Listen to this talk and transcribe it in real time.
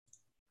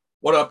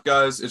What up,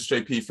 guys? It's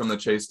JP from the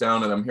Chase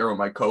Down, and I'm here with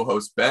my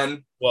co-host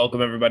Ben.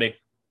 Welcome, everybody.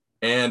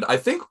 And I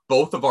think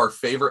both of our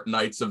favorite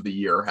nights of the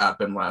year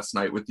happened last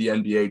night with the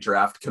NBA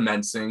draft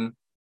commencing.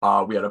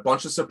 We had a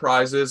bunch of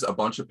surprises, a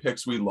bunch of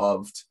picks we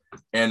loved.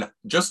 And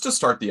just to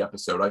start the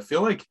episode, I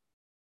feel like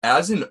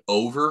as an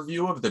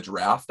overview of the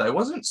draft, I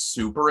wasn't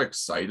super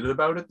excited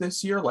about it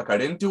this year. Like, I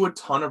didn't do a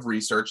ton of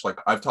research. Like,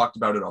 I've talked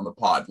about it on the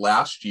pod.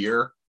 Last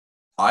year,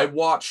 I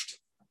watched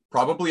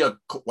probably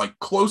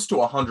close to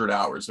 100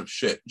 hours of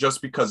shit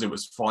just because it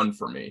was fun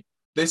for me.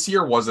 This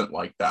year wasn't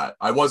like that.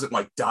 I wasn't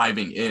like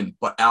diving in,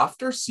 but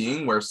after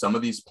seeing where some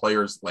of these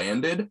players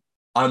landed,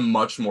 I'm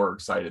much more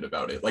excited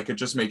about it. Like, it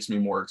just makes me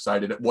more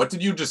excited. What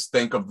did you just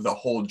think of the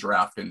whole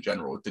draft in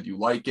general? Did you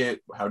like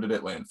it? How did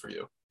it land for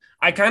you?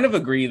 I kind of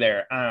agree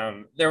there.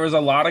 There was a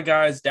lot of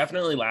guys.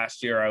 Definitely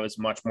last year, I was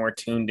much more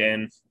tuned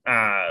in,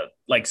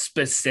 like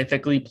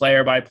specifically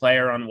player by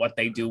player on what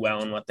they do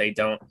well and what they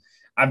don't.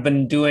 I've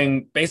been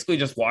doing basically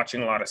just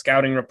watching a lot of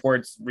scouting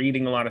reports,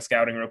 reading a lot of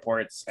scouting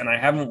reports, and I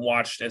haven't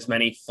watched as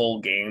many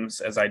full games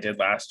as I did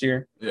last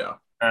year. Yeah.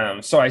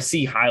 So I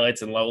see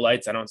highlights and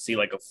lowlights. I don't see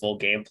like a full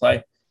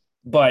gameplay.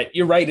 But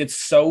you're right, it's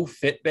so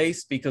fit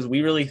based because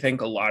we really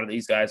think a lot of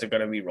these guys are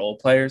going to be role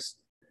players,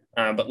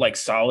 but like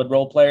solid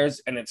role players,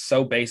 and it's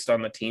so based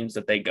on the teams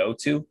that they go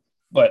to.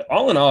 But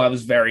all in all, I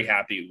was very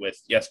happy with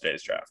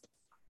yesterday's draft.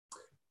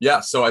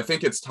 Yeah, so I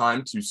think it's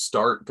time to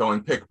start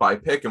going pick by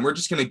pick, and we're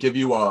just going to give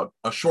you a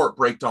short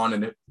breakdown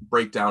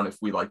if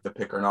we like the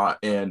pick or not.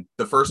 And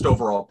the first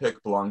overall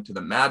pick belonged to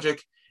the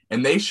Magic,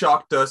 and they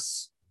shocked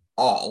us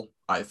all,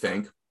 I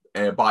think,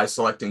 by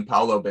selecting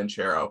Paolo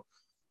Banchero.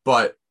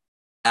 But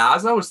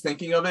as I was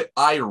thinking of it,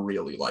 I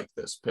really like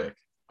this pick.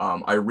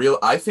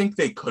 I think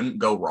they couldn't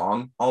go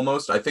wrong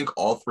almost. I think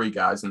all three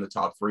guys in the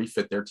top three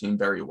fit their team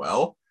very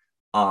well.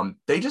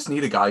 They just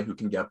need a guy who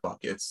can get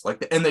buckets,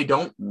 and they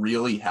don't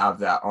really have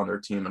that on their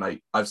team. And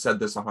I've said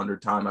this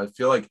 100 times. I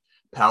feel like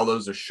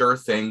Paolo's a sure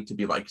thing to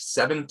be like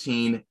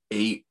 17,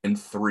 8, and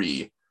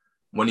 3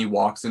 when he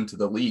walks into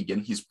the league,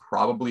 and he's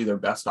probably their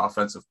best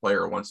offensive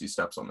player once he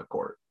steps on the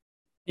court.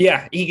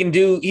 Yeah,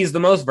 he's the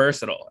most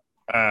versatile.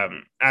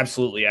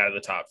 Absolutely out of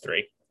the top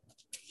three.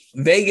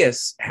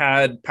 Vegas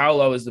had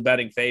Paolo as the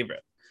betting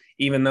favorite,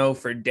 even though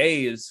for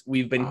days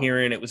we've been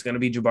hearing it was going to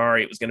be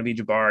Jabari, it was going to be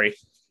Jabari.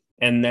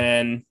 And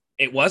then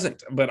it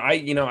wasn't. But I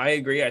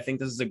agree. I think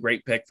this is a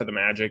great pick for the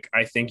Magic.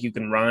 I think you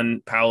can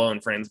run Paolo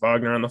and Franz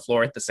Wagner on the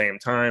floor at the same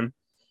time.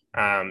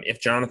 If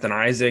Jonathan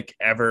Isaac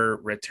ever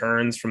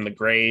returns from the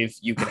grave,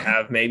 you could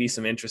have maybe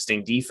some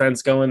interesting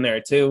defense going there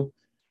too.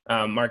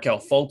 Markelle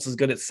Fultz is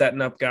good at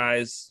setting up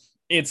guys.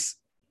 It's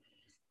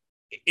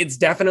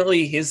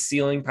definitely his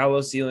ceiling.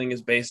 Paolo's ceiling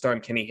is based on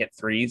can he hit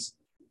threes,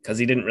 because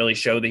he didn't really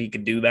show that he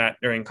could do that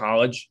during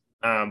college.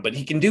 But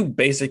he can do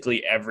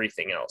basically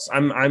everything else.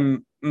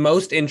 I'm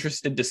most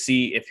interested to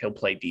see if he'll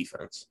play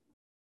defense.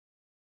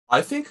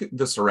 I think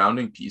the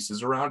surrounding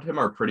pieces around him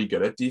are pretty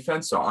good at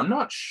defense, so I'm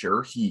not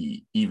sure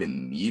he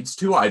even needs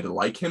to. I'd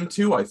like him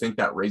to. I think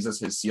that raises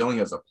his ceiling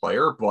as a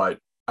player, but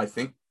I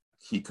think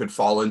he could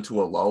fall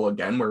into a lull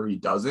again where he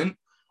doesn't.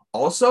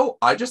 Also,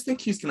 I just think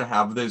he's going to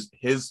have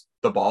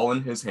the ball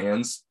in his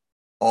hands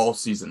all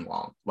season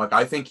long. Like,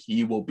 I think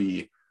he will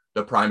be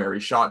the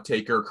primary shot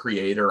taker,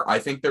 creator. I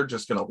think they're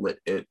just going to let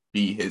it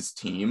be his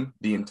team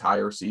the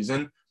entire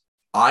season.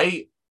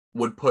 I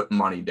would put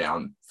money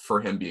down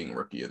for him being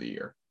rookie of the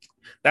year.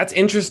 That's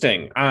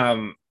interesting.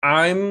 I'm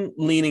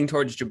leaning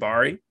towards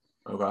Jabari.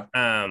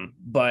 Okay.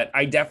 But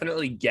I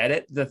definitely get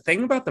it. The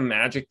thing about the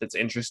Magic that's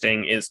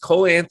interesting is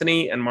Cole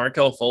Anthony and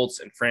Markelle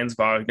Fultz and Franz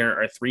Wagner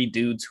are three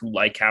dudes who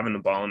like having the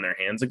ball in their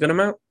hands a good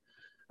amount.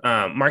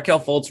 Markelle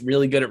Fultz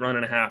really good at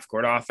running a half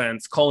court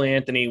offense. Cole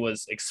Anthony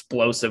was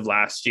explosive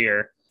last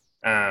year.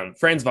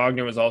 Franz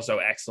Wagner was also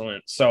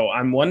excellent. So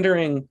I'm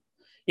wondering,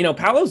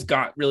 Paolo's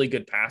got really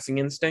good passing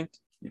instinct.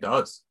 He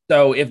does.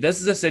 So if this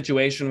is a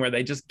situation where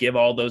they just give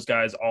all those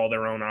guys all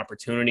their own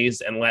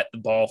opportunities and let the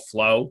ball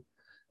flow,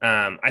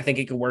 I think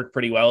it could work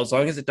pretty well as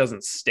long as it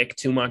doesn't stick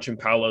too much in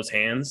Paolo's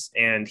hands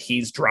and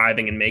he's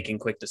driving and making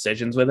quick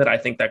decisions with it. I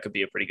think that could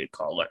be a pretty good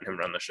call, letting him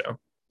run the show.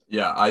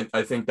 Yeah,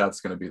 I think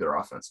that's going to be their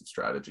offensive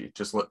strategy.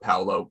 Just let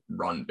Paolo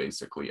run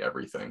basically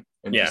everything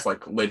and just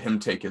like let him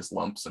take his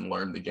lumps and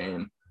learn the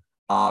game.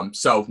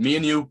 So me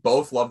and you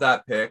both love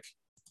that pick.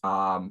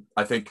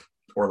 I think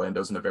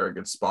Orlando's in a very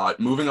good spot.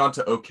 Moving on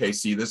to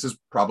OKC, this is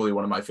probably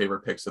one of my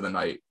favorite picks of the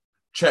night.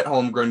 Chet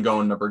Holmgren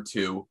going number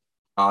 2.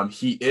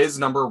 He is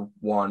number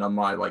 1 on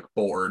my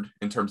board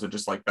in terms of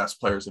just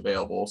best players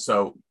available.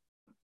 So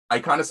I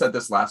kind of said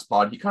this last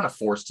pod. He kind of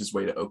forced his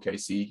way to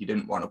OKC. He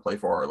didn't want to play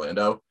for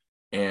Orlando.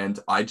 And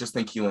I just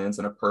think he lands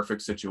in a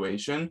perfect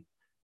situation.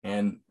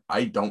 And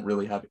I don't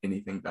really have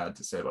anything bad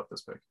to say about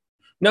this pick.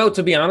 No,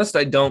 to be honest,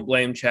 I don't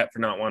blame Chet for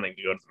not wanting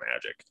to go to the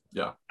Magic.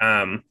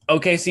 Yeah.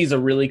 OKC is a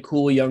really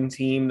cool young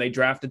team. They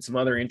drafted some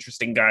other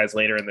interesting guys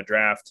later in the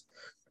draft.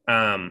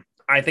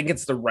 I think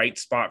it's the right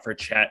spot for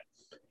Chet.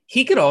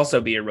 He could also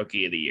be a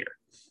rookie of the year.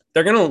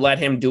 They're going to let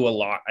him do a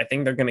lot. I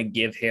think they're going to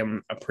give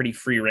him a pretty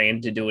free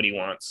rein to do what he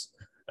wants.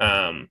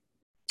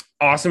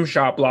 awesome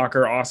shot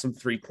blocker, awesome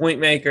 3-point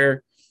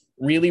maker.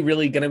 Really,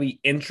 really going to be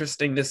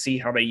interesting to see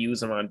how they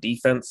use him on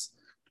defense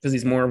because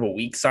he's more of a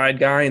weak side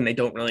guy and they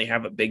don't really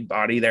have a big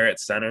body there at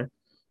center.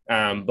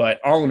 But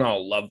all in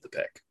all, love the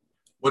pick.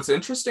 What's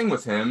interesting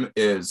with him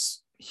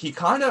is he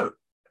kind of,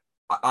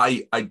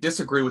 I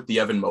disagree with the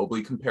Evan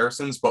Mobley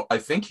comparisons, but I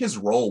think his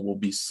role will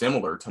be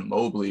similar to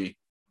Mobley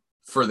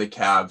for the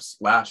Cavs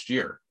last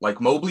year.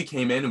 Like Mobley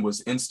came in and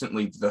was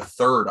instantly the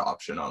third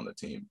option on the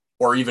team,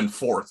 or even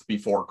fourth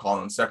before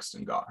Colin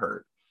Sexton got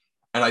hurt.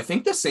 And I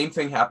think the same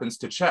thing happens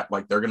to Chet.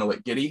 Like they're going to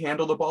let Giddey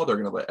handle the ball. They're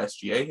going to let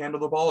SGA handle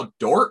the ball.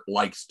 Dort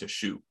likes to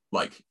shoot.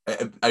 Like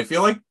I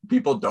feel like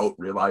people don't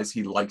realize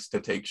he likes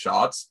to take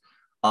shots.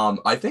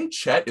 I think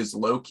Chet is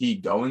low key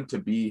going to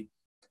be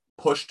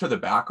pushed to the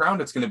background.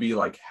 It's going to be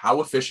like,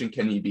 how efficient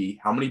can he be?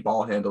 How many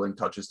ball handling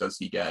touches does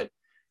he get?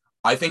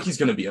 I think he's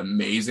going to be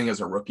amazing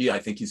as a rookie. I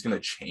think he's going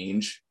to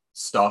change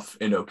stuff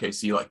in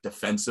OKC, like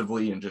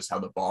defensively and just how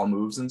the ball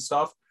moves and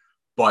stuff.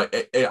 But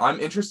I'm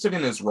interested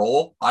in his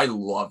role. I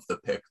love the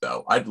pick,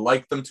 though. I'd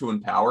like them to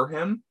empower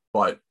him,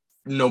 but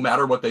no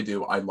matter what they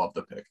do, I love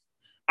the pick.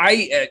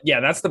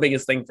 That's the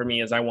biggest thing for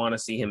me is I want to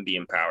see him be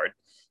empowered.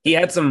 He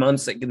had some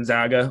months at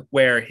Gonzaga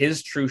where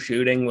his true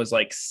shooting was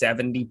like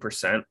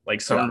 70%,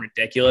 like something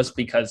ridiculous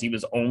because he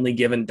was only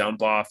given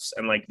dump offs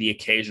and like the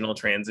occasional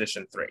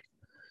transition three.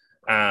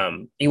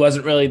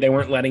 They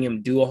weren't letting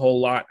him do a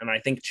whole lot. And I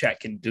think Chet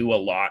can do a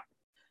lot.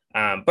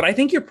 But I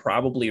think you're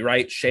probably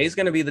right. Shea's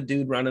going to be the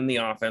dude running the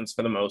offense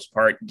for the most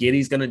part.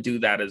 Giddey's going to do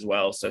that as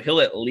well. So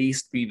he'll at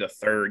least be the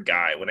third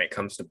guy when it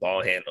comes to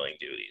ball handling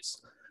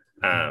duties.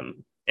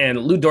 And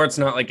Lou Dort's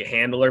not like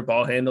a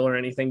ball handler or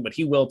anything, but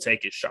he will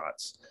take his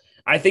shots.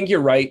 I think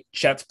you're right.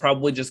 Chet's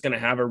probably just going to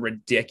have a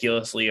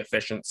ridiculously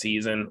efficient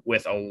season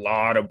with a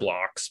lot of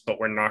blocks, but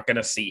we're not going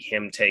to see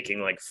him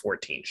taking like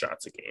 14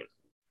 shots a game.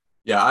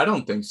 Yeah, I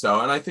don't think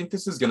so. And I think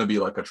this is going to be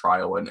like a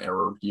trial and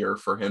error year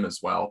for him as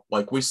well.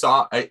 Like we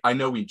saw, I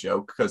know we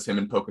joke because him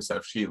and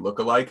Pokusevski look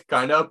alike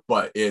kind of,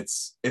 but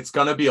it's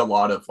going to be a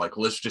lot of like,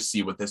 let's just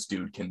see what this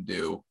dude can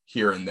do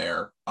here and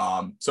there.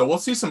 So we'll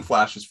see some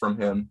flashes from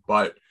him,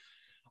 but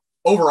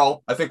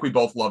overall, I think we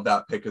both love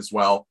that pick as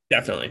well.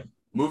 Definitely.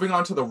 Moving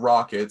on to the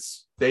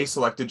Rockets, they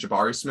selected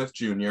Jabari Smith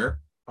Jr.,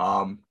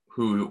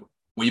 who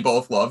we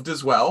both loved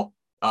as well.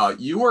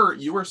 You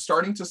were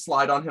starting to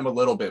slide on him a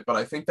little bit, but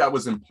I think that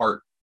was in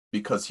part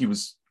because he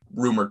was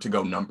rumored to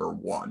go number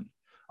 1.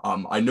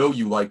 I know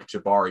you like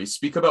Jabari.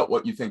 Speak about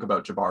what you think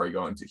about Jabari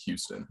going to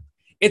Houston.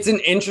 It's an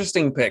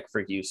interesting pick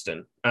for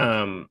Houston.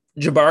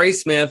 Jabari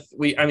Smith,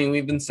 we've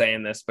been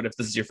saying this, but if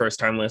this is your first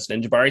time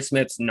listening, Jabari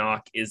Smith's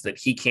knock is that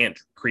he can't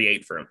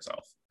create for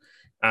himself.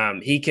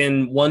 He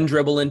can one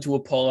dribble into a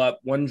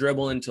pull-up, one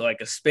dribble into like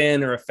a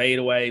spin or a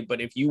fadeaway,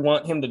 but if you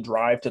want him to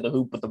drive to the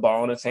hoop with the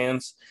ball in his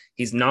hands,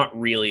 he's not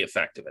really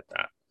effective at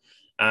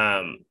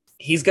that.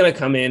 He's going to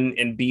come in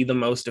and be the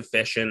most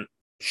efficient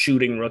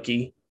shooting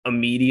rookie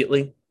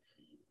immediately.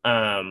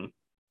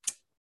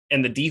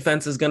 And the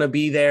defense is going to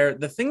be there.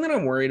 The thing that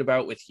I'm worried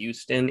about with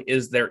Houston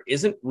is there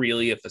isn't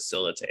really a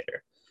facilitator.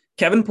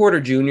 Kevin Porter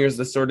Jr. is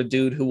the sort of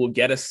dude who will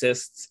get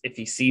assists if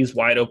he sees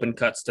wide open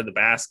cuts to the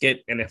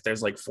basket. And if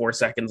there's like 4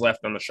 seconds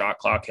left on the shot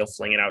clock, he'll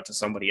fling it out to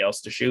somebody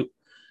else to shoot.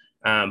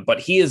 But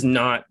he is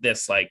not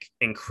this like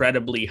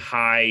incredibly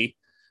high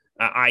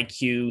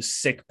IQ,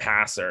 sick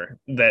passer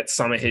that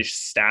some of his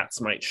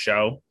stats might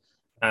show.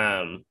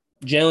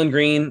 Jalen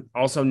Green,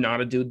 also not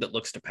a dude that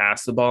looks to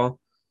pass the ball.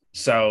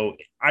 So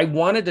I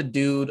wanted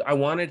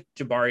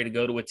Jabari to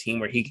go to a team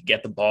where he could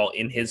get the ball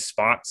in his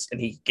spots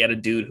and he could get a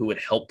dude who would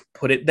help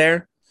put it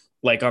there,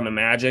 like on the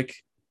Magic.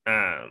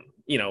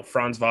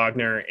 Franz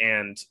Wagner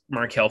and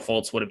Markelle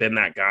Fultz would have been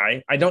that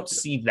guy. I don't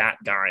see that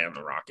guy on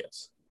the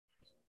Rockets.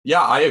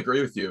 Yeah, I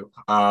agree with you.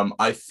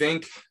 I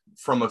think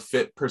from a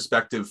fit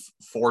perspective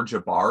for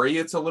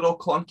Jabari, it's a little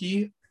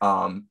clunky,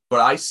 but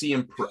I see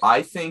him.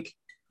 I think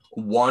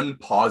one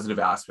positive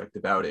aspect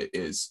about it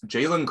is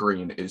Jalen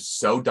Green is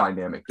so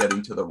dynamic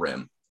getting to the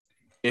rim.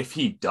 If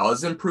he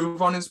does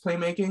improve on his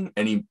playmaking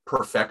and he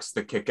perfects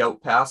the kick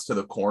out pass to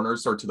the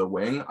corners or to the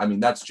wing, I mean,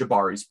 that's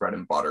Jabari's bread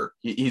and butter.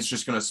 He's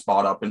just going to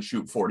spot up and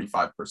shoot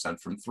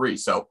 45% from 3.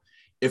 So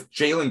if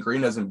Jalen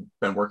Green hasn't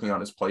been working on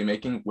his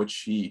playmaking,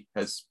 which he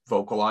has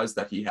vocalized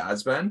that he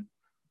has been,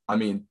 I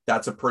mean,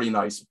 that's a pretty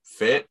nice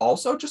fit.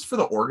 Also, just for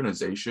the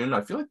organization, I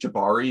feel like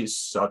Jabari is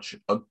such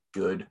a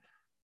good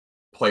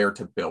player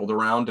to build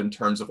around in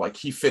terms of like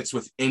he fits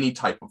with any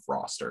type of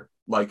roster,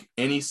 like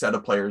any set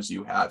of players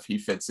you have, he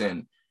fits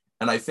in.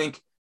 And I think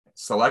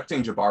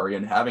selecting Jabari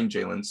and having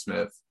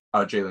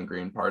Jalen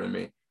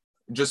Green,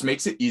 just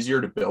makes it easier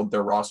to build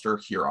their roster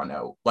here on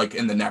out, like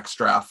in the next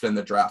draft and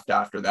the draft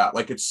after that.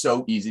 Like it's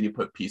so easy to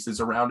put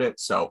pieces around it.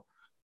 So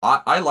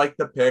I like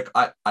the pick.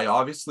 I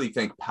obviously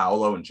think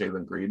Paolo and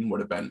Jalen Green would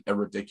have been a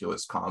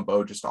ridiculous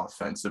combo just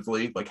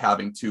offensively. Like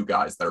having 2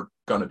 guys that are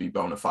going to be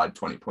bona fide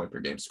 20-point per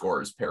game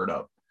scorers paired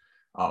up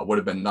would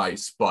have been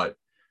nice. But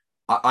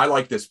I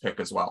like this pick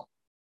as well.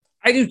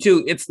 I do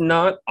too. It's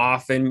not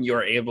often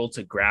you're able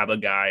to grab a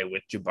guy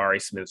with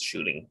Jabari Smith's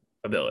shooting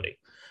ability.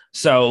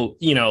 So,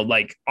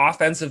 like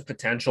offensive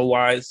potential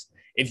wise,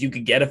 if you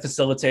could get a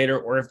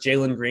facilitator or if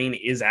Jalen Green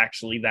is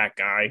actually that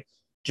guy,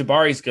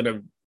 Jabari's going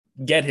to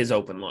get his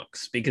open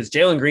looks because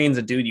Jalen Green's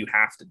a dude you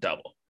have to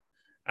double.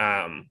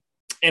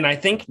 And I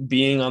think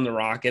being on the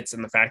Rockets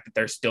and the fact that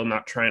they're still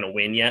not trying to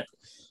win yet,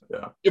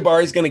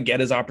 Jabari's going to get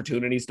his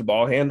opportunities to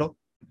ball handle,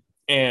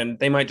 and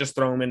they might just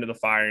throw him into the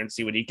fire and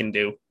see what he can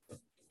do.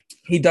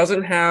 He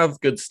doesn't have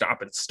good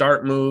stop and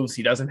start moves.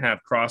 He doesn't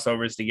have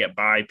crossovers to get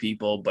by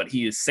people, but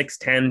he is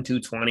 6'10",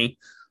 220.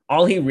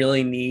 All he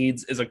really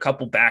needs is a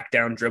couple back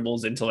down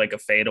dribbles into like a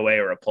fadeaway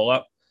or a pull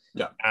up.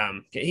 Yeah.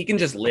 He can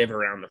just live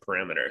around the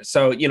perimeter.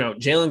 So,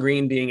 Jalen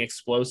Green being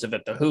explosive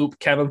at the hoop,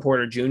 Kevin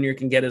Porter Jr.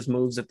 can get his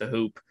moves at the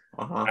hoop.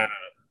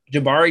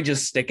 Jabari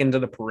just sticking to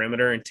the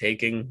perimeter and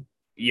taking,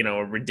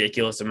 a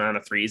ridiculous amount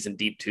of threes and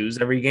deep twos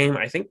every game,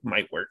 I think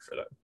might work for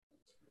them.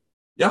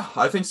 Yeah,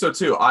 I think so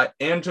too.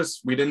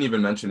 We didn't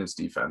even mention his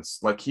defense.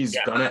 Like he's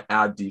gonna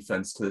add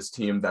defense to this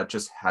team that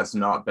just has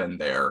not been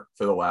there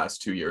for the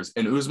last 2 years.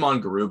 And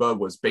Usman Garuba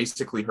was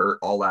basically hurt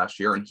all last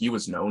year, and he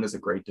was known as a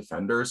great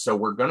defender. So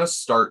we're gonna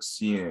start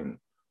seeing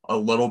a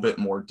little bit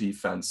more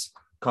defense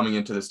coming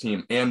into this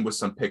team, and with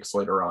some picks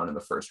later on in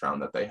the first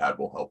round that they had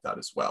will help that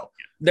as well.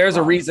 There's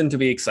a reason to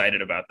be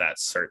excited about that,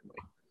 certainly.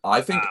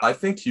 I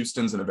think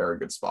Houston's in a very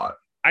good spot.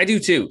 I do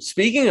too.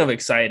 Speaking of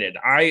excited,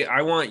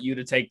 I want you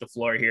to take the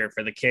floor here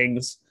for the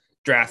Kings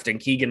drafting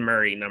Keegan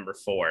Murray, number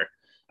 4.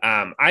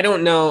 I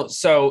don't know.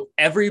 So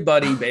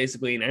everybody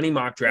basically in any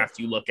mock draft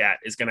you look at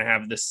is going to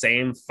have the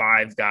same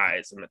 5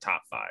 guys in the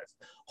top 5,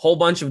 whole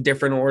bunch of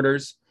different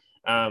orders.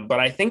 But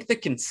I think the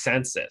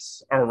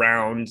consensus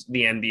around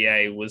the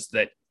NBA was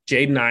that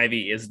Jaden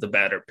Ivey is the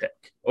better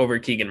pick over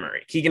Keegan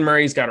Murray. Keegan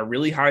Murray's got a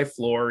really high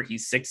floor.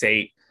 He's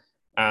 6'8".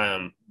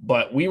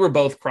 But we were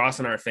both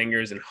crossing our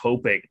fingers and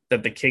hoping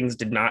that the Kings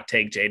did not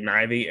take Jaden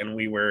Ivey, and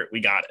we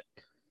got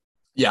it.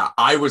 Yeah,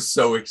 I was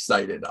so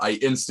excited. I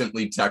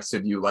instantly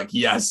texted you like,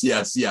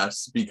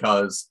 yes,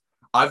 because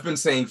I've been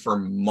saying for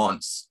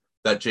months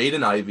that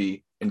Jaden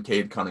Ivey and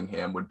Cade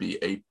Cunningham would be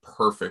a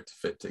perfect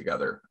fit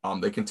together.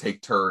 They can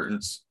take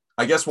turns.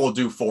 I guess we'll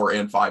do 4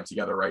 and 5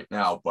 together right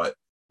now, but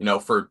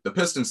for the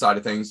Pistons side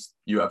of things,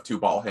 you have 2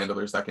 ball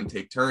handlers that can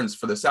take turns.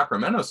 For the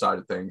Sacramento side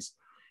of things,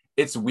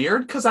 it's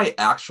weird because I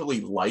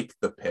actually like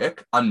the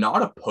pick. I'm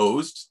not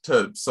opposed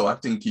to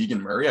selecting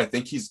Keegan Murray. I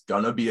think he's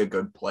going to be a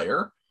good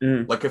player.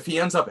 Like if he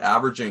ends up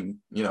averaging,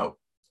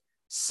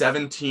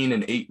 17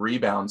 and 8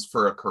 rebounds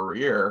for a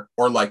career,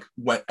 or like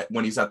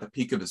when he's at the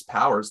peak of his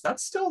powers,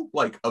 that's still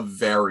like a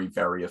very,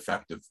 very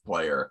effective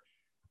player.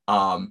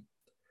 But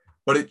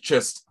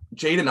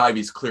Jaden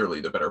Ivey's clearly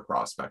the better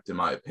prospect in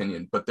my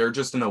opinion, but they're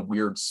just in a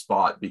weird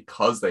spot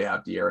because they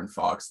have De'Aaron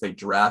Fox. They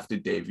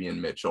drafted Davion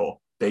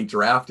Mitchell. They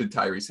drafted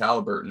Tyrese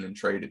Halliburton and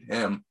traded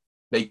him.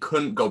 They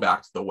couldn't go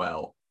back to the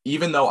well,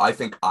 even though I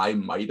think I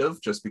might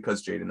have, just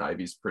because Jaden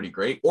Ivey's pretty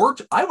great, or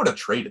I would have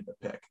traded the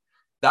pick.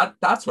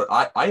 That's what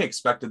I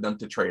expected them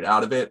to trade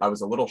out of it. I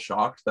was a little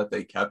shocked that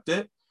they kept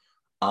it.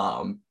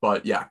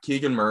 But yeah,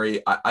 Keegan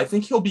Murray, I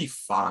think he'll be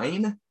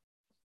fine.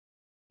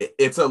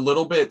 It's a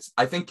little bit,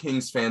 I think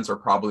Kings fans are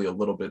probably a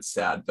little bit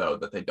sad though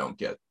that they don't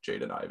get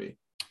Jaden Ivey.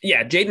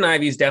 Yeah, Jaden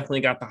Ivey's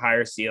definitely got the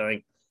higher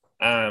ceiling.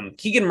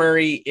 Keegan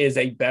Murray is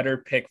a better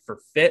pick for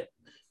fit,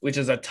 which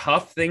is a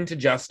tough thing to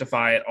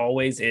justify. It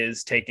always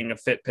is, taking a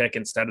fit pick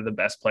instead of the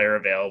best player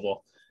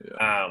available.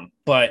 Yeah.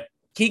 But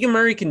Keegan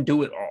Murray can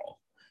do it all.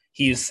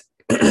 He's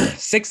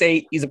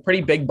 6'8". He's a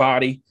pretty big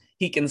body.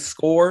 He can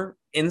score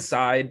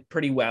inside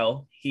pretty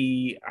well.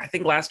 I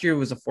think last year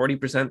was a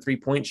 40%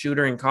 3-point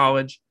shooter in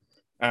college.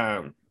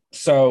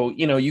 So,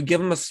 you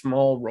give him a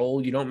small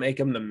role, you don't make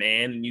him the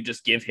man, and you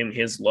just give him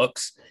his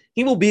looks.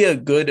 He will be a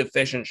good,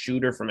 efficient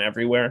shooter from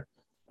everywhere.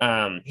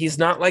 He's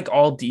not like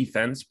all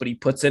defense, but he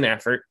puts in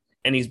effort,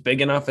 and he's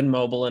big enough and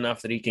mobile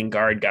enough that he can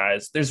guard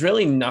guys. There's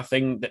really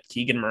nothing that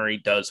Keegan Murray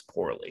does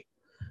poorly.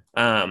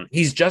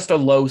 He's just a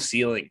low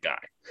ceiling guy.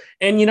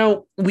 And,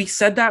 we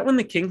said that when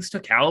the Kings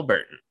took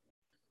Halliburton.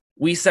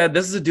 We said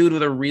this is a dude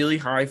with a really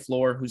high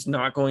floor who's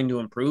not going to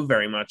improve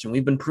very much, and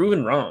we've been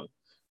proven wrong.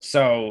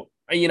 So,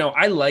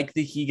 I like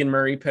the Keegan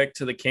Murray pick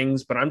to the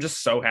Kings, but I'm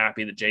just so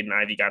happy that Jaden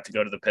Ivey got to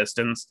go to the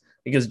Pistons,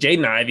 because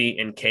Jaden Ivey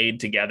and Cade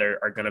together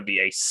are going to be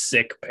a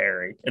sick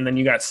pairing. And then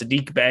you got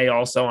Sadiq Bey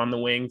also on the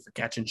wing for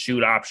catch and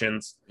shoot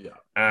options.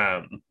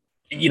 Yeah.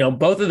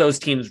 Both of those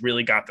teams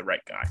really got the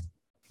right guy.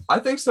 I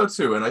think so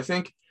too. And I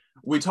think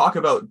we talk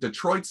about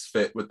Detroit's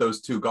fit with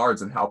those 2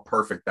 guards and how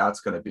perfect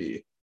that's going to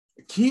be.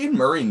 Keegan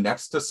Murray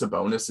next to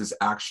Sabonis is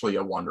actually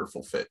a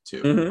wonderful fit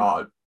too.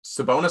 Mm-hmm.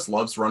 Sabonis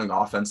loves running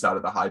offense out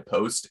of the high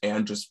post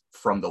and just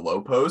from the low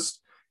post.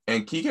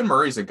 And Keegan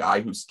Murray's a guy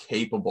who's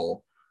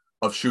capable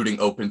of shooting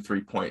open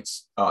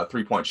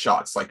 3-point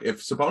shots. Like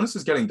if Sabonis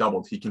is getting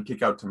doubled, he can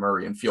kick out to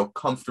Murray and feel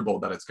comfortable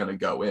that it's going to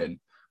go in.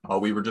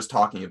 We were just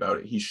talking about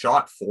it. He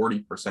shot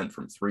 40%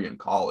 from 3 in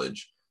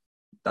college.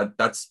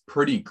 That's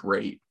pretty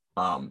great.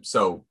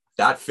 So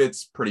that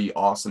fits pretty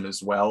awesome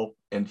as well.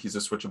 And he's a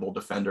switchable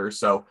defender.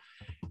 So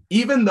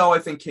even though I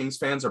think Kings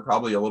fans are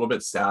probably a little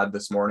bit sad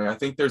this morning, I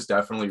think there's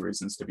definitely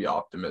reasons to be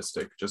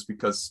optimistic just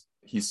because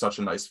he's such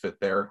a nice fit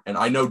there. And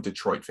I know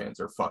Detroit fans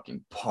are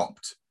fucking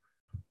pumped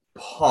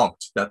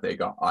that they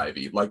got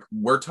Ivy. Like,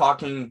 we're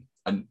talking,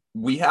 and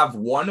we have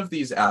one of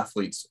these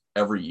athletes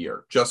every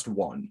year, just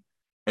one.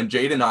 And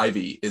Jaden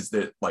Ivey is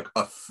like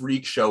a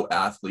freak show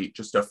athlete,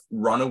 just a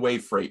runaway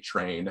freight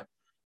train.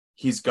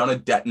 He's going to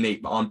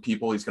detonate on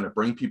people. He's going to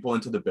bring people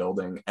into the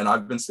building. And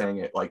I've been saying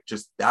it, like,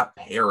 just that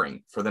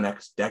pairing for the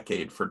next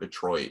decade for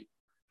Detroit.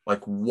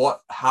 Like,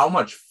 how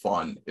much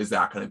fun is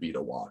that going to be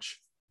to watch?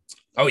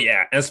 Oh,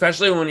 yeah. And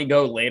especially when you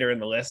go later in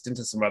the list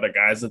into some other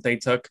guys that they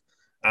took.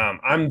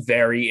 I'm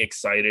very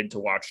excited to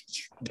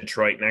watch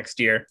Detroit next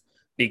year,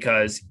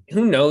 because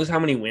who knows how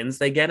many wins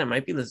they get. It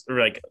might be this,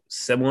 like,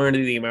 similar to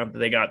the amount that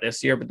they got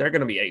this year, but they're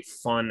going to be a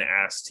fun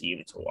ass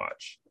team to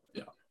watch.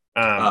 Yeah.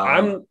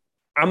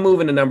 I'm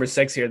moving to number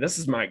 6 here. This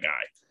is my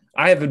guy.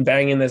 I have been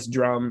banging this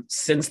drum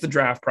since the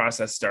draft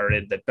process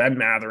started that Ben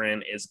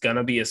Mathurin is going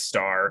to be a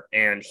star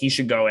and he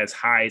should go as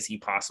high as he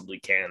possibly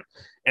can.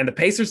 And the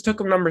Pacers took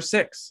him number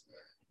 6.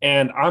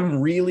 And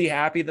I'm really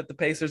happy that the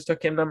Pacers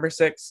took him number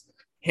 6.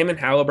 Him and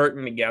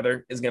Halliburton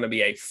together is going to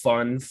be a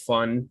fun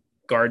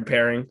guard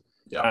pairing.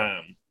 Yeah.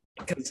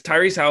 Because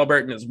Tyrese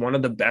Halliburton is one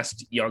of the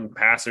best young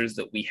passers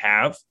that we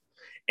have.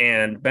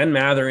 And Ben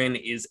Mathurin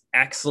is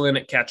excellent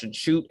at catch and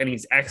shoot, and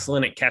he's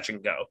excellent at catch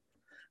and go.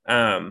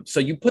 So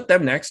you put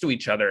them next to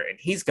each other, and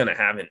he's going to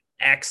have an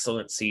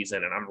excellent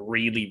season. And I'm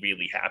really,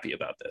 really happy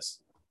about this.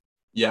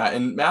 Yeah,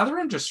 and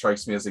Mathurin just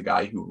strikes me as a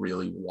guy who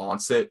really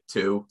wants it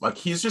too. Like,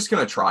 he's just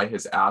going to try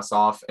his ass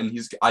off, and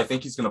I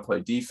think he's going to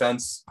play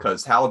defense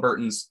because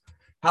Halliburton's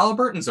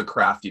a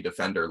crafty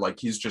defender. Like,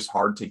 he's just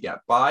hard to get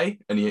by,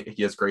 and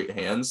he has great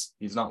hands.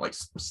 He's not like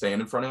staying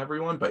in front of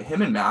everyone, but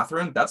him and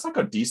Mathurin, that's like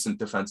a decent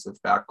defensive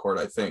backcourt.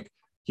 I think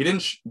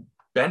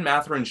Ben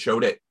Mathurin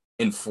showed it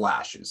in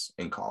flashes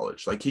in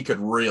college. Like, he could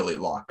really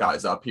lock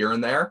guys up here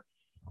and there.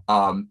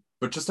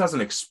 But just as an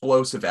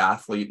explosive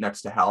athlete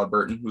next to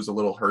Halliburton, who's a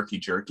little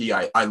herky-jerky,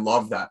 I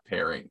love that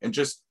pairing. And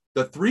just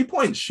the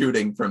three-point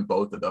shooting from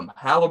both of them.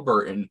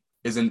 Halliburton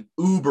is an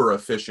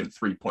uber-efficient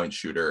three-point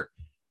shooter,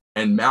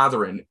 and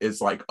Mathurin is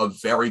like a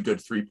very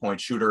good three-point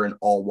shooter in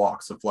all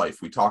walks of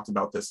life. We talked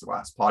about this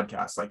last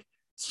podcast, like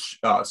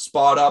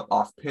spot up,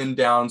 off pin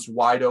downs,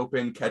 wide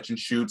open, catch and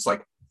shoots.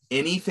 Like,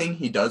 anything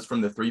he does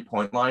from the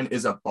three-point line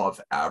is above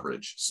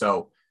average.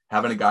 So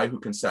having a guy who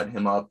can set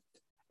him up,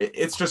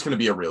 it's just going to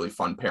be a really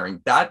fun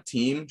pairing. That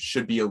team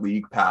should be a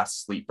league pass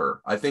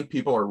sleeper. I think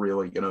people are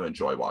really going to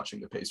enjoy watching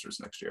the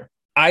Pacers next year.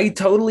 I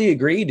totally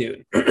agree,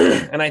 dude.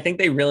 And I think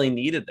they really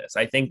needed this.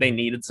 I think they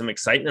needed some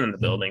excitement in the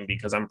building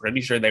because I'm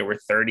pretty sure they were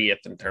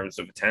 30th in terms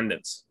of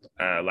attendance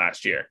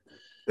last year.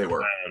 They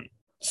were.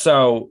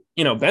 So,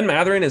 Ben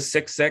Mathurin is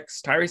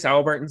 6'6", Tyrese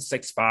Halliburton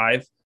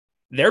 6'5".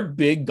 They're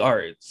big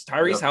guards.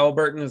 Tyrese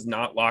Halliburton is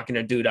not locking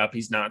a dude up.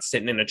 He's not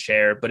sitting in a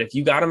chair. But if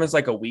you got him as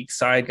like a weak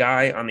side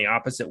guy on the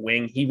opposite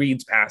wing, he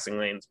reads passing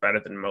lanes better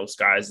than most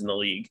guys in the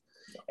league.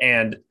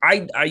 And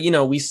I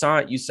we saw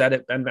it. You said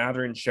it. Ben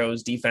Mathurin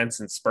shows defense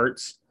in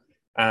spurts.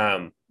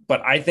 But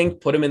I think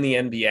put him in the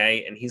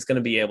NBA and he's going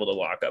to be able to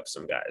lock up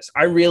some guys.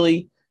 I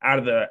really,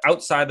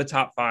 outside the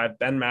top 5,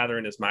 Ben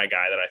Mathurin is my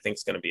guy that I think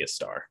is going to be a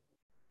star.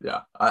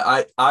 Yeah,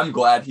 I'm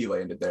glad he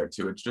landed there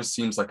too. It just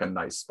seems like a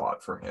nice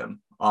spot for him.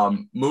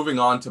 Moving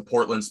on to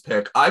Portland's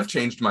pick, I've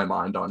changed my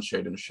mind on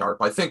Shaedon Sharpe,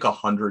 I think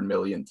 100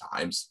 million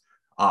times.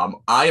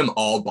 I am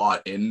all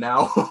bought in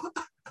now.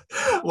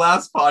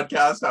 Last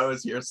podcast, I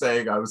was here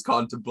saying I was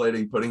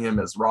contemplating putting him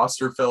as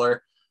roster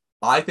filler.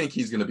 I think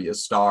he's going to be a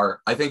star.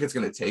 I think it's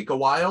going to take a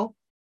while.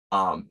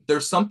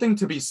 There's something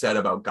to be said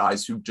about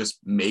guys who just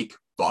make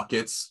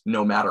buckets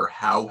no matter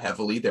how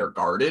heavily they're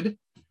guarded.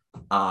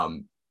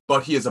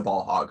 But he is a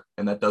ball hog,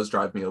 and that does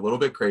drive me a little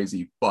bit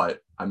crazy.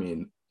 But, I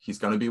mean, he's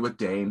going to be with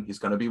Dame. He's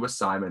going to be with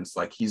Simons.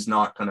 Like, he's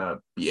not going to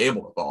be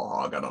able to ball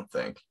hog, I don't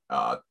think.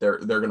 They're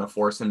going to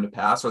force him to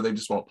pass, or they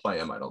just won't play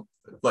him.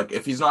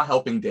 If he's not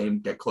helping Dame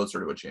get closer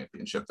to a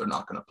championship, they're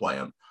not going to play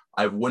him.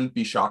 I wouldn't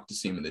be shocked to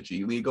see him in the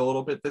G League a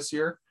little bit this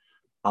year.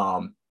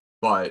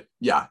 But,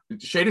 yeah,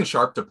 Shaedon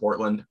Sharpe to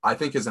Portland, I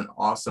think is an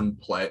awesome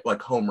play,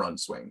 like home run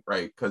swing,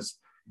 right? Because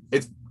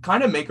it's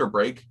kind of make or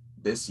break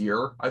this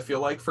year, I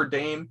feel like, for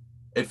Dame.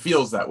 It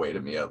feels that way to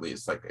me, at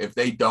least. Like, if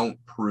they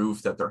don't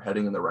prove that they're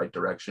heading in the right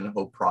direction,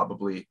 he'll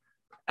probably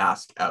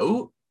ask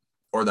out,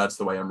 or that's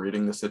the way I'm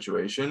reading the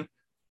situation.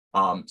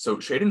 So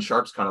Shaedon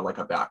Sharpe's kind of like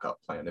a backup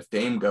plan. If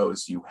Dame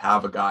goes, you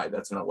have a guy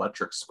that's an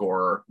electric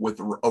scorer with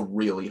a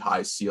really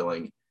high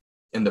ceiling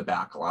in the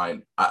back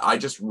line. I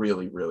just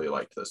really, really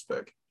liked this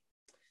pick.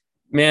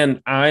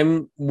 Man,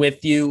 I'm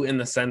with you in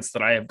the sense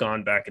that I have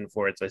gone back and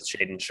forth with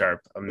Shaedon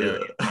Sharpe a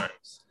million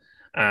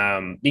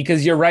times.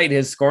 Because you're right,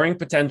 his scoring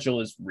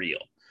potential is real.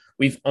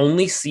 We've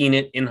only seen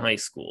it in high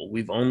school.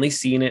 We've only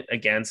seen it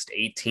against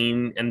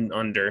 18 and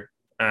under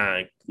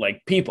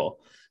people.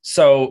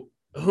 So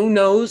who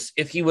knows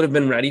if he would have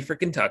been ready for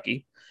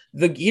Kentucky.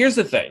 Here's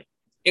the thing.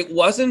 it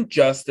wasn't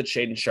just that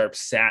Shaden Sharp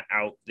sat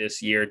out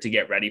this year to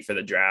get ready for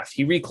the draft.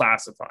 He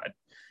reclassified.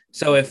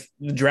 So if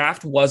the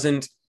draft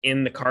wasn't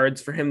in the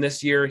cards for him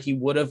this year, he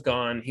would have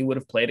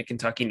played at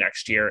Kentucky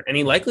next year, and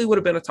he likely would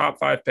have been a top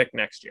 5 pick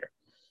next year.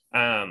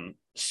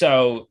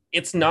 So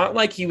it's not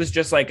like he was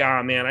just like,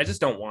 oh man, I just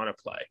don't want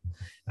to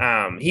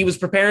play. He was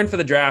preparing for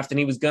the draft and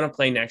he was going to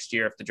play next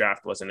year if the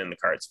draft wasn't in the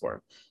cards for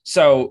him.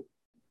 So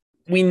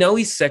we know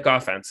he's sick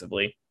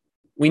offensively.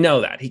 We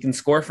know that he can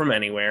score from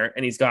anywhere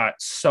and he's got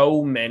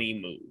so many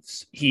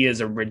moves. He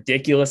is a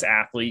ridiculous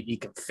athlete. He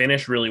can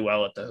finish really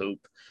well at the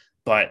hoop,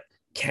 but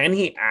can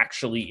he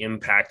actually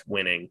impact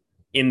winning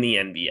in the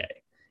NBA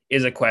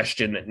is a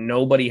question that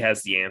nobody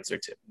has the answer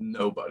to.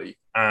 Nobody.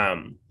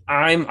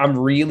 I'm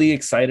really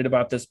excited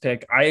about this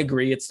pick. I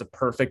agree it's the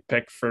perfect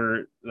pick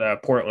for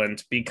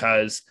Portland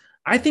because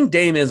I think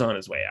Dame is on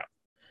his way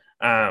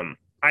out.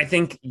 I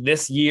think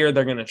this year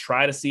they're going to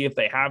try to see if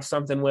they have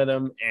something with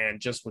him, and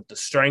just with the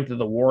strength of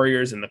the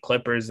Warriors and the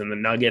Clippers and the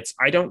Nuggets,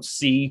 I don't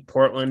see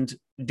Portland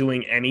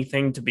doing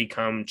anything to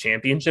become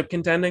championship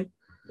contending.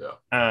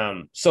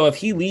 Yeah. So if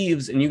he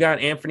leaves and you got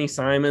Anthony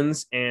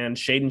Simons and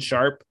Shaden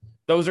Sharp,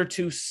 those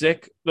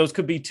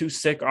could be two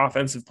sick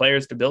offensive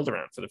players to build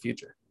around for the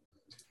future.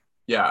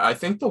 Yeah, I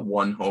think the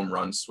one home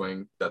run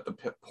swing that the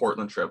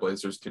Portland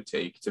Trailblazers could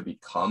take to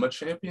become a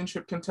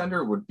championship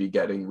contender would be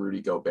getting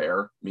Rudy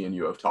Gobert. Me and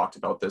you have talked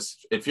about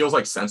this. It feels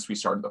like since we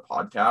started the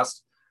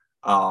podcast.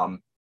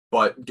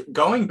 But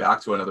going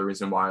back to another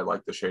reason why I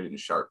like the Shaden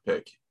Sharp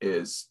pick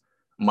is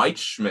Mike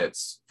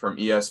Schmitz from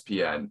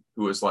ESPN,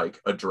 who is like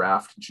a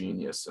draft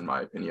genius, in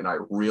my opinion. I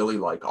really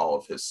like all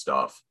of his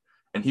stuff.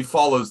 And he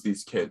follows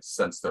these kids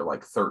since they're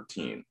like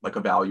 13, like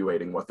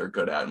evaluating what they're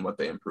good at and what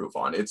they improve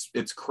on.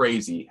 It's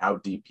crazy how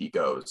deep he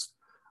goes.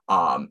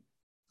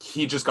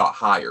 He just got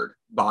hired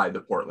by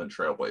the Portland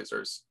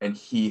Trailblazers, and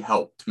he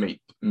helped make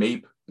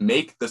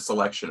the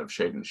selection of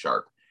Shaden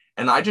Sharp.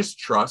 And I just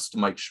trust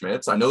Mike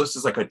Schmitz. I know this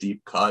is like a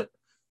deep cut,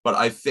 but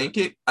I think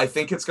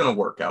it's going to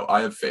work out.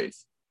 I have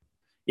faith.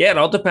 Yeah, it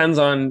all depends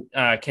on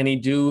can he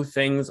do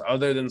things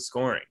other than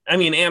scoring? I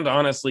mean, and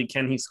honestly,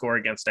 can he score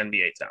against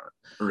NBA talent?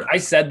 Right. I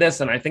said this,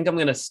 and I think I'm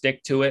going to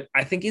stick to it.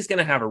 I think he's going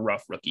to have a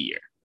rough rookie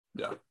year.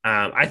 Yeah.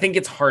 I think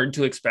it's hard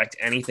to expect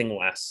anything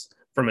less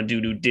from a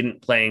dude who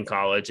didn't play in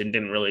college and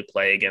didn't really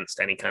play against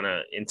any kind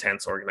of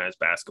intense organized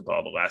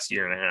basketball the last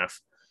year and a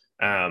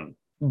half.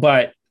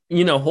 But,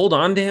 hold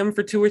on to him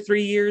for 2 or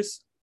 3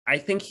 years. I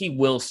think he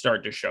will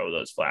start to show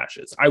those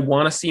flashes. I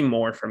want to see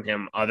more from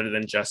him other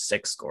than just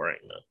 6 scoring,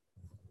 though.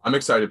 I'm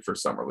excited for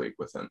Summer League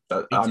with him.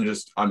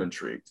 I'm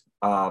intrigued.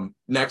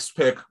 Next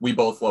pick, we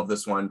both love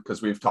this one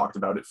because we've talked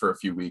about it for a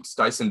few weeks.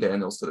 Dyson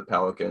Daniels to the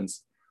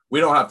Pelicans. We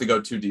don't have to go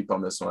too deep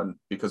on this one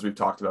because we've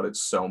talked about it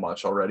so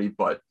much already,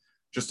 but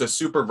just a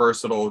super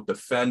versatile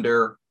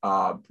defender,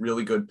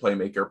 really good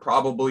playmaker,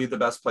 probably the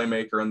best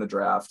playmaker in the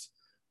draft.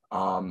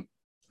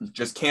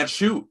 Just can't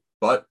shoot,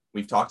 but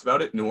we've talked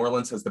about it. New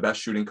Orleans has the best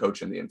shooting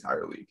coach in the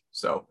entire league.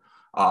 So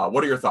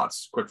what are your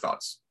thoughts? Quick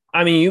thoughts.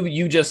 I mean,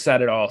 you just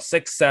said it all.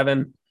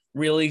 6'7",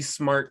 really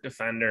smart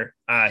defender.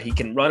 He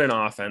can run an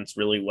offense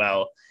really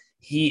well.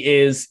 He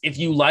is, if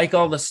you like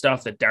all the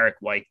stuff that Derek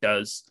White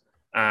does,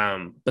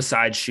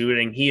 besides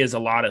shooting, he is a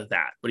lot of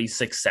that, but he's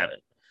 6'7".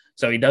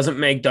 So he doesn't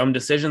make dumb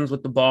decisions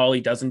with the ball.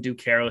 He doesn't do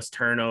careless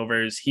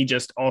turnovers. He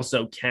just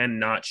also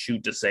cannot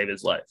shoot to save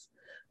his life.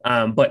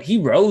 But he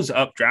rose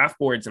up draft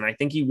boards, and I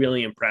think he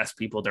really impressed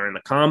people during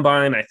the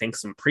combine. I think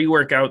some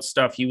pre-workout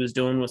stuff he was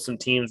doing with some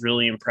teams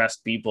really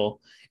impressed people.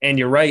 And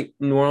you're right,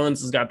 New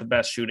Orleans has got the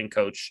best shooting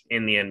coach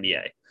in the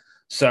NBA.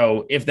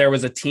 So if there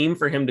was a team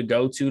for him to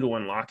go to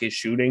unlock his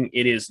shooting,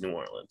 it is New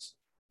Orleans.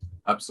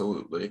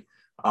 Absolutely.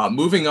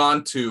 Moving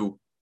on to,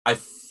 I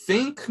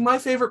think, my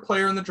favorite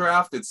player in the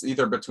draft. It's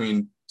either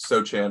between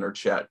Sochan or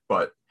Chet,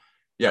 but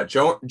yeah,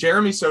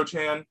 Jeremy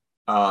Sochan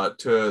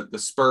to the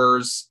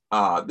Spurs.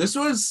 This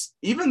was,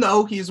 even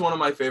though he's one of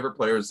my favorite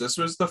players, this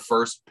was the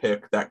first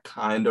pick that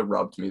kind of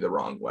rubbed me the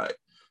wrong way.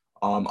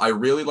 I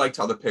really liked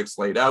how the picks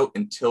laid out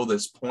until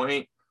this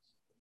point.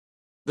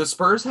 The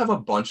Spurs have a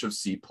bunch of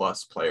C+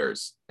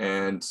 players,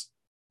 and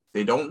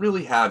they don't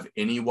really have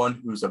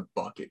anyone who's a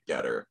bucket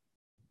getter.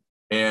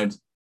 And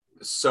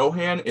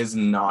Sochan is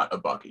not a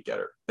bucket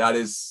getter. That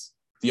is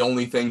the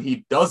only thing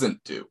he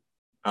doesn't do.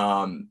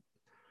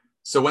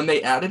 So when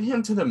they added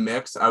him to the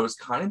mix, I was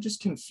kind of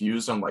just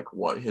confused on like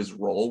what his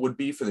role would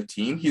be for the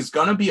team. He's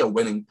going to be a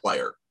winning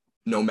player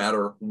no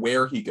matter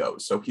where he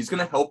goes. So he's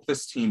going to help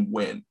this team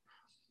win.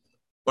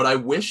 But I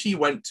wish he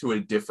went to a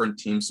different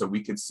team so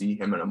we could see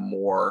him in a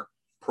more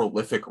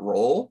prolific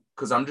role.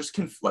 Because I'm just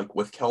like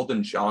with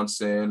Keldon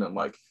Johnson and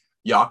like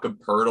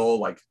Jakob Poeltl,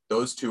 like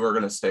those two are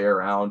going to stay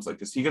around.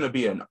 Like, is he going to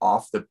be an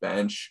off the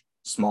bench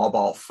small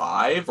ball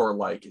 5, or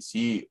like, is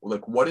he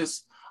like,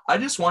 I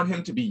just want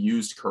him to be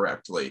used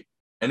correctly.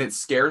 And it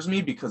scares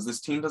me because this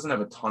team doesn't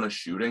have a ton of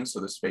shooting. So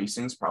the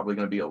spacing is probably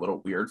going to be a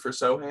little weird for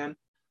Sochan.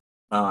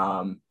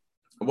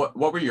 What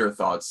were your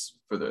thoughts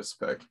for this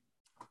pick?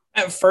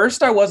 At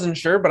first, I wasn't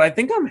sure, but I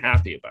think I'm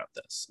happy about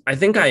this. I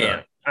think I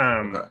am.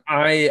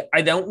 Okay.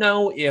 I don't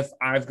know if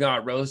I've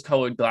got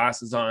rose-colored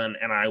glasses on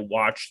and I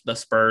watched the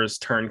Spurs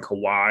turn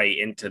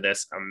Kawhi into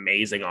this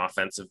amazing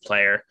offensive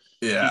player,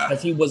 Yeah.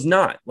 because he was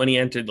not when he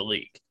entered the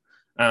league.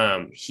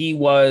 He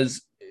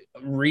was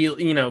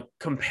really,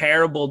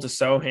 comparable to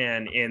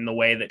Sohan in the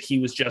way that he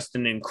was just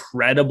an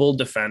incredible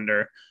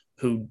defender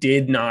who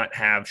did not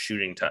have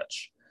shooting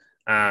touch.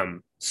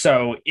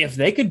 So if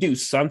they could do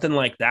something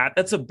like that,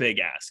 that's a big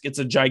ask. It's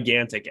a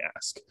gigantic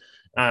ask.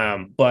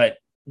 But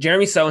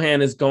Jeremy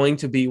Sohan is going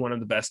to be one of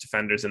the best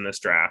defenders in this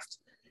draft.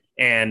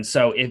 And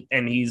so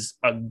he's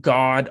a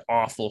god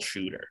awful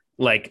shooter,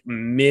 like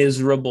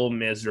miserable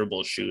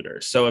shooter.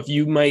 So if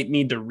you might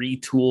need to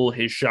retool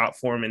his shot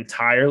form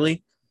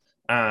entirely,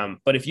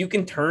 but if you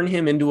can turn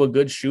him into a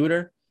good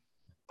shooter,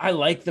 I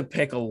like the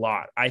pick a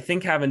lot. I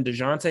think having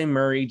DeJounte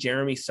Murray,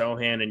 Jeremy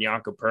Sohan, and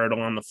Jakob Poeltl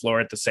on the floor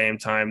at the same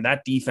time,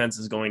 that defense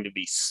is going to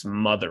be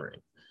smothering.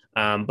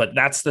 But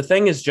that's the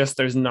thing, is just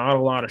there's not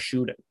a lot of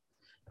shooting.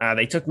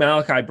 They took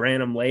Malachi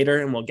Branham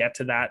later, and we'll get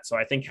to that. So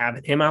I think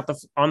having him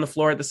on the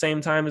floor at the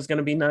same time is going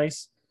to be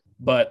nice.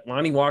 But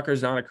Lonnie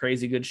Walker's not a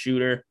crazy good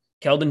shooter.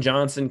 Keldon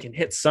Johnson can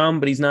hit some,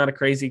 but he's not a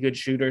crazy good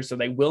shooter. So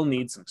they will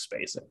need some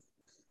spacing.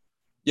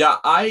 Yeah,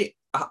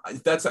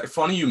 that's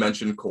funny you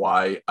mentioned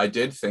Kawhi. I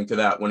did think of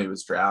that when he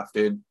was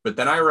drafted, but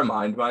then I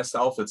remind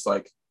myself, it's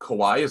like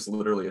Kawhi is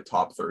literally a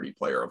top 30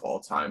 player of all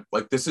time.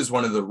 Like, this is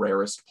one of the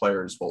rarest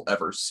players we'll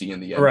ever see in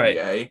the NBA.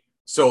 Right.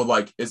 So,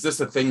 like, is this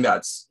a thing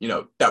that's,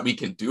 that we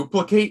can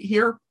duplicate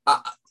here?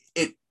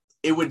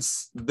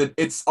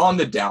 It's on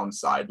the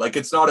downside. Like,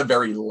 it's not a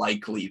very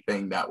likely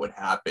thing that would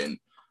happen.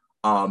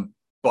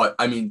 But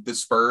I mean, the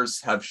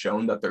Spurs have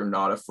shown that they're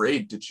not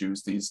afraid to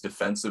choose these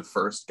defensive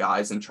first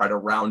guys and try to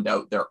round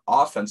out their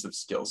offensive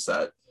skill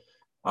set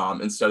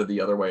instead of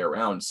the other way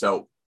around.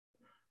 So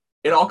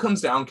it all comes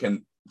down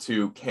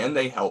to can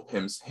they help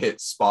him hit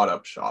spot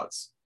up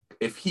shots?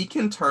 If he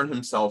can turn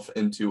himself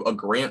into a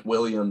Grant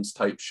Williams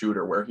type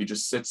shooter where he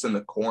just sits in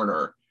the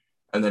corner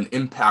and then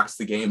impacts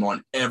the game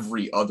on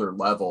every other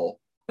level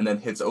and then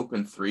hits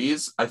open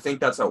threes, I think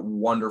that's a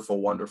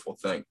wonderful, wonderful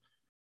thing.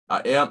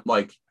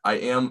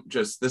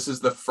 This is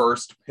the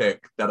first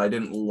pick that I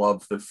didn't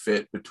love the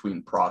fit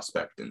between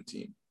prospect and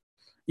team.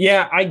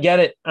 Yeah, I get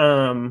it.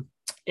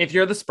 If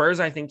you're the Spurs,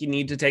 I think you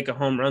need to take a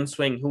home run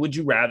swing. Who would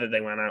you rather they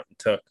went out and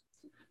took?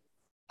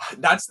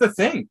 That's the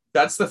thing.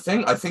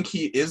 I think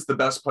he is the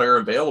best player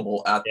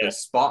available at this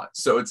spot.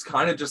 So it's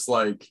kind of just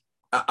like,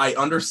 I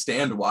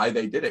understand why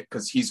they did it,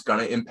 because he's going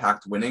to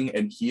impact winning.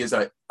 And he is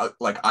I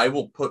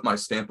will put my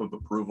stamp of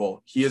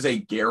approval. He is a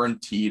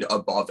guaranteed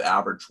above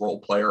average role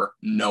player,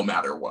 no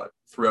matter what,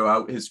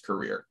 throughout his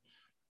career.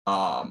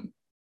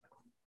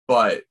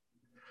 But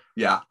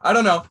yeah, I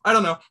don't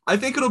know. I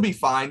think it'll be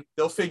fine.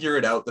 They'll figure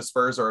it out. The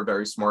Spurs are a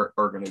very smart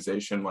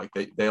organization. Like,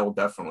 they'll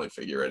definitely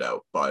figure it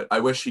out, but I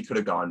wish he could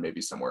have gone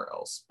maybe somewhere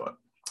else. But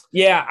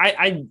yeah,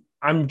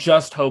 I'm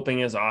just hoping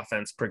his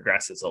offense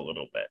progresses a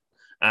little bit.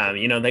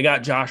 They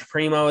got Josh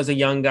Primo as a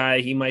young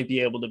guy. He might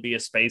be able to be a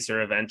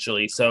spacer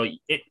eventually. So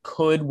it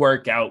could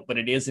work out, but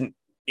it isn't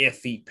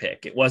iffy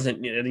pick. It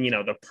wasn't,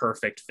 the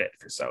perfect fit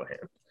for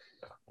Sohan.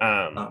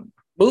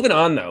 Moving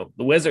on, though,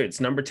 the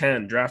Wizards, number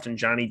 10, drafting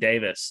Johnny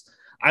Davis.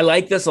 I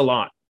like this a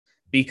lot,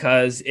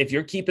 because if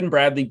you're keeping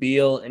Bradley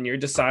Beal and you're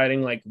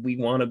deciding, like, we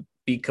want to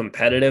be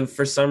competitive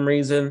for some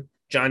reason,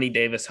 Johnny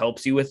Davis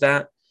helps you with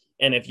that.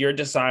 And if you're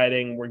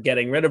deciding we're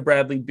getting rid of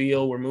Bradley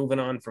Beal, we're moving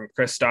on from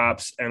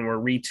Kristaps, and we're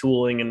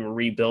retooling and we're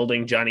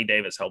rebuilding, Johnny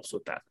Davis helps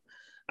with that.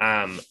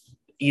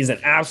 He's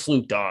an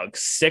absolute dog,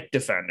 sick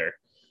defender.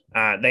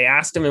 They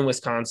asked him in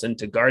Wisconsin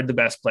to guard the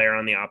best player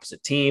on the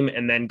opposite team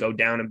and then go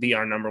down and be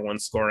our number one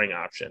scoring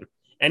option.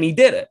 And he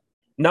did it.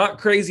 Not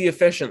crazy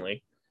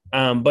efficiently,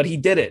 but he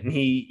did it. And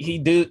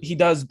he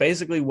does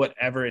basically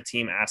whatever a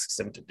team asks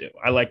him to do.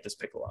 I like this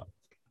pick a lot.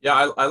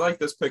 yeah, I like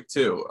this pick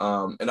too.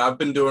 And I've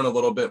been doing a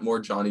little bit more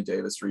Johnny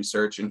Davis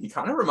research, and he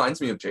kind of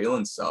reminds me of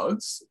Jalen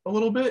Suggs a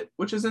little bit,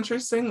 which is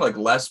interesting. Like,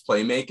 less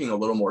playmaking, a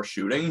little more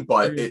shooting,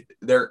 but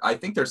I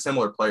think they're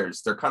similar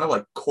players. They're kind of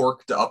like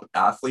corked up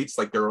athletes.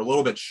 Like, they're a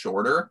little bit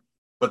shorter,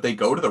 but they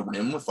go to the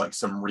rim with like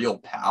some real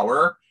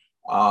power.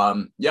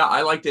 Yeah,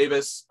 I like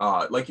Davis.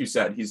 Like you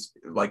said, he's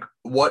like,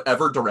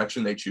 whatever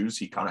direction they choose,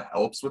 he kind of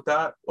helps with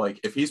that. Like,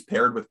 if he's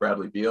paired with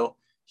Bradley Beal,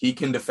 he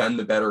can defend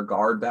the better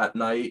guard that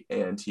night,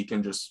 and he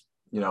can just,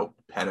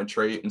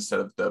 penetrate instead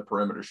of the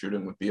perimeter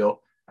shooting with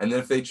Beal. And then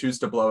if they choose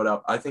to blow it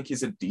up, I think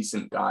he's a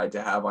decent guy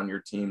to have on your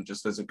team,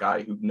 just as a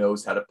guy who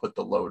knows how to put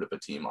the load of a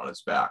team on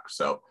his back.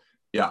 So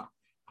yeah,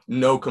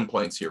 no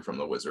complaints here from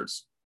the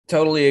Wizards.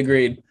 Totally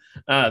agreed.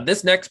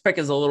 This next pick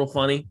is a little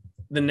funny.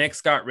 The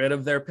Knicks got rid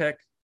of their pick.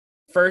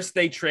 First,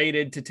 they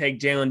traded to take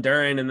Jalen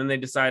Duren, and then they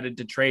decided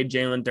to trade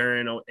Jalen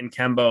Duren and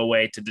Kemba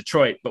away to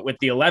Detroit. But with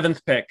the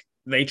 11th pick,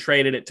 they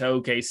traded it to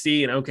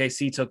OKC, and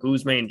OKC took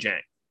Ousmane Dieng.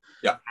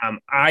 Yeah.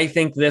 I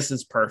think this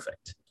is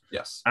perfect.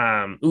 Yes.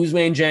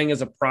 Ousmane Dieng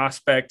is a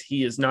prospect.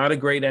 He is not a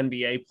great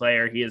NBA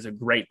player. He is a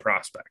great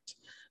prospect.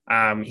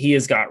 He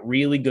has got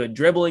really good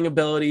dribbling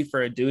ability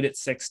for a dude at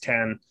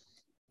 6'10".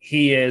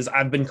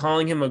 I've been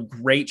calling him a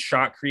great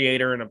shot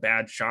creator and a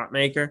bad shot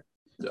maker.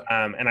 Yeah.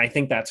 And I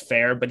think that's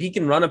fair, but he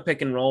can run a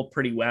pick and roll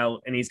pretty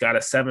well. And he's got a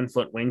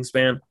 7-foot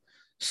wingspan.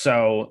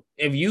 So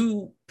if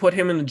you put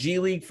him in the G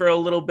League for a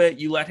little bit,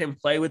 you let him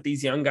play with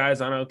these young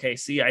guys on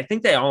OKC, I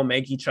think they all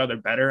make each other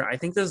better. I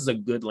think this is a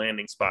good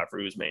landing spot for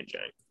Ousmane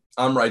Dieng.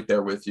 I'm right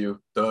there with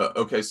you. The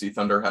OKC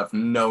Thunder have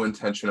no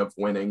intention of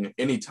winning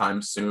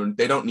anytime soon.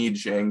 They don't need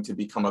Dieng to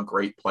become a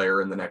great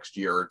player in the next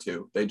year or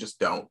two. They just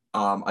don't.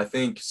 I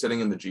think sitting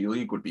in the G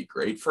League would be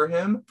great for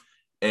him.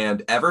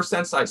 And ever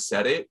since I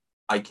said it,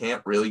 I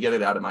can't really get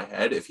it out of my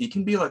head. If he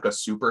can be like a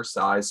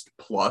supersized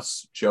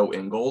plus Joe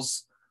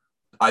Ingles,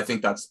 I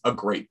think that's a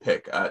great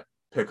pick at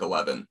pick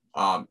 11.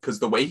 Because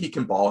the way he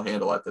can ball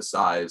handle at the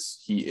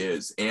size he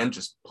is and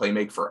just play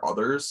make for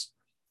others,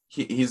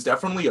 he's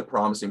definitely a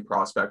promising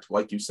prospect.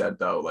 Like you said,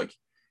 though, like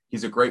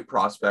he's a great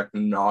prospect,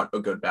 not a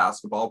good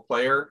basketball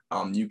player.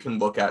 You can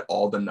look at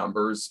all the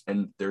numbers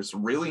and there's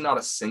really not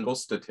a single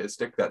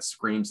statistic that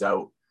screams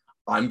out,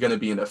 I'm going to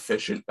be an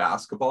efficient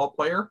basketball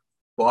player.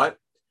 But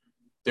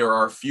there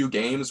are a few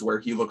games where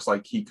he looks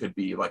like he could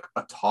be like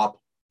a top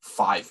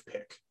 5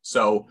 pick.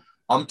 So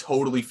I'm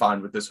totally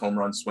fine with this home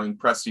run swing.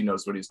 Presti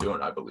knows what he's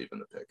doing. I believe in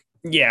the pick.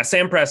 Yeah,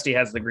 Sam Presti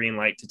has the green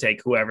light to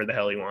take whoever the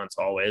hell he wants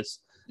always.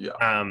 Yeah.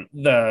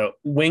 The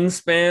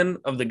wingspan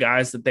of the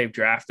guys that they've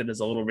drafted is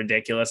a little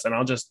ridiculous. And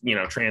I'll just,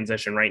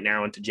 transition right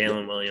now into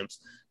Jalen Williams.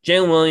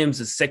 Jalen Williams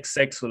is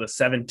 6'6" with a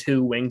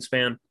 7'2"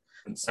 wingspan.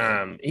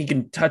 He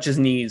can touch his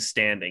knees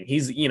standing.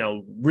 He's,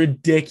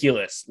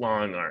 ridiculous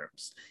long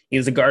arms. He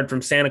was a guard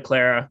from Santa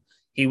Clara.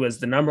 He was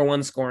the number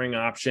 1 scoring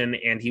option,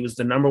 and he was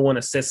the number 1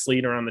 assist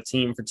leader on the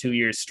team for 2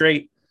 years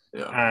straight.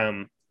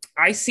 Yeah.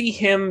 I see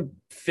him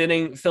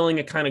filling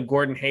a kind of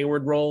Gordon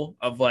Hayward role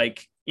of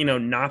like,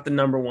 not the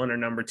number 1 or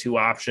number 2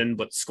 option,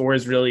 but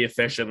scores really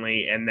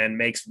efficiently and then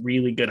makes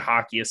really good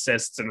hockey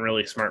assists and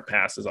really smart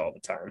passes all the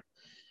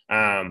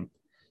time.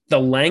 The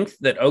length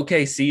that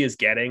OKC is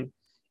getting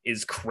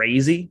is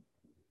crazy.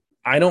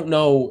 I don't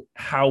know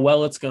how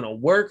well it's going to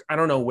work. I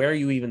don't know where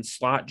you even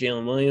slot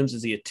Jalen Williams.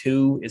 Is he a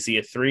 2? Is he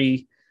a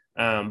 3?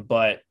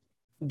 But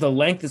the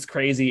length is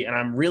crazy, and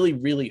I'm really,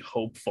 really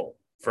hopeful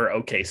for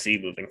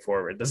OKC moving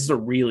forward. This is a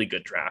really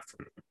good draft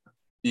for me.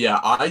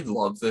 Yeah, I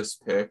love this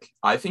pick.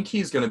 I think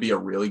he's going to be a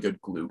really good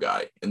glue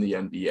guy in the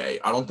NBA.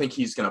 I don't think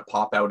he's going to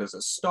pop out as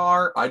a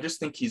star. I just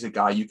think he's a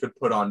guy you could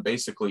put on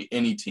basically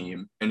any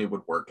team and it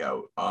would work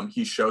out.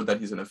 He showed that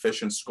he's an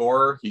efficient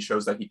scorer. He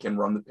shows that he can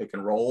run the pick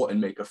and roll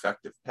and make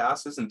effective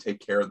passes and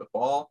take care of the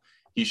ball.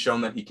 He's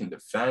shown that he can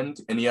defend,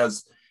 and he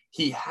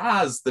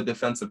has the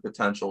defensive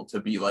potential to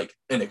be like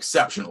an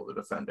exceptional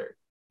defender.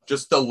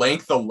 Just the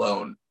length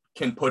alone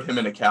can put him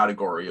in a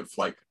category of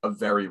like a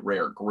very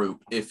rare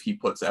group if he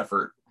puts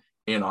effort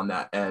in on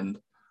that end.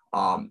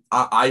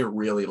 I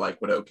really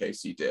like what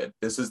OKC did.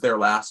 This is their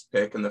last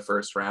pick in the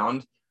first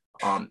round.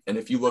 And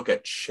if you look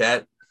at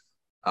Chet,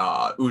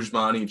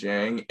 Ousmane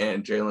Dieng,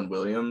 and Jalen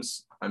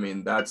Williams, I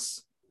mean,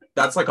 that's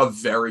like a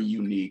very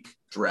unique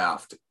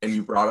draft. And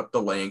you brought up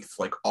the length.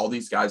 Like all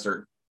these guys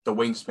the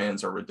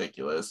wingspans are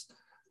ridiculous.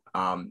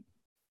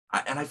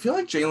 And I feel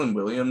like Jalen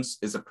Williams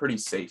is a pretty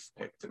safe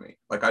pick to me.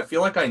 Like, I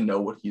feel like I know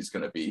what he's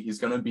going to be. He's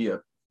going to be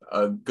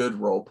a good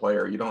role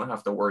player. You don't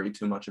have to worry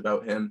too much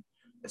about him.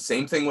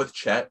 Same thing with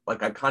Chet.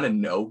 Like, I kind of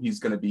know he's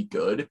going to be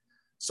good.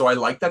 So I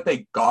like that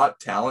they got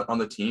talent on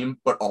the team,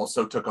 but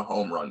also took a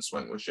home run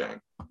swing with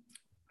Dieng.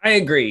 I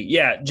agree.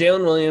 Yeah,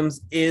 Jalen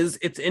Williams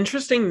it's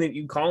interesting that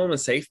you call him a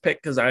safe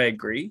pick because I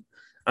agree.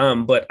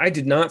 But I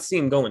did not see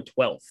him going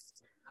 12th.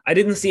 I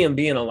didn't see him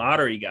being a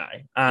lottery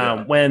guy.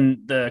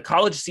 When the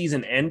college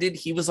season ended,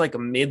 he was like a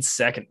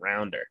mid-second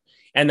rounder.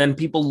 And then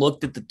people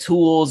looked at the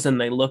tools and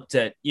they looked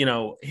at,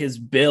 his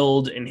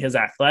build and his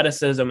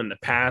athleticism and the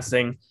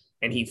passing,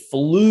 and he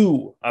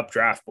flew up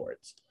draft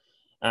boards.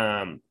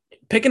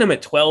 Picking him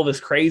at 12 is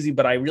crazy,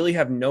 but I really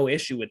have no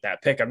issue with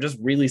that pick. I'm just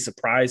really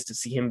surprised to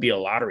see him be a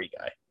lottery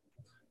guy.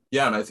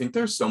 Yeah, and I think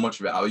there's so much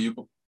value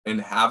in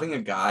having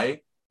a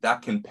guy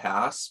that can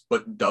pass,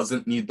 but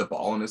doesn't need the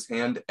ball in his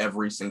hand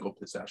every single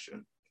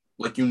possession.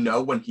 Like,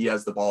 when he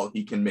has the ball,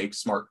 he can make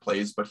smart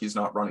plays, but he's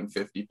not running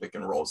 50 pick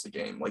and rolls a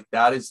game. Like,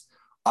 that is,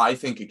 I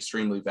think,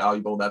 extremely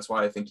valuable. That's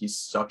why I think he's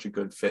such a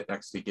good fit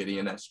next to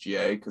Gideon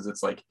SGA, because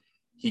it's like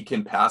he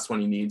can pass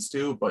when he needs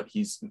to, but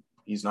he's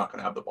not going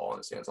to have the ball in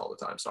his hands all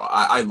the time. So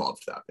I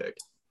loved that pick.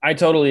 I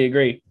totally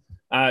agree.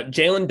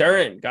 Jalen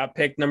Duren got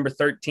picked number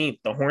 13th.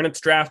 The Hornets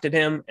drafted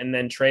him and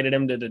then traded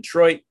him to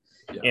Detroit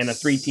in a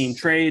 3-team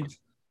trade.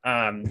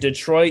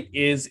 Detroit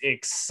is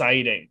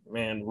exciting,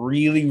 man.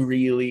 Really,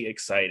 really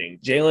exciting.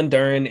 Jalen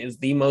Duren is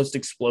the most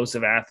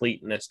explosive athlete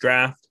in this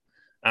draft.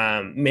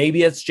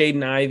 Maybe it's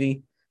Jaden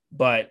Ivey,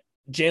 but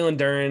Jalen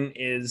Duren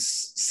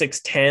is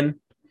 6'10",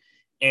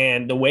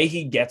 and the way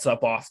he gets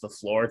up off the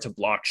floor to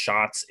block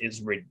shots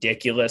is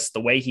ridiculous.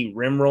 The way he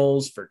rim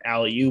rolls for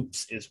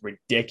alley-oops is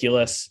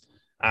ridiculous.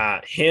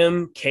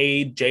 Him,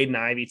 Cade, Jaden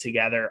Ivey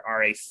together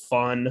are a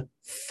fun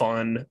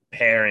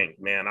pairing,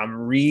 man. I'm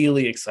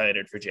really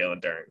excited for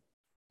Jalen Duren.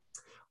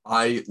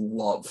 I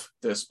love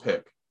this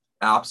pick.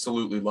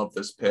 absolutely love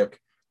this pick.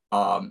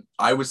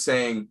 I was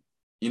saying,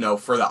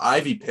 for the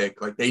Ivy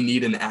pick, like they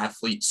need an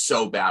athlete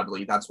so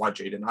badly. That's why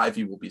Jaden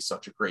Ivey will be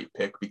such a great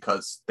pick,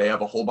 because they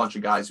have a whole bunch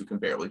of guys who can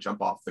barely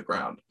jump off the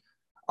ground.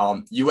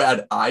 You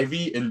had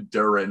Ivy and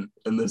Duren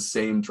in the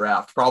same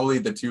draft, probably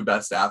the two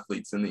best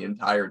athletes in the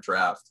entire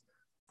draft.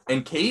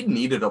 And Cade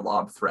needed a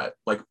lob threat.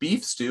 Like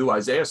Beef Stew,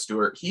 Isaiah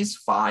Stewart, he's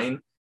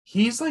fine.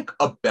 He's like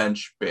a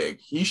bench big.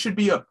 He should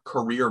be a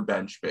career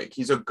bench big.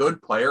 He's a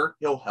good player.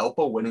 He'll help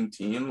a winning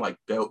team like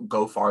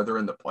go farther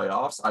in the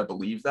playoffs. I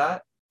believe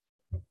that.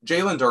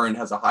 Jalen Duren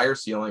has a higher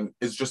ceiling,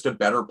 is just a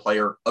better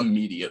player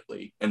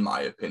immediately, in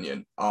my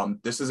opinion.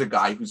 This is a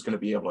guy who's going to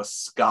be able to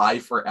sky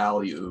for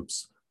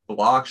alley-oops,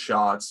 block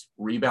shots,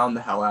 rebound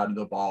the hell out of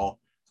the ball.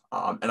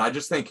 And I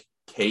just think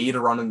Cade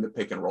running the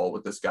pick and roll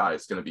with this guy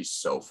is going to be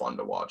so fun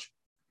to watch.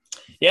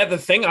 Yeah, the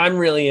thing I'm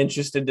really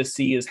interested to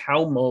see is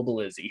how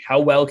mobile is he? How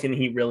well can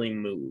he really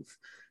move?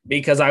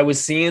 Because I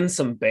was seeing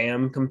some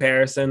Bam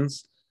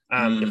comparisons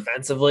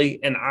defensively,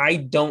 and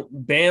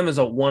Bam is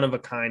a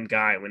one-of-a-kind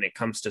guy when it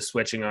comes to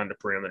switching on to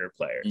perimeter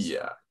players.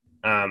 Yeah.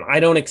 I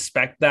don't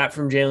expect that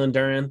from Jalen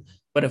Duren.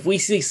 But if we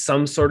see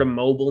some sort of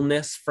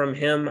mobileness from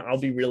him, I'll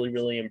be really,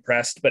 really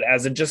impressed. But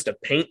as just a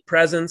paint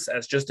presence,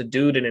 as just a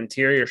dude, an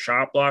interior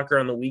shot blocker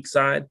on the weak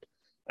side,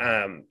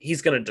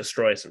 he's going to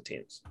destroy some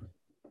teams.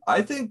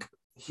 I think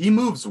he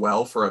moves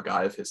well for a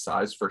guy of his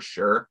size, for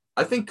sure.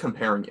 I think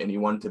comparing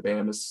anyone to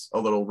Bam is a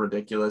little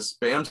ridiculous.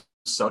 Bam's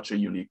such a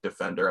unique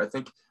defender. I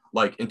think,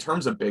 like, in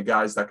terms of big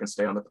guys that can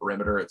stay on the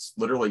perimeter, it's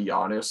literally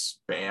Giannis,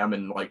 Bam,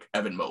 and, like,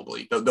 Evan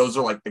Mobley. Those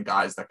are, like, the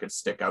guys that could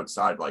stick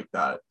outside like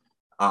that.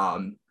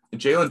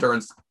 Jalen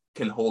Duren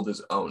can hold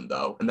his own,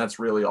 though, and that's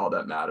really all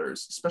that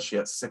matters, especially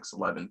at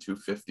 6'11",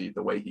 250.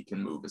 The way he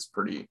can move is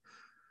pretty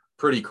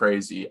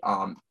crazy.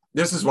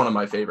 This is one of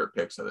my favorite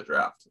picks of the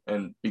draft,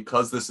 and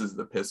because this is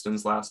the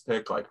Pistons' last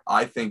pick, like,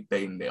 I think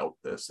they nailed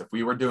this. If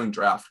we were doing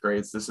draft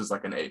grades, this is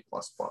like an A++.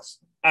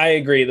 I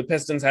agree. The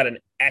Pistons had an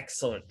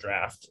excellent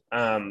draft.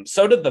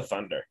 So did the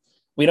Thunder.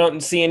 We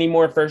don't see any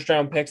more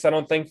first-round picks, I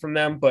don't think, from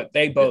them, but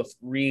they both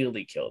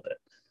really killed it.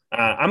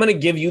 I'm going to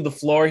give you the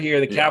floor here.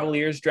 The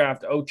Cavaliers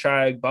draft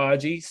Ochai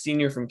Agbaji,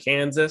 senior from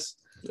Kansas.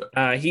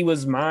 Yeah. He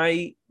was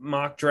my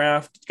mock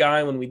draft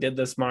guy when we did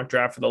this mock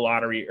draft for the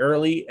lottery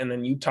early, and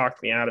then you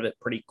talked me out of it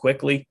pretty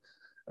quickly.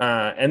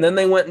 And then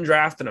they went and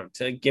drafted him.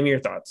 Give me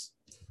your thoughts.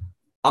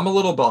 I'm a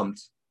little bummed,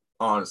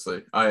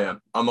 honestly. I am.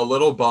 I'm a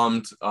little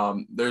bummed.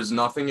 There's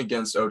nothing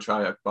against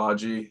Ochai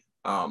Agbaji.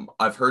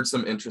 I've heard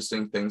some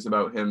interesting things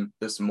about him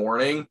this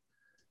morning.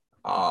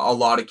 A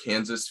lot of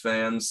Kansas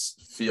fans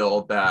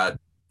feel that,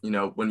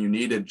 when you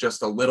needed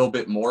just a little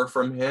bit more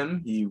from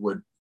him, he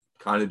would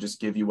kind of just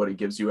give you what he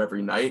gives you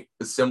every night.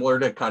 It's similar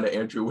to kind of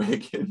Andrew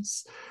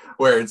Wiggins,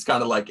 where it's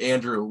kind of like,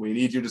 Andrew, we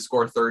need you to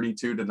score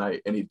 32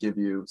 tonight, and he'd give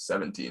you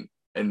 17.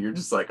 And you're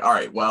just like, all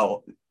right,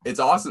 well,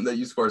 it's awesome that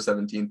you score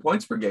 17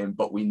 points per game,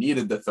 but we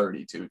needed the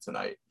 32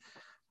 tonight.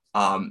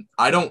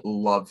 I don't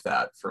love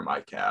that for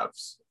my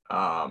Cavs.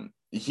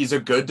 He's a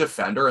good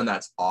defender, and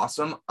that's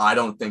awesome. I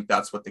don't think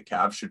that's what the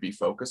Cavs should be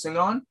focusing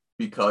on,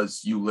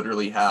 because you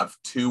literally have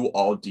two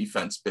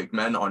all-defense big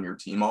men on your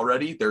team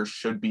already. There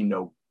should be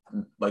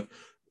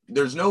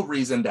there's no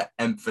reason to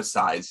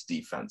emphasize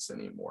defense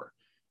anymore.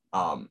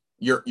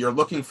 You're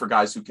looking for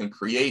guys who can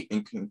create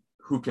and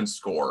who can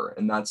score,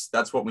 and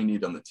that's what we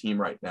need on the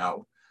team right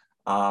now.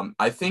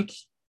 I think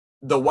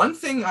the one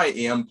thing I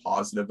am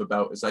positive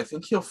about is I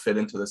think he'll fit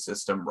into the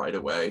system right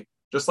away.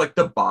 Just like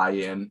the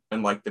buy-in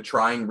and like the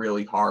trying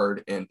really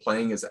hard and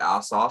playing his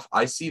ass off.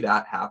 I see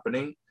that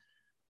happening.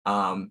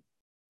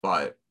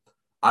 But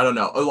I don't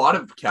know. A lot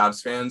of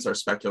Cavs fans are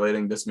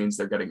speculating this means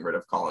they're getting rid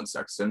of Colin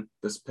Sexton,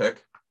 this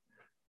pick.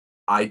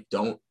 I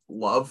don't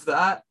love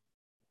that.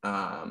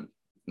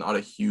 Not a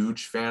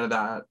huge fan of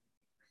that,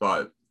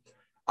 but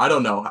I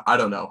don't know. I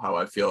don't know how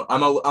I feel.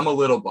 I'm a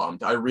little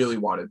bummed. I really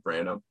wanted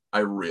Branham.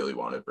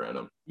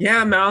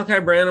 Yeah, Malachi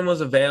Branham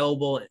was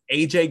available.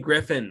 AJ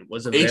Griffin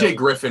was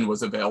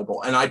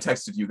available. And I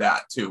texted you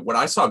that too. When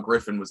I saw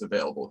Griffin was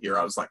available here,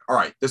 I was like, all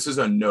right, this is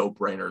a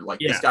no-brainer.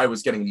 This guy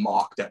was getting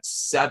mocked at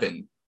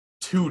 7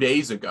 2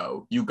 days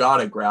ago. You got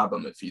to grab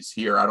him if he's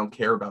here. I don't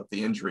care about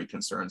the injury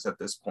concerns at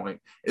this point,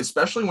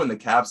 especially when the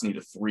Cavs need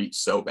a 3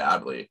 so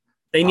badly.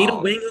 They need a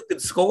wing who can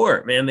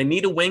score, man. They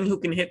need a wing who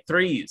can hit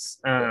threes,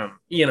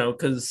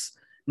 because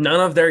none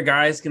of their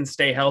guys can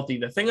stay healthy.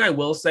 The thing I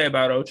will say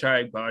about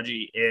Ochai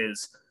Agbaji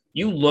is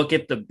you look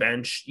at the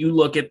bench, you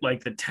look at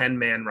like the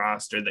 10-man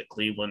roster that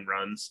Cleveland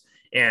runs,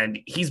 and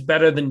he's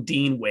better than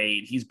Dean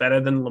Wade. He's better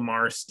than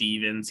Lamar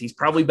Stevens. He's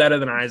probably better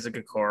than Isaac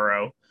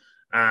Okoro.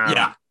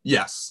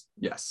 Yes.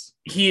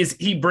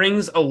 He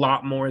brings a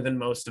lot more than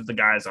most of the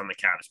guys on the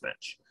Cavs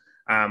bench.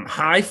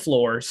 High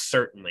floor,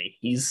 certainly.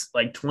 He's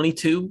like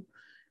 22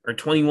 or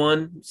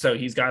 21, so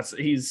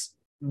he's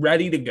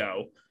ready to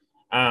go.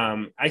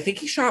 I think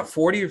he shot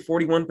 40 or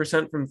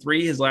 41% from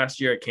 3 his last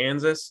year at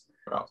Kansas.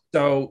 Wow.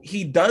 So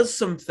he does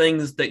some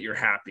things that you're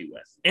happy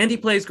with, and he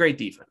plays great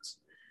defense.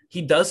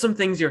 He does some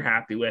things you're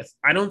happy with.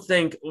 I don't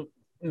think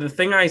the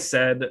thing I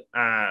said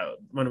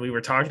when we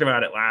were talking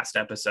about it last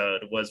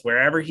episode was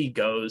wherever he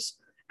goes,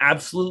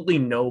 absolutely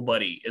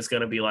nobody is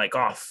going to be like,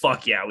 oh,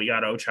 fuck yeah, we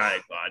got Ochai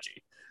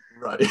Agbaji.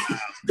 Right.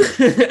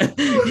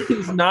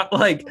 He's not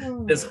like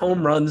this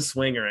home run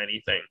swing or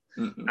anything.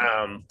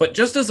 But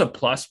just as a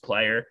plus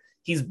player,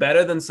 he's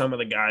better than some of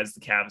the guys the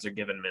Cavs are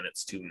giving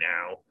minutes to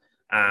now.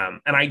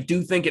 And I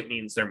do think it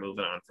means they're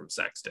moving on from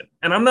Sexton.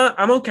 And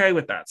I'm okay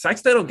with that.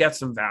 Sexton will get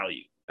some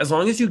value. As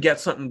long as you get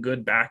something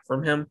good back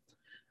from him,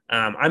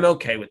 I'm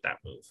okay with that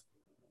move.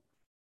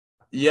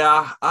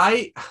 Yeah,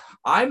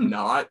 I'm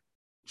not,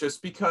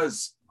 just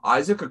because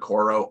Isaac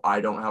Okoro,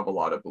 I don't have a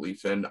lot of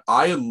belief in.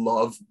 I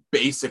love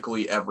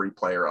basically every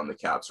player on the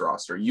Cavs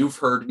roster. You've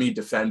heard me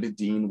defend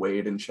Dean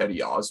Wade and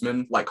Chetty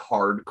Osman like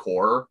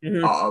hardcore.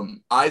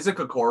 Isaac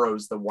Okoro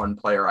is the one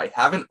player I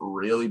haven't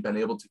really been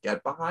able to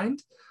get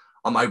behind.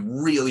 I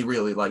really,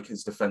 really like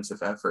his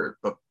defensive effort,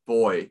 but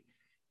boy,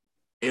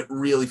 it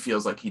really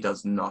feels like he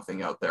does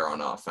nothing out there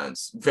on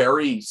offense.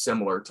 Very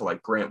similar to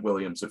like Grant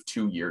Williams of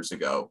 2 years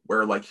ago,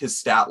 where like his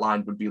stat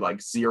line would be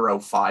like 0,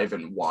 5,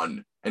 and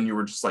 1. And you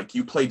were just like,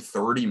 you played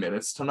 30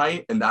 minutes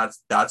tonight, and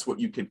that's what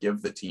you could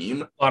give the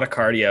team. A lot of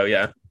cardio,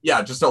 yeah.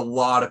 Yeah, just a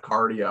lot of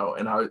cardio.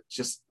 And I was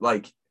just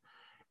like,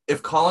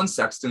 if Colin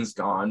Sexton's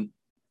gone,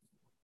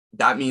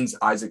 that means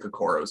Isaac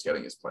Okoro is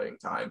getting his playing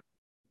time.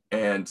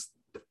 And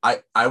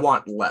I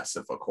want less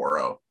of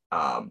Okoro.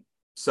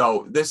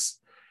 So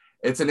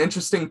it's an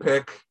interesting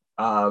pick.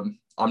 I'm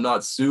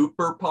not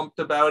super pumped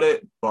about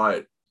it,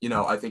 but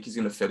I think he's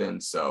going to fit in.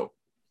 So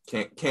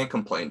can't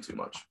complain too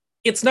much.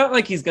 It's not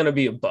like he's going to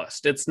be a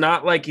bust. It's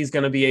not like he's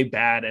going to be a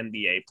bad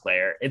NBA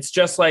player. It's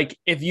just like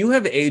if you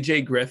have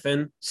AJ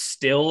Griffin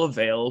still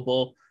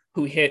available,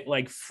 who hit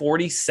like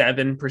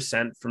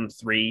 47% from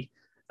three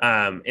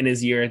in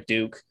his year at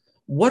Duke,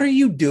 what are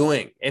you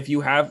doing if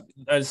you have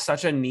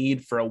such a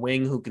need for a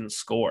wing who can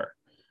score?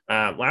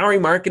 Lauri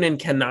Markkanen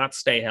cannot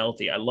stay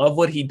healthy. I love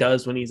what he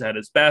does when he's at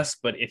his best,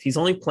 but if he's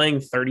only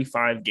playing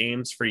 35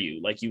 games for you,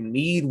 like you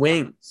need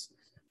wings.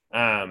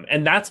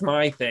 And that's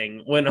my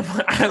thing. When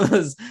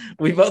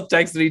we both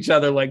texted each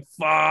other like,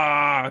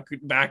 fuck,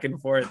 back and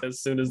forth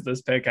as soon as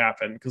this pick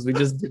happened, because we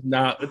just did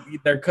not,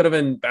 there could have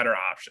been better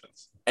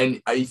options.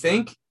 And I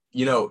think,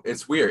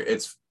 it's weird.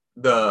 It's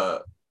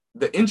the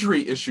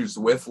injury issues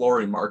with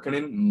Lauri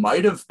Markkanen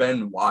might have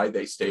been why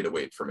they stayed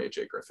away from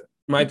AJ Griffin.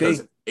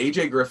 Because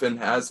AJ Griffin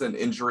has an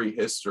injury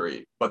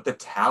history, but the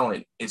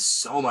talent is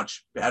so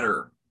much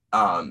better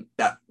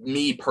that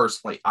me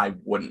personally, I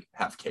wouldn't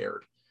have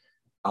cared.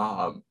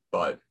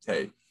 But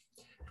hey,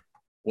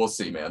 we'll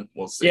see, man.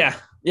 We'll see.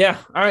 Yeah.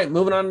 All right.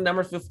 Moving on to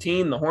number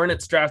 15. The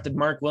Hornets drafted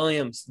Mark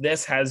Williams.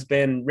 This has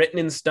been written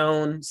in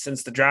stone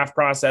since the draft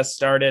process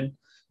started.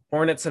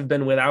 Hornets have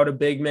been without a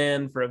big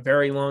man for a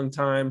very long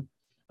time.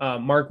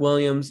 Mark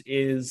Williams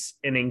is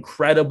an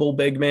incredible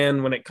big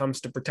man when it comes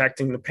to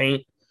protecting the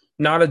paint.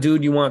 Not a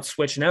dude you want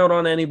switching out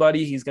on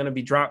anybody. He's going to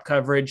be drop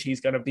coverage.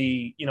 He's going to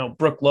be,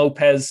 Brook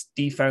Lopez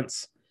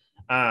defense.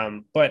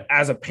 But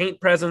as a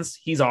paint presence,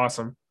 he's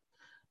awesome.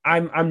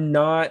 I'm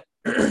not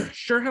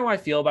sure how I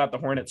feel about the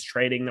Hornets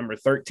trading number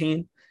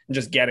 13 and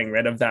just getting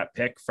rid of that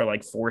pick for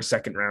like 4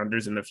 second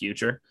rounders in the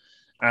future.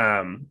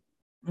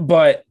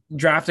 But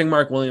drafting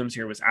Mark Williams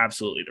here was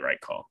absolutely the right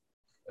call.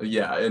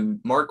 Yeah, and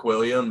Mark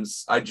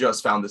Williams, I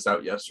just found this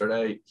out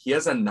yesterday. He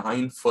has a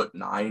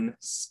 9'9"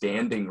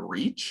 standing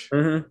reach,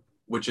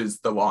 which is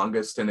the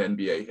longest in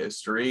NBA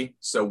history.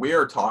 So we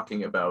are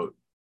talking about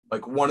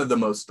like one of the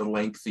most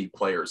lengthy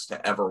players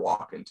to ever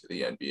walk into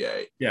the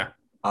NBA. Yeah.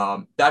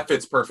 That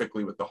fits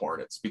perfectly with the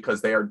Hornets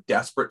because they are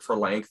desperate for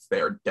length. They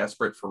are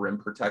desperate for rim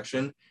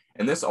protection.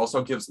 And this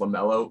also gives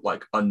LaMelo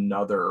like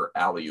another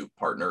alley-oop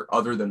partner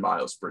other than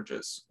Miles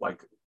Bridges.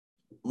 Like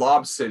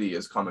Lob City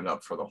is coming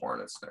up for the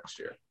Hornets next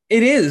year.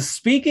 It is.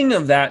 Speaking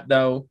of that,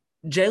 though,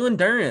 Jalen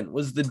Duren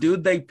was the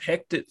dude they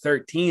picked at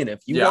 13.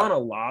 If you want a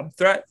lob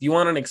threat, if you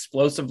want an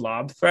explosive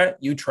lob threat,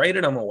 you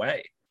traded him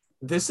away.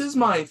 This is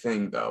my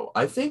thing, though.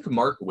 I think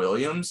Mark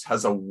Williams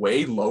has a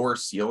way lower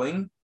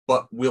ceiling,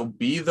 but will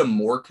be the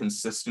more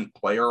consistent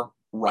player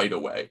right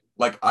away.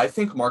 Like, I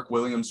think Mark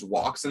Williams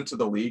walks into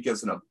the league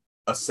as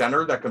a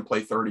center that can play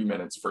 30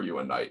 minutes for you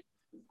a night.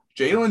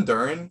 Jalen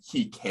Duren,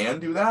 he can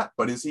do that,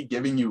 but is he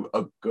giving you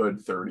a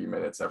good 30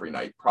 minutes every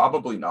night?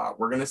 Probably not.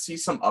 We're going to see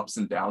some ups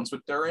and downs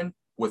with Duren,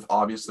 with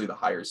obviously the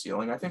higher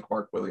ceiling. I think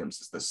Mark Williams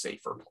is the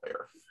safer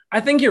player. I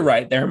think you're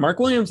right there. Mark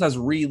Williams has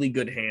really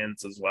good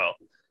hands as well.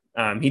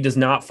 He does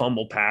not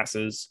fumble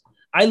passes.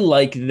 I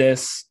like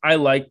this. I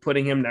like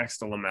putting him next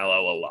to LaMelo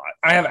a lot.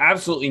 I have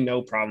absolutely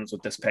no problems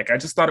with this pick. I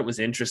just thought it was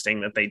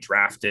interesting that they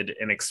drafted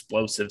an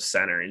explosive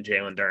center in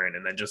Jalen Duren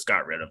and then just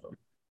got rid of him.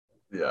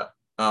 Yeah.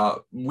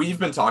 We've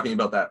been talking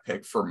about that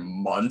pick for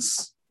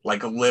months,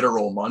 like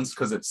literal months,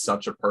 because it's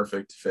such a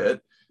perfect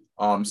fit.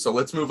 So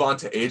let's move on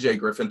to AJ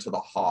Griffin to the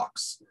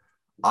Hawks.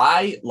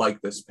 I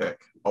like this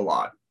pick a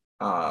lot.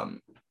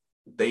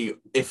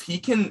 If he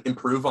can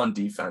improve on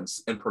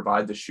defense and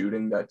provide the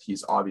shooting that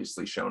he's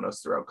obviously shown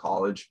us throughout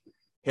college,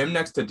 him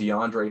next to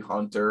DeAndre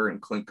Hunter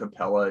and Clint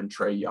Capella and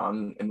Trae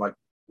Young and like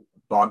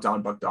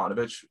Bogdan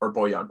Bogdanovic or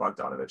Bojan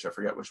Bogdanovic, I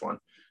forget which one.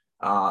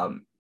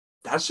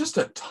 That's just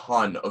a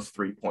ton of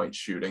 3-point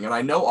shooting. And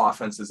I know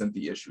offense isn't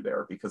the issue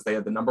there because they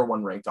had the number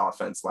 1 ranked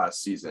offense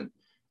last season,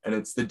 and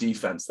it's the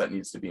defense that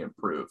needs to be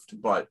improved.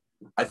 But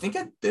I think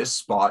at this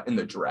spot in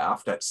the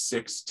draft at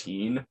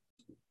 16,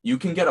 you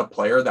can get a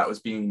player that was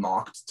being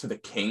mocked to the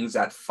Kings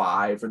at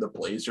 5 or the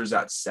Blazers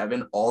at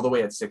 7, all the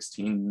way at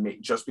 16,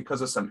 just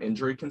because of some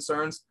injury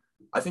concerns.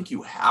 I think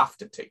you have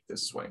to take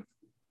this swing.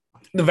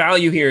 The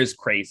value here is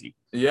crazy.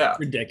 Yeah.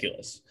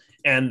 Ridiculous.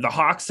 And the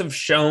Hawks have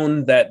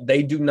shown that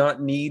they do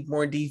not need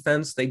more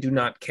defense. They do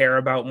not care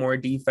about more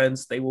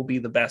defense. They will be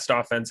the best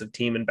offensive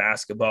team in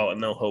basketball,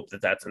 and they'll hope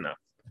that that's enough.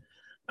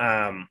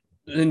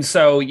 And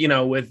so,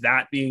 with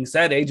that being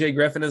said, AJ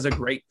Griffin is a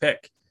great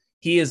pick.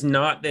 He is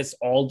not this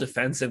all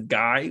defensive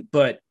guy,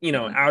 but,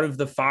 out of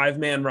the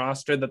 5-man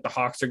roster that the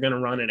Hawks are going to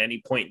run at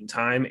any point in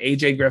time,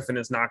 AJ Griffin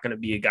is not going to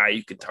be a guy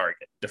you could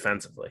target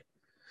defensively.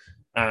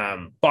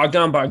 Bogdan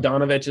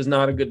Bogdanovic is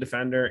not a good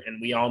defender,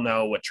 and we all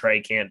know what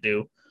Trey can't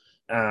do.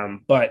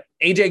 But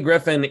AJ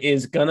Griffin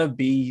is going to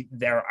be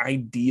their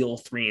ideal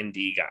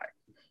 3-and-D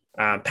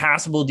guy.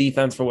 Passable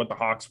defense for what the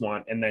Hawks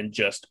want, and then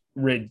just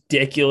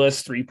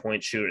ridiculous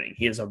 3-point shooting.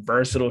 He is a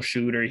versatile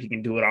shooter. He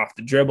can do it off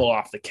the dribble,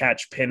 off the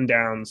catch, pin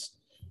downs.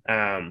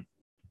 I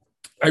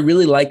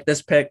really like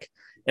this pick.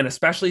 And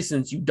especially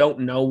since you don't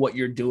know what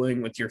you're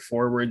doing with your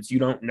forwards, you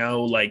don't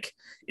know,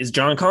 is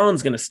John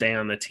Collins going to stay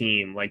on the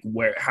team?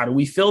 How do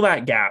we fill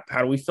that gap?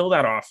 How do we fill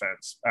that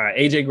offense?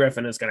 AJ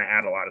Griffin is going to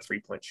add a lot of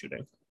 3-point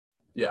shooting.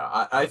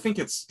 Yeah, I think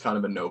it's kind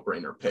of a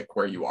no-brainer pick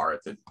where you are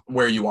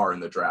in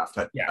the draft.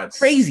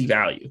 Crazy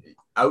value.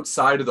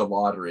 Outside of the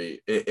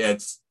lottery,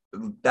 it's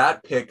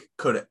that pick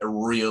could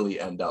really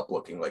end up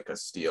looking like a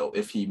steal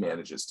if he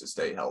manages to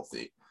stay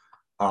healthy.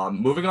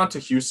 Moving on to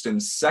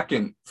Houston's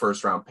second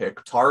first-round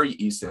pick, Tari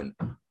Eason.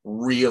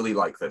 Really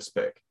like this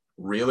pick.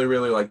 Really,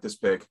 really like this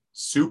pick.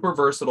 Super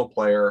versatile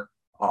player.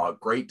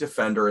 Great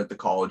defender at the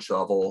college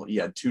level. He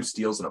had 2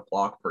 steals and a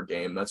block per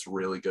game. That's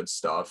really good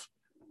stuff.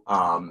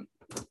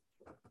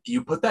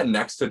 You put that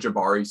next to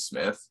Jabari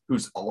Smith,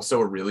 who's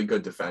also a really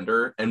good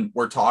defender, and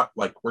we're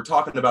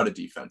talking about a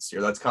defense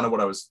here. That's kind of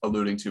what I was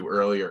alluding to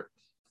earlier.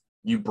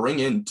 You bring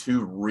in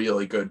 2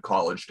 really good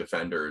college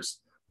defenders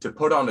to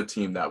put on a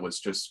team that was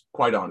just,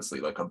 quite honestly,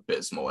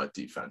 abysmal at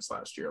defense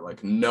last year.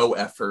 No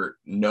effort,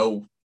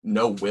 no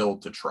will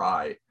to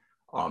try.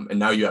 And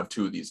now you have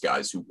 2 of these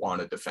guys who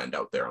want to defend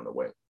out there on the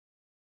wing.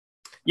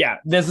 Yeah,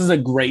 this is a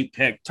great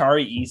pick.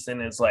 Tari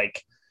Eason is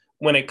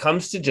when it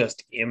comes to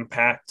just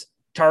impact,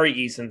 Tari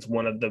Eason's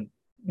one of the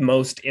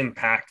most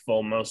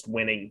impactful, most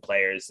winning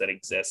players that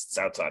exists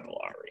outside the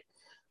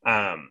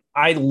lottery.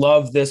 I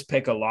love this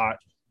pick a lot.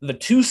 The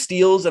 2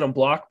 steals and a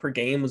block per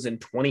game was in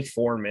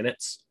 24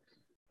 minutes.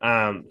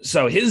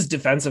 So his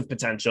defensive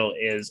potential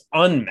is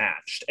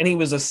unmatched. And he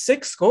was a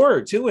 6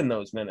 scorer too in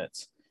those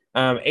minutes.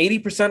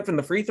 80% from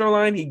the free throw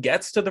line. He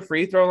gets to the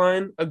free throw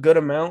line a good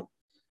amount.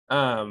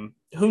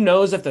 Who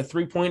knows if the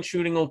 3-point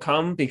shooting will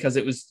come because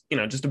it was,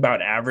 just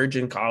about average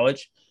in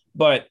college.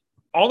 But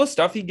all the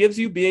stuff he gives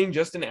you being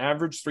just an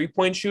average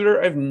 3-point shooter,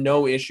 I have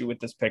no issue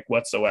with this pick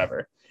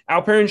whatsoever.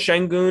 Alperen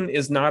Şengün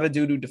is not a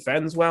dude who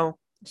defends well.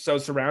 So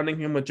surrounding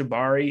him with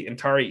Jabari and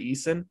Tari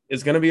Eason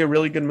is going to be a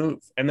really good move.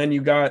 And then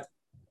you got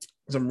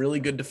some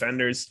really good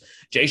defenders.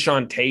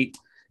 Jae'Sean Tate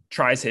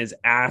tries his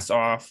ass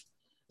off.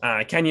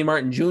 Kenyon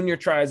Martin Jr.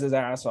 tries his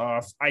ass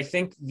off. I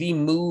think the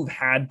move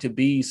had to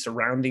be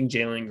surrounding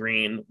Jalen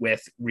Green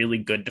with really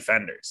good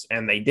defenders,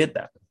 and they did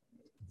that.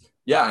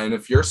 Yeah, and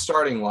if your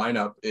starting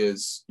lineup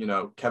is,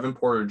 Kevin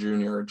Porter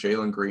Jr.,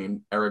 Jalen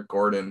Green, Eric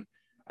Gordon,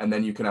 and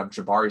then you can have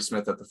Jabari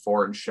Smith at the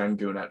 4 and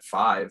Şengün at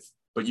 5,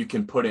 but you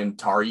can put in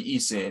Tari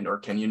Eason or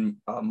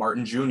Kenyon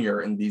Martin Jr.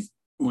 and these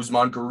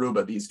Usman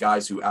Garuba, these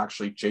guys who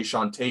actually,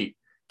 Jae'Sean Tate,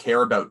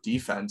 care about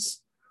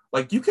defense.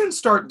 You can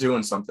start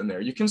doing something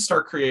there. You can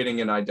start creating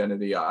an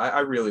identity. I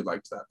really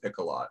liked that pick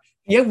a lot.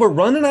 Yeah, we're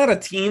running out of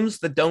teams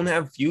that don't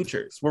have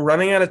futures. We're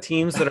running out of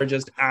teams that are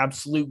just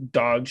absolute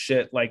dog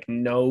shit,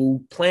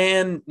 no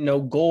plan,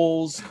 no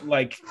goals.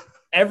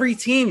 Every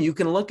team you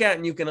can look at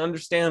and you can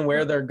understand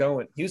where they're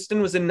going.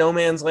 Houston was in no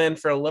man's land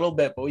for a little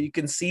bit, but you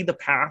can see the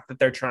path that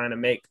they're trying to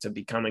make to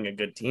becoming a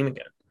good team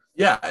again.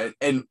 Yeah,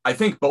 and I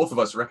think both of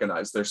us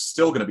recognize they're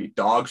still going to be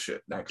dog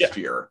shit next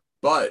year.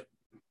 But,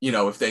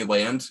 if they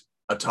land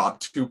a top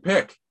 2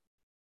 pick,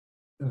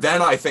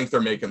 then I think they're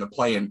making the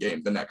play-in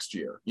game the next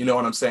year. You know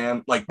what I'm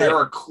saying? There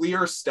are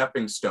clear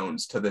stepping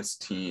stones to this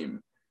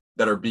team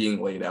that are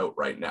being laid out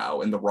right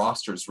now, and the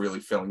roster's really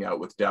filling out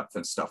with depth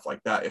and stuff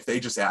like that. If they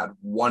just add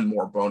one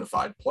more bona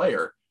fide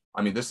player,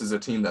 this is a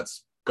team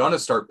that's going to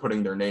start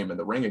putting their name in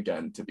the ring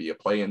again to be a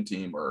play-in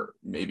team or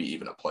maybe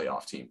even a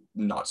playoff team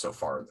not so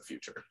far in the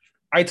future.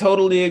 I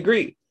totally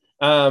agree.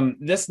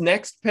 This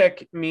next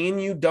pick, me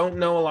and you don't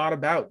know a lot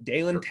about.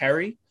 Dalen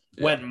Terry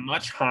went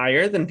much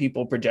higher than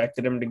people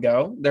projected him to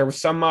go. There were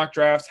some mock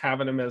drafts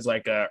having him as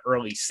a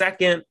early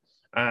second.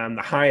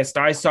 The highest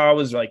I saw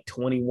was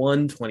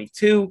 21,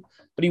 22,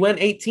 but he went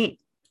 18.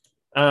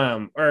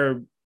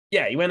 Or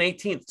Yeah, he went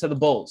 18th to the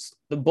Bulls.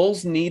 The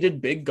Bulls needed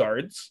big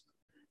guards.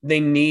 They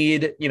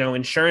need,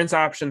 insurance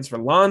options for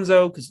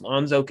Lonzo because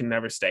Lonzo can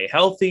never stay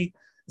healthy.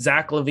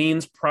 Zach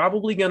LaVine's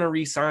probably going to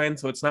resign,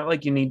 so it's not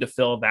like you need to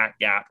fill that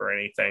gap or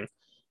anything.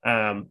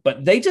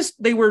 But they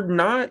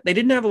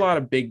didn't have a lot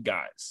of big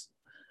guys.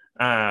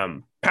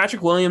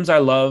 Patrick Williams, I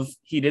love.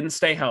 He didn't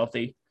stay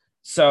healthy.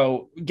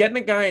 So getting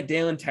a guy at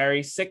Dalen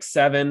Terry,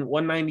 6'7",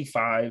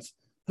 195,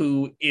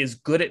 who is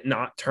good at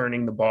not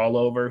turning the ball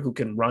over, who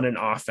can run an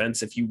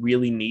offense if you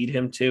really need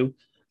him to.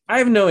 I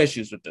have no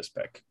issues with this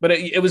pick, but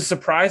it was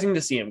surprising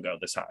to see him go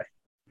this high.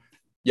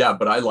 Yeah,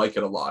 but I like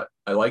it a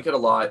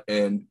lot.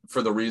 And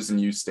for the reason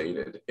you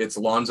stated, it's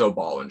Lonzo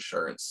Ball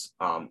insurance.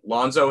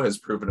 Lonzo has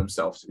proven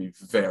himself to be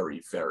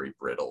very, very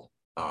brittle.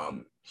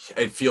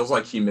 It feels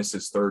like he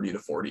misses 30 to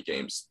 40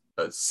 games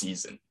a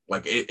season.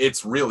 Like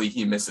it's really,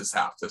 he misses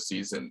half the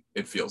season,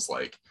 it feels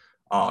like.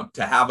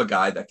 To have a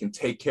guy that can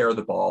take care of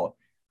the ball,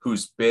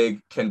 who's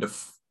big, can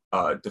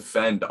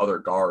defend other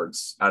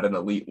guards at an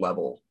elite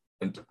level,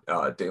 and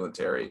Dalen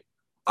Terry,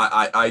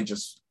 I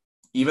just,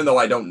 even though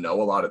I don't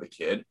know a lot of the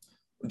kid,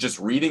 just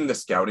reading the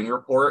scouting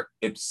report,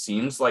 it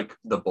seems like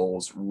the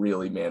Bulls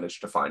really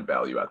managed to find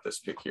value at this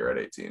pick here at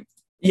 18.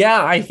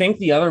 Yeah, I think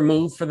the other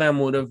move for them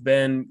would have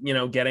been,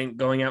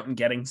 going out and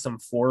getting some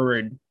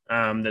forward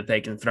that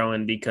they can throw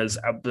in, because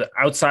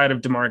outside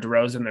of DeMar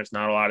DeRozan, there's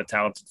not a lot of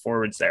talented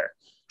forwards there.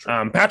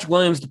 Patrick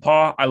Williams,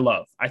 DePaul, I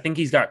love. I think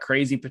he's got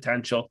crazy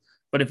potential.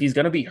 But if he's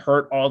going to be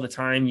hurt all the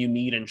time, you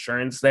need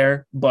insurance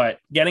there. But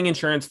getting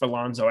insurance for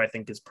Lonzo, I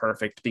think, is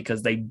perfect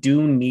because they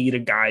do need a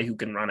guy who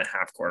can run a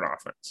half-court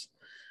offense.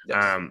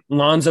 Yes.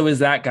 Lonzo is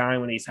that guy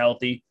when he's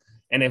healthy.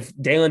 And if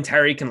Dalen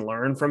Terry can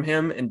learn from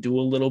him and do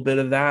a little bit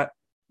of that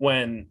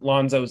when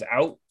Lonzo's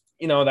out,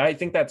 I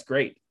think that's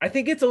great. I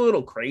think it's a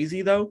little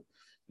crazy, though,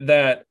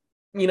 that,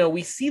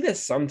 we see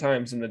this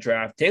sometimes in the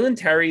draft. Dalen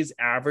Terry's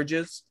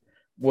averages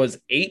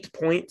was 8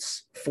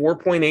 points,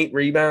 4.8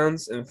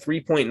 rebounds, and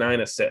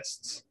 3.9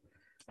 assists.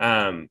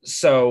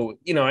 So,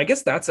 I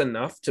guess that's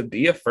enough to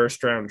be a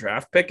first-round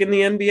draft pick in the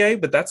NBA,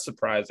 but that's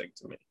surprising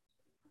to me.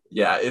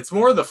 Yeah, it's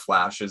more the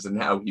flashes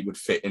and how he would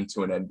fit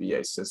into an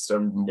NBA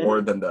system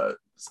more than the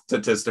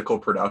statistical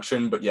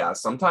production. But yeah,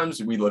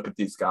 sometimes we look at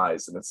these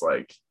guys and it's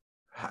like,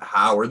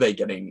 how are they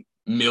getting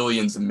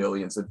millions and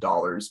millions of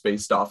dollars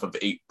based off of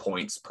 8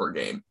 points per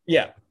game?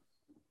 Yeah.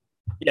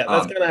 Yeah,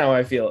 that's kind of how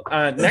I feel.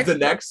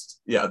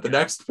 The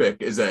next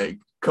pick is a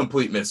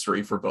complete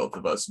mystery for both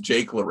of us.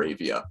 Jake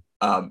LaRavia.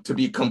 To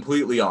be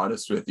completely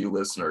honest with you,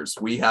 listeners,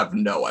 we have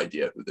no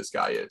idea who this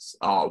guy is.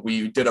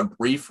 We did a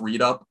brief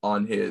read up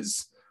on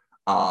his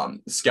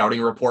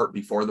scouting report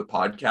before the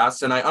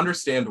podcast, and I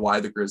understand why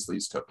the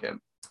Grizzlies took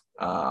him.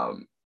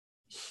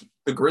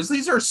 The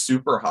Grizzlies are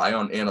super high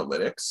on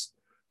analytics.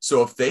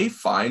 So if they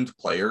find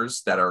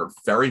players that are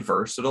very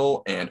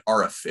versatile and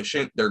are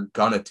efficient, they're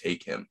going to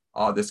take him.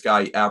 This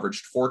guy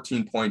averaged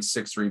 14 points,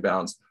 6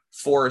 rebounds,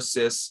 4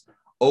 assists,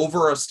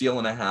 over a steal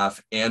and a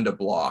half, and a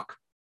block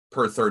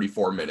per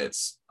 34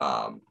 minutes.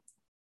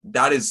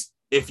 That is,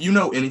 if you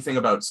know anything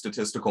about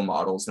statistical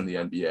models in the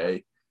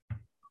NBA,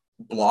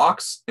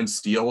 blocks and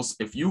steals,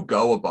 if you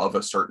go above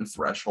a certain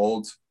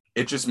threshold,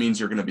 it just means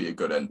you're going to be a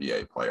good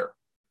NBA player,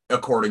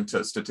 according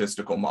to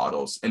statistical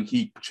models. And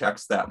he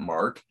checks that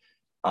mark.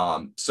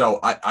 So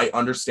I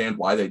understand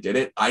why they did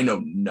it. I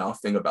know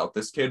nothing about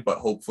this kid, but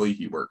hopefully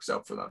he works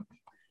out for them.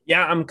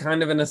 Yeah, I'm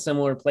kind of in a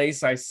similar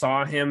place. I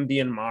saw him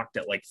being mocked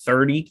at like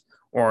 30,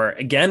 or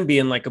again,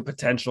 being like a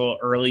potential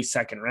early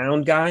second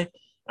round guy.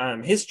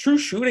 His true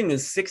shooting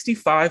is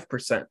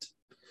 65%.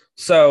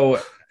 So,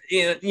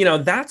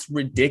 that's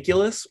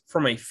ridiculous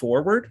from a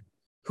forward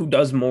who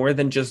does more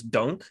than just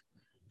dunk.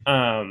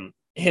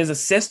 His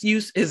assist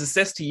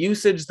to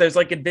usage, there's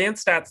like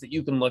advanced stats that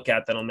you can look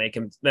at that'll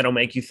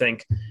make you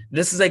think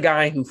this is a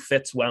guy who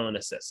fits well in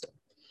a system.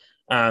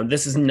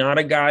 This is not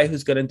a guy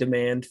who's going to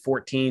demand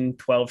 14,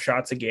 12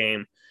 shots a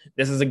game.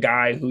 This is a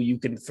guy who you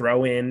can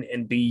throw in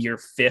and be your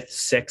 5th,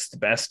 6th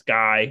best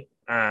guy.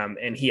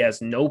 And he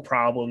has no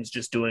problems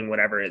just doing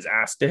whatever is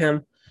asked to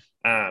him.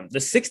 The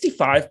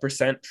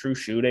 65% true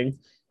shooting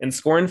and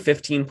scoring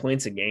 15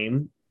 points a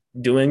game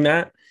doing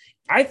that,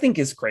 I think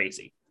is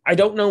crazy. I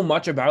don't know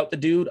much about the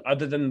dude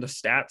other than the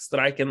stats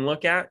that I can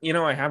look at.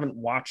 I haven't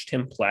watched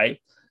him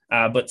play,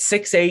 but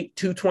 6'8",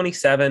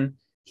 227,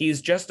 he's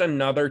just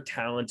another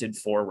talented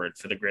forward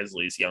for the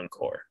Grizzlies' young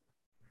core.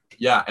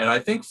 Yeah, and I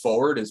think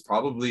forward is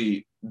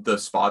probably the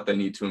spot they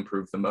need to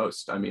improve the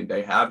most. I mean,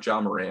 they have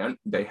Ja Morant,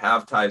 they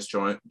have Tyus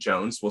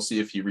Jones. We'll see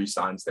if he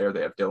re-signs there.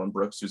 They have Dylan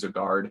Brooks, who's a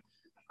guard.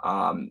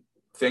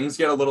 Things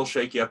get a little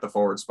shaky at the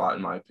forward spot,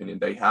 in my opinion.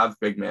 They have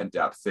big man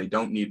depth. They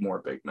don't need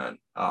more big men.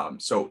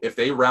 So if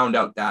they round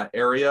out that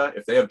area,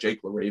 if they have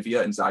Jake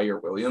LaRavia and Zaire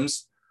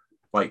Williams,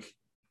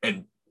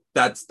 and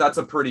that's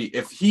a pretty,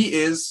 if he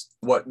is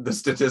what the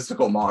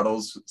statistical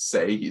models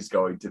say he's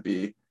going to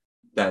be,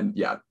 then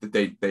yeah,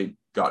 they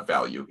got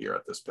value here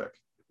at this pick.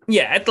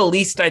 Yeah, at the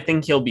least, I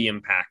think he'll be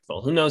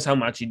impactful. Who knows how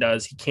much he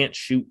does? He can't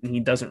shoot, and he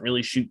doesn't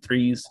really shoot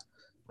threes.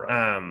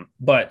 Right.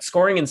 But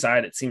scoring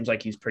inside, it seems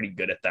like he's pretty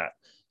good at that.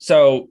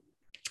 So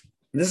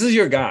this is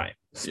your guy,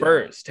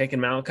 Spurs, taking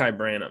Malachi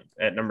Branham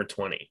at number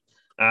 20.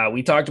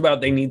 We talked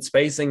about they need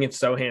spacing if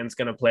Sohan's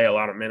going to play a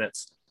lot of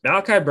minutes.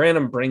 Malachi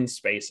Branham brings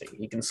spacing.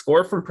 He can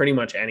score from pretty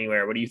much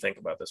anywhere. What do you think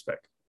about this pick?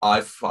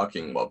 I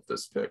fucking love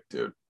this pick,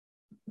 dude.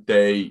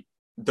 The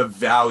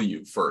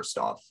value, first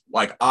off,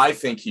 like, I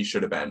think he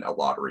should have been a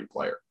lottery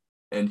player,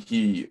 and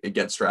it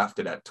gets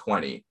drafted at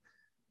 20.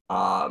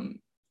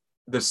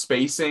 The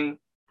spacing,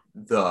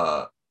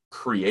 the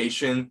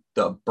creation,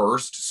 the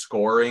burst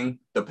scoring,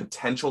 the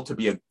potential to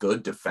be a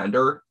good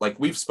defender. Like,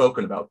 we've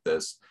spoken about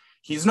this.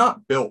 He's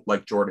not built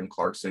like Jordan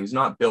Clarkson. He's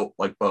not built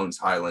like Bones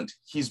Highland.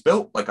 He's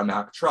built like a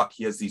Mack truck.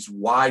 He has these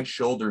wide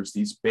shoulders,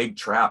 these big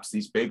traps,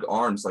 these big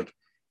arms. Like,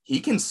 he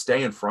can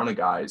stay in front of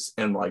guys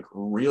and like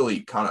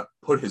really kind of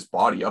put his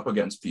body up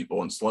against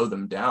people and slow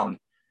them down.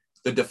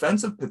 The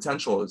defensive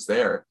potential is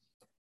there.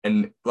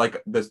 And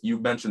like you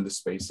mentioned the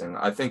spacing.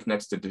 I think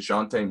next to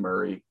DeJounte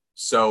Murray,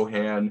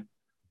 Sohan,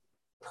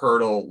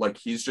 Pirtle, like,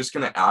 he's just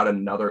going to add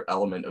another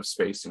element of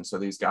spacing so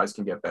these guys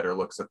can get better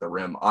looks at the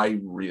rim. I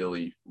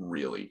really,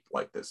 really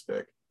like this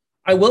pick.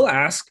 I will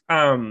ask,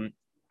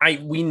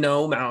 we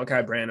know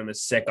Malachi Branham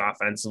is sick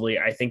offensively.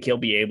 I think he'll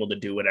be able to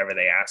do whatever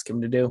they ask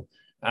him to do.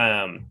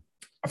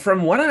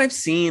 From what I've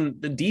seen,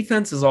 the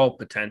defense is all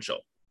potential.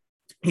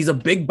 He's a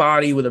big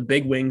body with a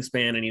big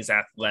wingspan and he's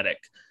athletic,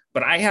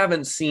 but I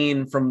haven't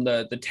seen from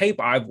the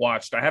tape I've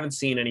watched, I haven't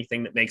seen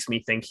anything that makes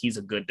me think he's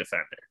a good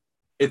defender.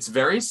 It's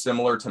very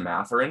similar to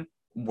Mathurin,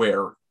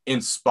 where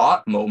in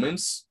spot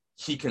moments,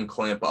 he can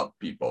clamp up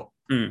people.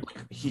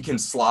 He can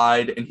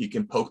slide and he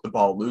can poke the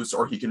ball loose,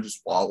 or he can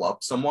just wall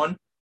up someone,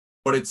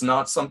 but it's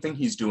not something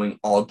he's doing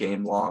all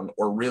game long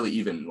or really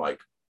even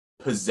like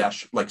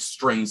possession, like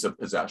strings of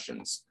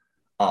possessions.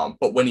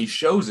 But when he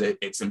shows it,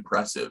 it's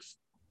impressive.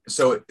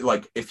 So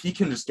like, if he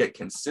can just get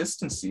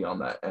consistency on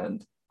that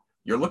end,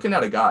 you're looking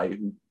at a guy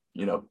who,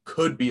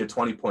 could be a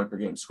 20-point per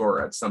game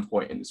scorer at some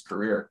point in his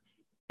career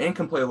and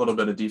can play a little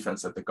bit of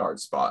defense at the guard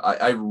spot.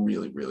 I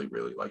really, really,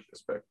 really like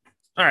this pick.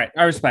 All right.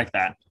 I respect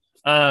that.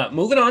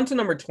 Moving on to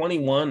number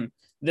 21.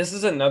 This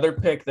is another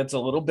pick that's a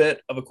little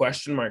bit of a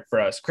question mark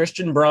for us.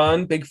 Christian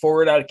Braun, big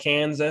forward out of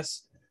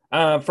Kansas.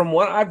 From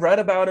what I've read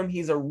about him,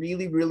 he's a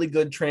really, really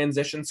good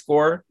transition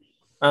scorer.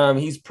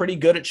 He's pretty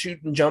good at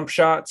shooting jump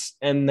shots,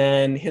 and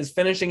then his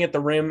finishing at the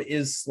rim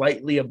is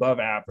slightly above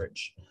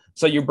average.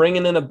 So you're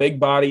bringing in a big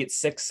body at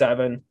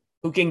 6'7",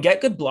 who can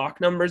get good block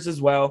numbers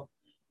as well,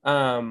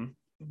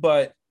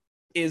 but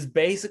is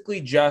basically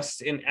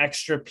just an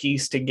extra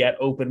piece to get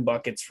open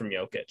buckets from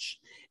Jokic.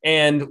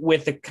 And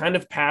with the kind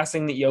of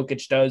passing that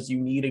Jokic does, you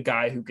need a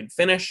guy who can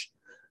finish.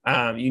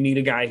 You need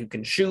a guy who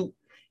can shoot.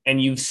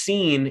 And you've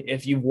seen,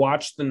 if you've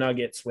watched the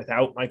Nuggets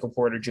without Michael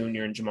Porter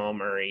Jr. and Jamal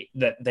Murray,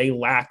 that they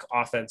lack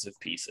offensive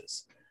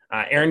pieces.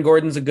 Aaron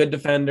Gordon's a good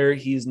defender.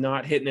 He's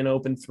not hitting an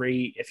open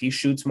three. If he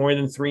shoots more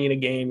than 3 in a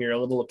game, you're a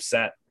little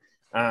upset.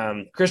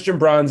 Christian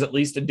Braun's at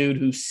least a dude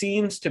who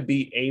seems to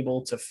be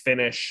able to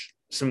finish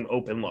some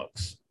open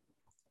looks.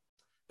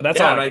 But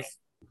that's all.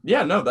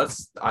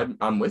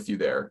 I'm with you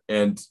there.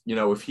 And,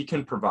 if he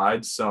can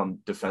provide some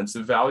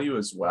defensive value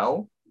as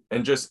well,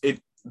 and just it,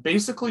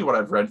 basically what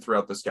I've read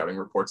throughout the scouting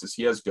reports is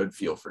he has good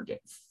feel for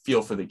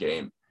the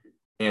game.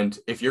 And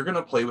if you're going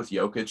to play with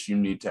Jokic, you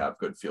need to have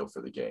good feel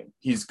for the game.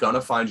 He's going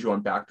to find you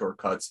on backdoor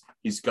cuts.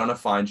 He's going to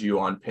find you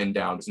on pin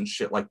downs and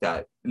shit like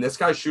that. And this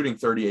guy's shooting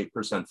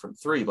 38% from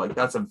 3. Like,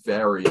 that's a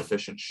very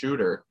efficient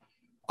shooter.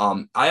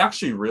 I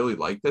actually really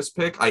like this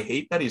pick. I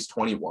hate that he's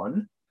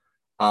 21.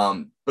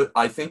 But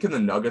I think in the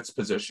Nuggets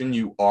position,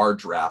 you are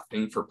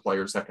drafting for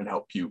players that can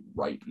help you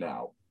right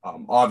now.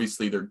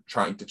 Obviously, they're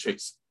trying to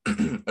chase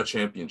a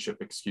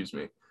championship,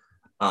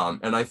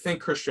 and I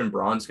think Christian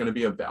Braun's going to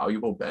be a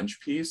valuable bench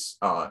piece.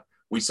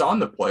 We saw in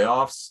the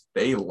playoffs,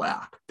 they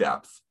lack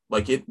depth.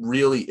 Like, it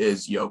really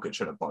is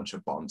Jokic and a bunch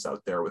of bums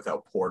out there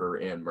without Porter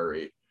and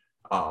Murray.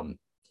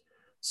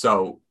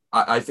 So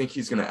I think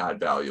he's going to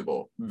add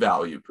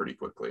value pretty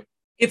quickly.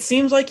 It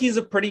seems like he's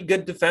a pretty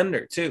good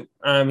defender too.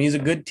 He's a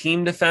good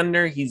team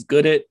defender. He's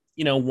good at,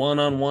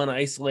 one-on-one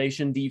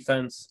isolation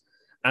defense.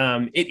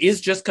 It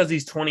is just because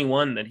he's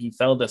 21 that he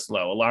fell this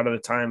low. A lot of the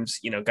times,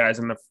 guys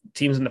in the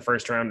teams in the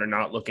first round are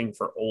not looking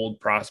for old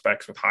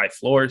prospects with high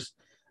floors.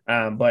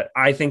 But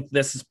I think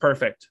this is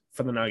perfect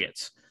for the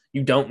Nuggets.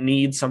 You don't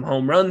need some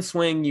home run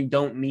swing. You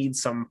don't need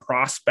some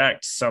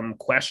prospect, some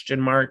question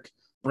mark.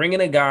 Bring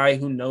in a guy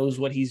who knows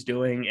what he's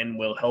doing and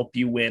will help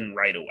you win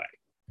right away.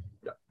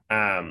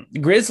 Yeah. The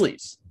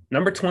Grizzlies,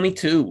 number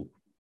 22,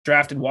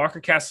 drafted Walker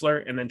Kessler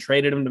and then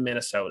traded him to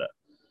Minnesota.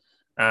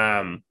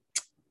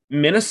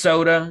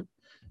 Minnesota,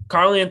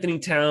 Karl Anthony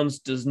Towns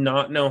does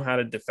not know how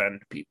to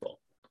defend people.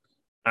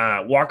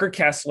 Walker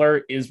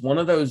Kessler is one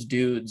of those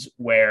dudes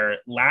where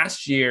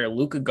last year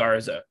Luka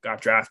Garza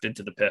got drafted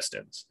to the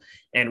Pistons.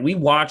 And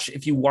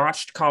if you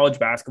watched college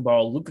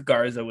basketball, Luka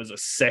Garza was a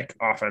sick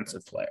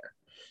offensive player.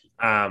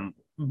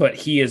 But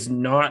he is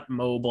not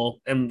mobile.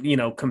 And,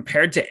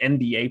 compared to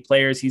NBA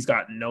players, he's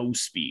got no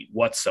speed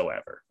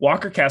whatsoever.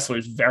 Walker Kessler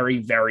is very,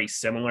 very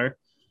similar.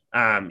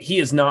 He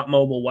is not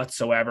mobile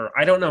whatsoever.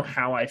 I don't know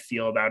how I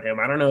feel about him.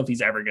 I don't know if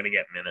he's ever going to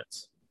get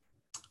minutes.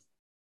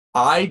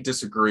 I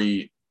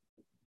disagree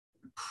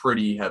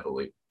pretty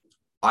heavily.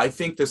 I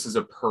think this is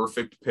a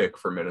perfect pick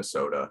for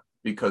Minnesota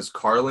because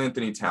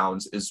Karl-Anthony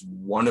Towns is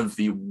one of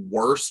the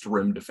worst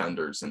rim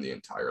defenders in the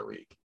entire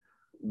league.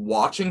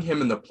 Watching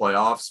him in the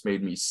playoffs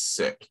made me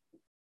sick.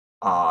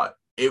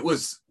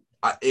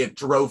 It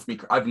drove me.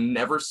 I've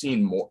never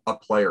seen a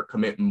player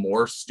commit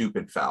more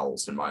stupid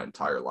fouls in my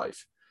entire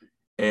life.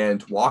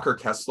 And Walker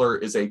Kessler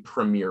is a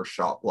premier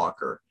shot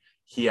blocker.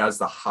 He has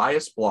the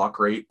highest block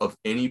rate of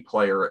any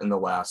player in the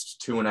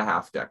last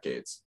 2.5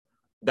 decades.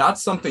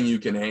 That's something you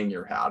can hang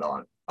your hat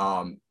on.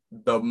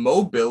 The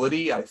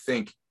mobility, I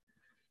think,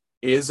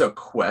 is a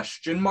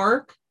question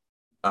mark.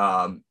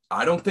 I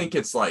don't think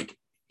it's like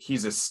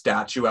he's a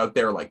statue out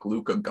there like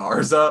Luka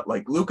Garza.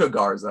 Like Luka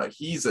Garza,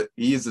 he's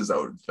his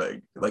own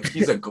thing. Like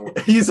he's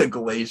a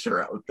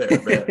glacier out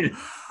there,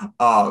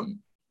 man.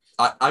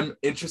 I'm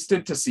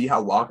interested to see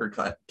how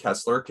Walker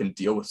Kessler can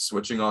deal with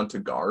switching on to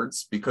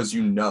guards because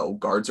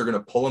guards are going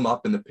to pull him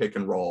up in the pick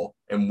and roll.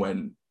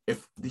 And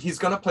if he's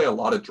going to play a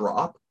lot of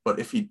drop, but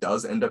if he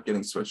does end up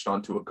getting switched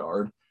on to a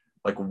guard,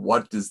 like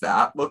what does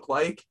that look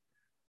like?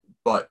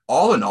 But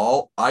all in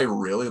all, I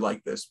really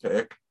like this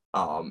pick.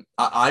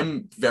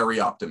 I'm very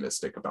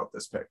optimistic about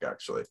this pick,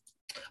 actually.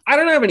 I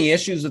don't have any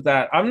issues with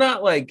that. I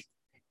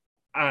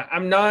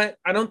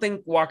don't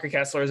think Walker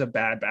Kessler is a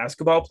bad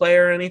basketball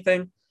player or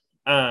anything.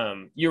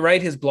 You're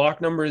right. His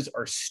block numbers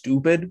are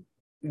stupid.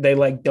 They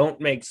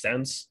don't make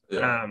sense.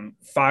 Yeah.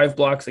 5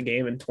 blocks a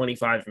game in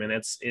 25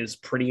 minutes is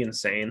pretty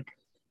insane.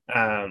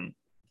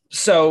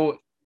 So,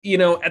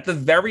 at the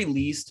very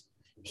least,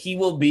 he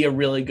will be a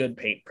really good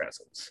paint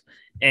presence.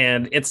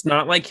 And it's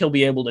not like he'll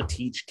be able to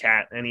teach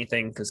Cat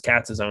anything because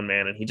Cat's his own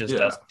man and he just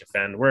doesn't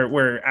defend.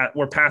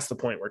 We're past the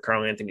point where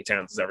Karl-Anthony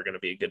Towns is ever going to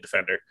be a good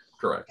defender.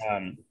 Correct.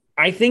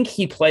 I think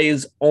he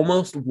plays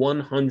almost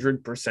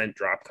 100%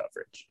 drop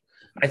coverage.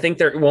 I think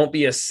there won't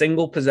be a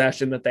single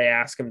possession that they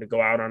ask him to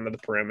go out onto the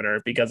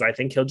perimeter because I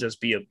think he'll just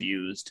be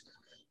abused.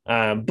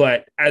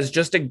 But as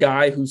just a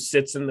guy who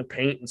sits in the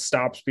paint and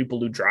stops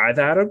people who drive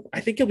at him, I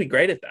think he'll be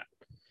great at that.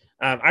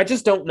 I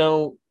just don't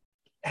know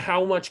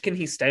how much can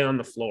he stay on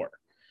the floor.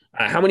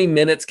 How many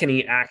minutes can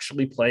he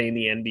actually play in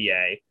the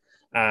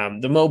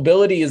NBA? The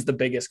mobility is the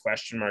biggest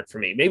question mark for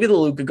me. Maybe the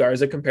Luka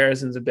Garza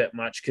comparison is a bit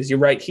much because you're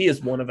right. He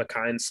is one of a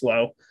kind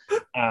slow.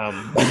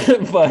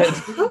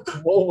 But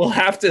we'll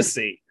have to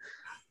see.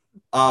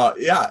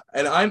 Yeah.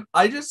 And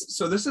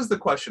so this is the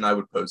question I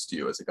would pose to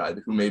you as a guy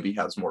who maybe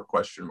has more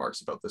question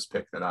marks about this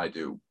pick than I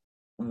do.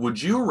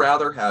 Would you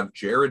rather have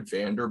Jared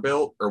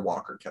Vanderbilt or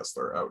Walker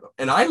Kessler out?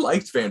 And I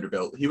liked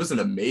Vanderbilt. He was an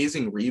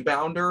amazing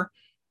rebounder.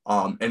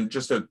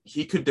 And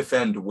he could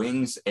defend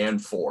wings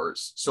and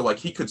fours. So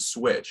he could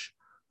switch,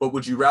 but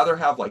would you rather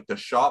have the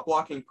shot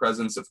blocking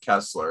presence of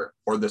Kessler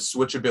or the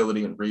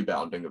switchability and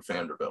rebounding of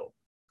Vanderbilt?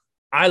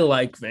 I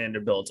like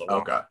Vanderbilt a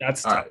lot. Okay.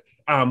 That's tough.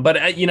 Right. But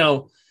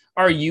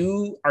are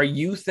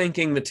you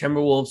thinking the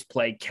Timberwolves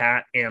play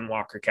Cat and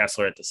Walker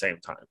Kessler at the same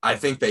time? I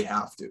think they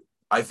have to.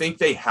 I think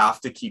they have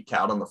to keep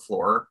Cat on the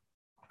floor,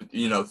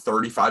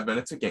 35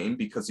 minutes a game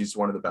because he's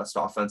one of the best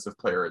offensive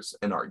players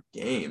in our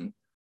game.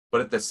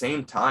 But at the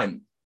same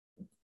time,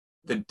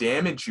 the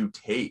damage you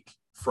take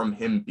from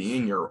him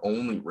being your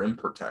only rim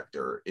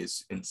protector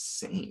is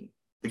insane.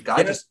 The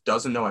guy just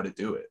doesn't know how to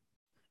do it.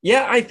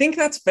 Yeah, I think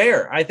that's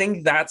fair. I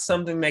think that's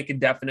something they could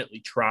definitely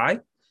try.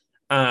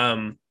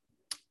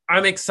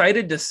 I'm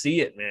excited to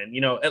see it, man.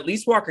 At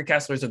least Walker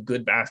Kessler is a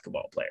good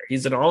basketball player.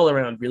 He's an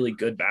all-around really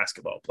good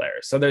basketball player.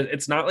 So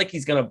it's not like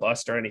he's going to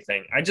bust or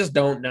anything. I just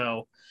don't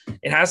know.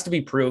 It has to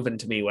be proven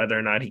to me whether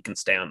or not he can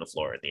stay on the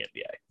floor in the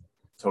NBA.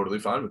 Totally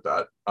fine with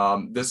that.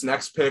 This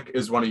next pick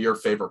is one of your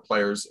favorite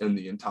players in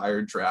the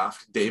entire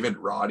draft, David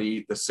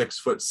Roddy, the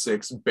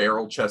 6'6"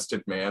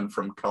 barrel-chested man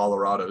from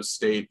Colorado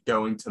State,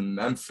 going to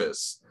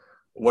Memphis.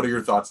 What are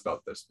your thoughts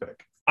about this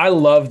pick? I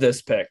love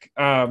this pick.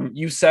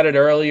 You said it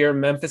earlier.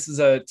 Memphis is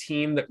a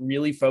team that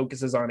really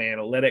focuses on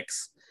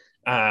analytics.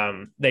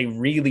 They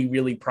really,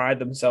 really pride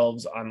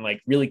themselves on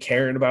really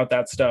caring about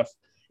that stuff.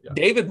 Yeah.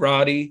 David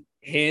Roddy,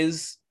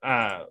 his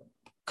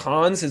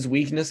cons, his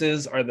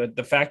weaknesses are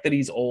the fact that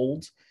he's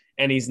old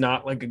and he's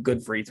not a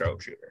good free throw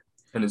shooter.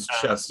 And his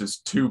chest is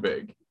too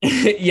big.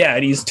 Yeah,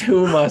 and he's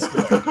too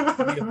muscular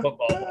to be a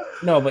football player.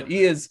 No, but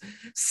he is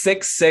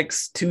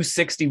 6'6",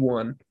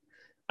 261.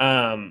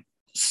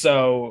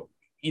 So,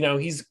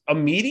 he's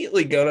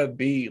immediately going to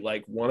be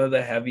one of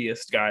the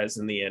heaviest guys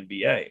in the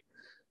NBA.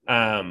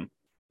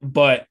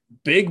 But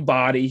big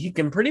body, he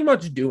can pretty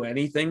much do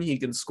anything. He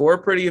can score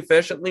pretty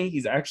efficiently.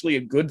 He's actually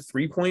a good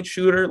 3-point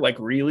shooter,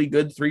 really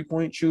good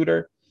 3-point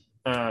shooter.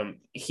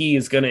 He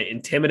is going to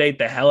intimidate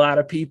the hell out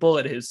of people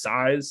at his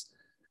size.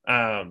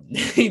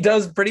 He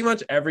does pretty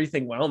much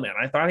everything well, man.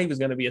 I thought he was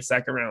going to be a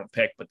second-round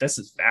pick, but this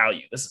is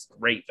value. This is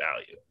great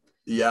value.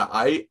 Yeah,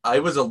 I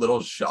was a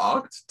little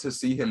shocked to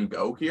see him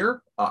go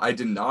here. I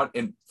did not,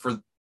 and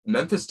for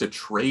Memphis to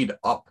trade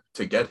up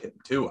to get him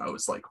too, I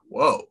was like,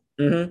 whoa.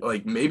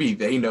 Mm-hmm. Maybe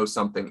they know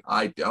something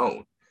I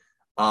don't.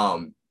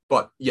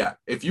 But yeah,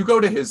 if you go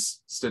to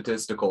his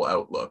statistical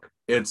outlook,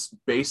 it's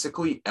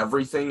basically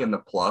everything in the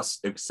plus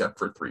except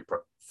for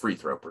free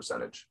throw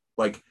percentage.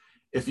 Like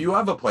if you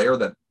have a player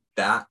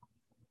that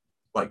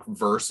like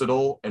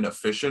versatile and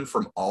efficient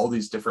from all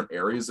these different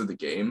areas of the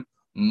game,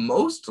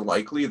 most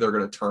likely they're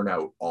going to turn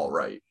out all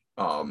right.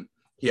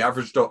 He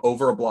averaged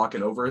over a block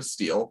and over a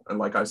steal. And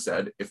like I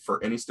said, if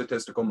for any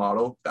statistical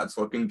model, that's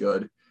looking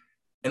good.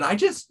 And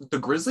the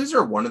Grizzlies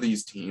are one of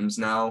these teams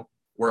now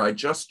where I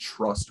just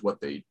trust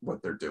what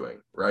they're doing,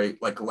 right?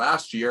 Like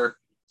last year,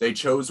 they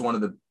chose one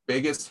of the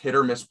biggest hit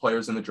or miss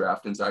players in the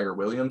draft in Zaire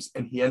Williams,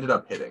 and he ended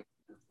up hitting.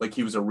 Like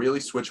he was a really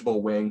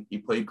switchable wing. He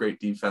played great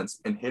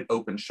defense and hit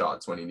open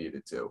shots when he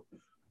needed to.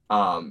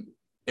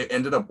 It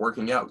ended up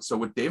working out. So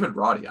with David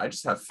Roddy, I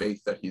just have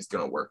faith that he's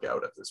going to work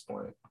out at this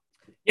point.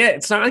 Yeah,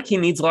 it's not like he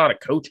needs a lot of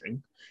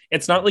coaching.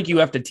 It's not like you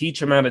have to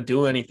teach him how to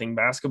do anything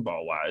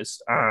basketball wise.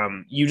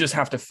 You just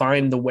have to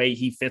find the way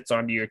he fits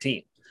onto your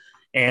team.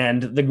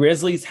 And the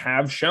Grizzlies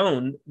have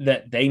shown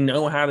that they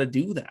know how to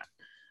do that.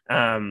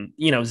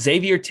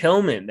 Xavier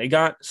Tillman, they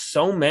got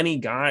so many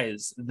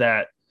guys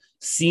that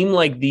seem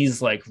like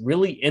these like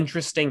really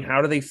interesting,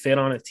 how do they fit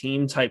on a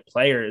team type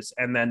players.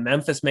 And then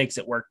Memphis makes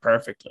it work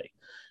perfectly.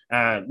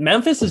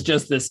 Memphis is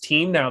just this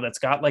team now that's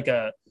got like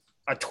a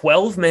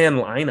 12-man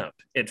lineup,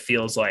 it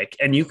feels like,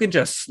 and you can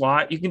just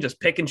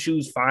pick and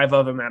choose 5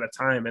 of them at a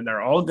time, and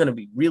they're all going to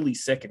be really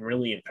sick and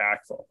really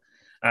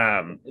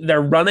impactful.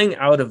 They're running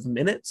out of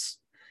minutes,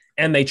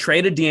 and they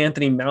traded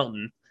DeAnthony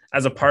Melton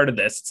as a part of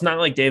this. It's not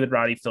like David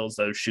Roddy fills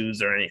those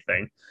shoes or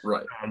anything,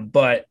 right?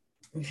 But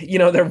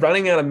they're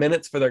running out of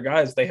minutes for their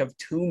guys. They have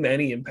too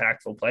many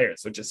impactful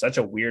players, which is such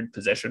a weird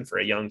position for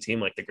a young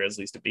team like the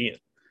Grizzlies to be in.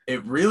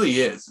 It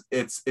really is.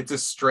 It's a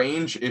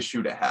strange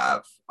issue to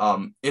have.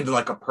 In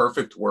like a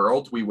perfect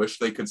world, we wish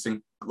they could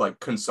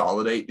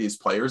consolidate these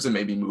players and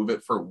maybe move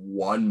it for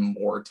one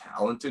more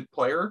talented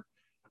player.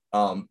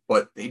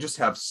 But they just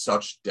have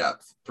such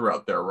depth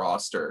throughout their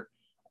roster.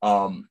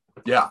 I'm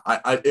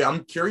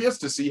curious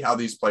to see how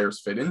these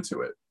players fit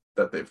into it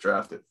that they've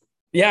drafted.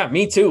 Yeah,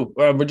 me too.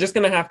 We're just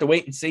going to have to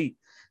wait and see.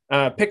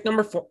 Pick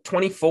number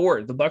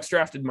 24, the Bucks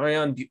drafted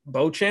Marion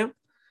Beauchamp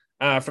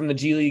from the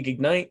G League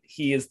Ignite.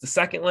 He is the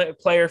second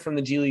player from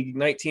the G League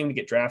Ignite team to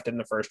get drafted in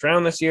the first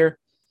round this year.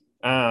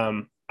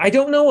 I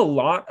don't know a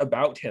lot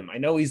about him. I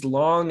know he's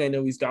long. I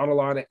know he's got a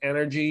lot of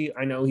energy.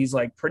 I know he's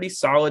like pretty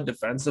solid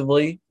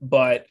defensively,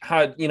 but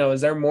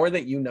is there more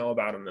that you know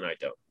about him than I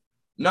don't?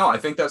 No, I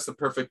think that's the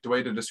perfect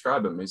way to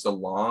describe him. He's a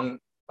long,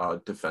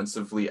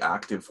 defensively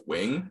active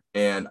wing.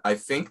 And I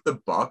think the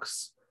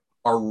Bucks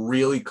are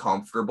really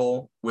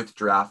comfortable with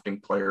drafting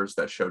players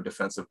that show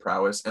defensive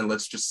prowess. And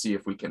let's just see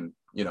if we can,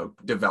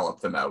 develop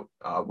them out.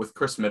 With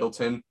Chris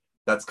Middleton,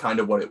 that's kind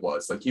of what it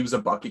was. Like he was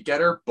a bucket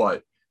getter,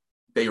 but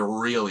they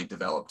really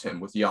developed him.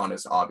 With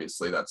Giannis,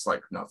 obviously, that's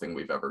like nothing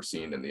we've ever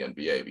seen in the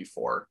NBA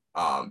before.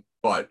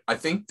 But I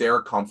think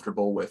they're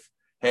comfortable with,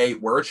 hey,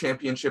 we're a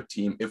championship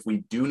team. If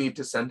we do need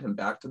to send him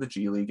back to the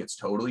G League, it's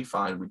totally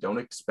fine. We don't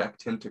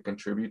expect him to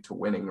contribute to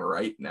winning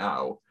right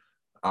now.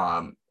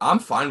 I'm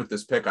fine with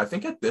this pick. I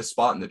think at this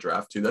spot in the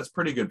draft too, that's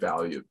pretty good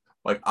value.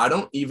 Like I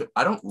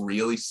don't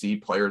really see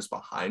players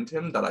behind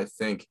him that I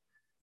think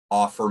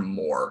offer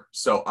more.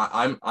 So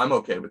I'm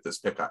okay with this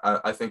pick.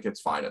 I think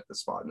it's fine at this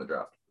spot in the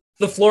draft.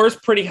 The floor is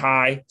pretty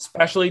high,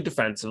 especially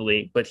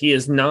defensively, but he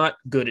is not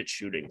good at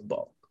shooting the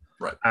ball.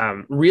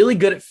 Right. Really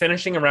good at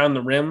finishing around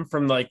the rim.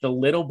 From like the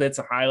little bits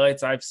of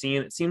highlights I've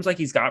seen, it seems like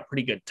he's got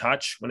pretty good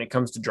touch when it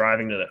comes to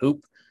driving to the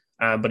hoop.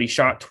 But he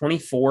shot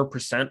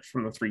 24%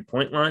 from the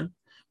 3-point line,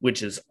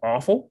 which is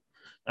awful.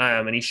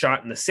 And he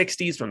shot in the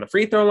 60s from the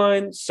free throw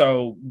line.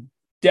 So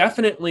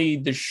definitely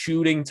the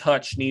shooting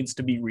touch needs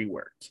to be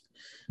reworked.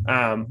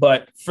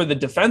 But for the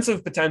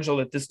defensive potential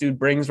that this dude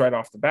brings right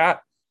off the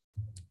bat,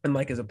 and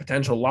like as a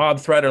potential lob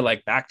threat or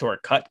like backdoor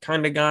cut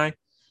kind of guy,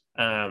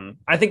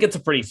 I think it's a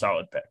pretty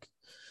solid pick.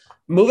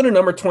 Moving to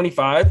number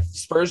 25,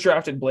 Spurs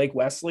drafted Blake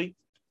Wesley.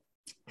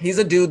 He's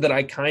a dude that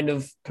I kind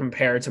of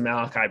compare to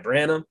Malachi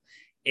Branham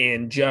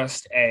in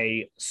just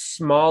a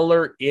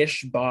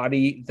smaller-ish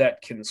body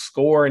that can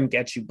score and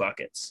get you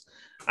buckets.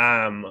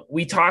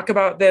 We talk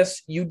about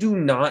this. You do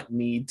not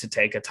need to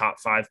take a top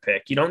 5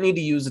 pick. You don't need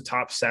to use a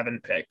top 7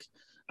 pick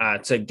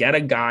to get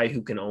a guy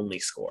who can only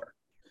score,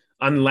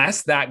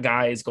 unless that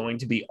guy is going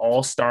to be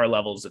all-star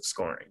levels of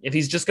scoring. If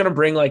he's just going to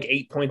bring like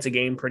 8 points a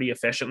game pretty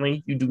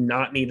efficiently, you do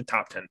not need a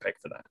top 10 pick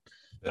for that.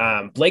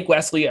 Yeah. Blake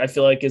Wesley, I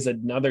feel like, is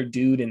another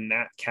dude in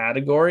that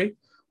category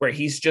where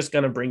he's just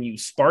going to bring you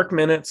spark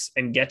minutes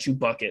and get you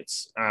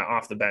buckets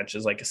off the bench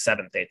as like a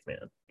 7th, 8th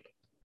man.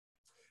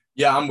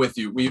 Yeah, I'm with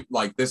you.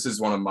 This is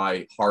one of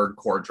my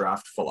hardcore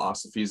draft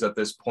philosophies at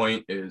this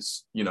point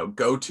is,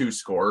 go-to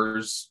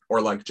scorers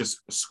or like just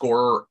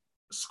score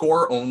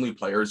only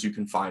players you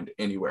can find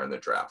anywhere in the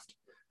draft.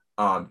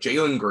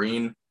 Jalen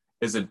Green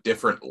is a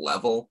different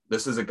level.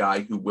 This is a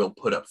guy who will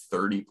put up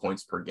 30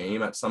 points per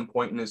game at some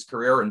point in his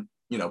career and,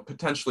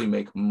 potentially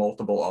make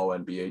multiple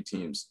All-NBA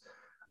teams.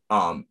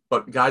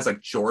 But guys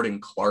like Jordan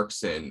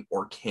Clarkson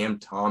or Cam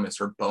Thomas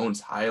or Bones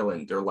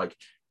Highland, they're like,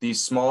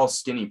 these small,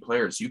 skinny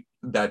players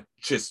that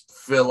just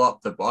fill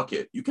up the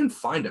bucket. You can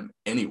find them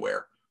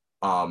anywhere.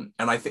 And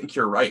I think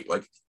you're right.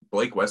 Like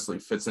Blake Wesley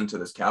fits into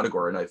this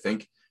category. And I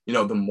think,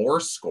 the more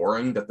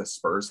scoring that the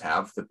Spurs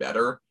have, the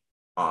better.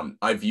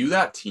 I view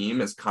that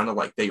team as kind of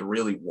like they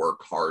really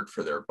work hard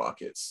for their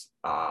buckets.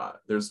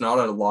 There's not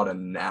a lot of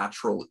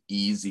natural,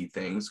 easy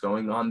things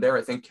going on there.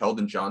 I think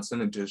Keldon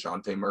Johnson and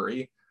DeJounte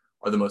Murray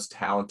are the most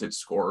talented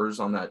scorers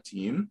on that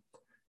team.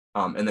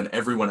 And then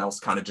everyone else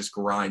kind of just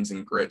grinds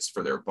and grits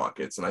for their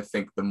buckets. And I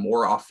think the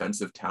more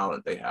offensive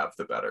talent they have,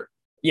 the better.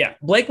 Yeah,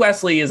 Blake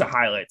Wesley is a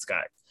highlights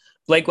guy.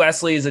 Blake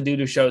Wesley is a dude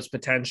who shows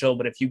potential,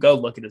 but if you go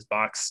look at his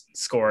box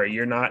score,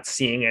 you're not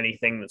seeing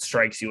anything that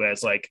strikes you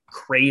as like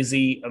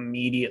crazy,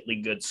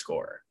 immediately good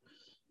scorer.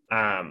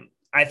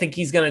 I think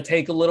he's going to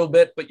take a little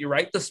bit, but you're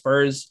right. The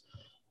Spurs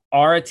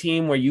are a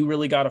team where you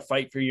really got to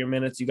fight for your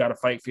minutes. You got to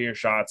fight for your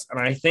shots. And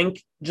I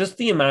think just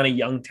the amount of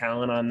young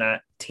talent on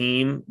that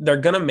team, they're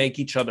going to make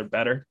each other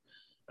better.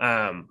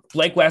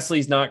 Blake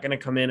Wesley's not going to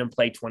come in and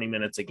play 20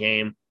 minutes a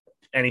game,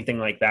 anything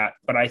like that.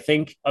 But I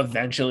think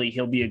eventually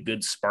he'll be a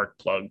good spark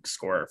plug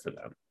scorer for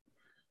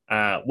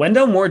them.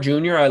 Wendell Moore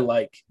Jr., I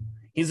like.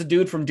 He's a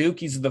dude from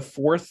Duke. He's the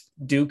 4th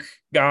Duke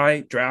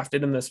guy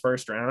drafted in this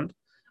first round.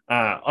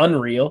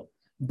 Unreal.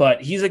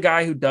 But he's a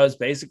guy who does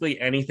basically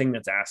anything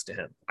that's asked to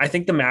him. I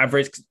think the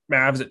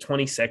Mavs at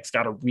 26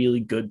 got a really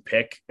good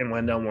pick in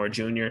Wendell Moore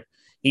Jr.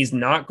 He's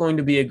not going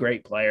to be a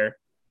great player.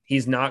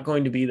 He's not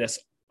going to be this,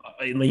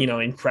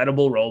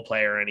 incredible role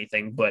player or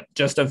anything, but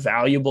just a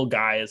valuable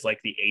guy as like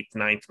the 8th,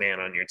 9th man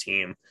on your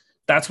team.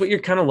 That's what you're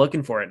kind of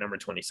looking for at number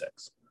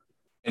 26.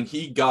 And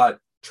he got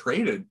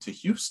traded to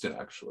Houston,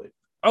 actually.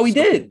 Oh, he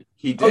did?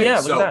 He did. Oh, yeah,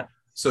 look at that.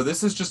 So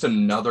this is just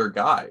another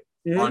guy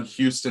Mm-hmm. on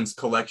Houston's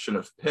collection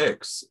of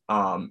picks.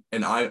 And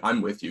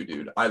I'm with you,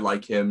 dude. I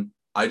like him.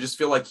 I just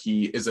feel like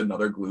he is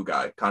another glue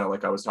guy, kind of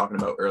like I was talking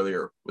about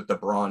earlier with the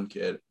Braun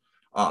kid.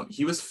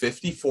 He was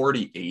 50,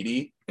 40,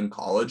 80 in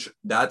college.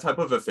 That type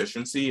of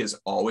efficiency is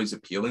always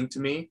appealing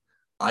to me.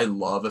 I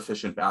love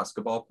efficient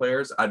basketball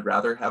players. I'd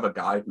rather have a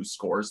guy who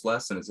scores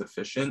less and is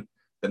efficient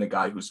than a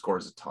guy who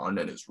scores a ton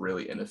and is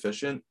really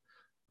inefficient.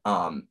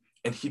 And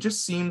he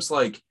just seems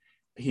like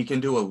he can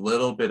do a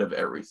little bit of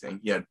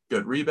everything. He had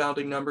good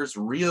rebounding numbers,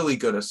 really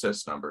good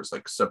assist numbers,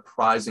 like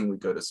surprisingly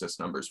good assist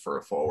numbers for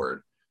a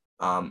forward.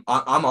 I'm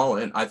all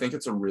in. I think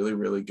it's a really,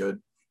 really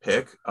good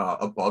pick,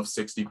 above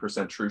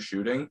 60% true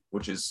shooting,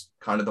 which is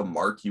kind of the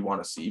mark you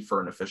want to see for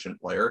an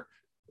efficient player.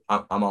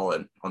 I'm all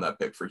in on that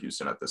pick for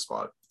Houston at this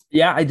spot.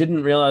 Yeah, I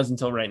didn't realize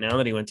until right now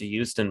that he went to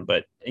Houston,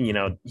 but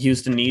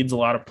Houston needs a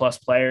lot of plus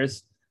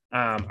players.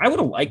 I would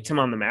have liked him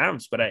on the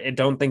Mavs, but I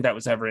don't think that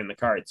was ever in the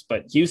cards.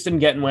 But Houston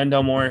getting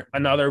Wendell Moore,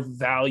 another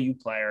value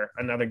player,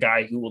 another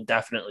guy who will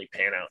definitely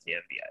pan out in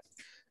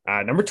the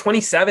NBA. Number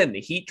 27, the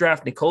Heat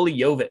draft Nikola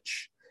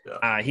Jovic.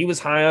 Yeah. He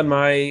was high on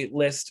my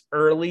list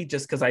early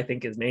just because I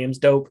think his name's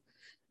dope.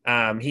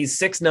 He's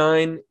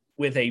 6'9",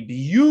 with a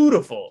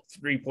beautiful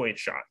three-point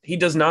shot.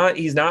 He's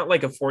not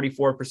like a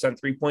 44%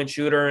 three-point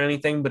shooter or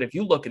anything, but if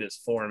you look at his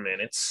form, man,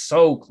 it's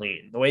so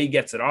clean. The way he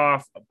gets it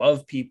off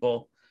above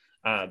people.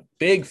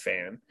 Big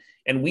fan.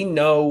 And we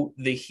know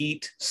the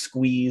Heat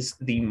squeeze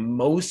the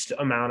most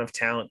amount of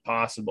talent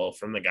possible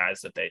from the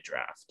guys that they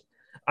draft.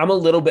 I'm a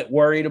little bit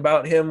worried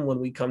about him when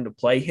we come to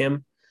play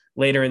him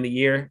later in the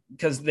year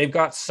because they've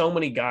got so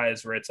many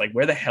guys where it's like,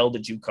 where the hell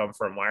did you come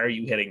from? Why are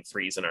you hitting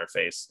threes in our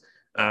face?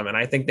 And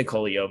I think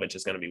Nikola Jovic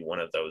is going to be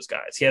one of those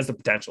guys. He has the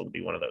potential to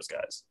be one of those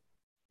guys.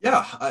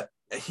 Yeah,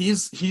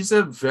 he's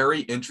a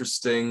very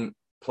interesting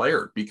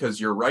player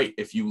because you're right.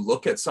 If you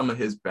look at some of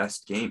his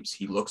best games,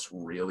 he looks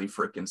really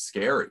freaking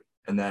scary.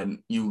 And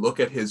then you look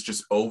at his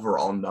just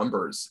overall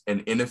numbers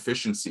and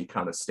inefficiency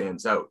kind of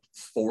stands out.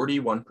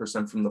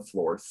 41% from the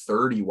floor,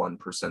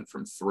 31%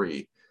 from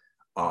three.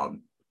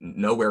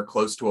 Nowhere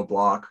close to a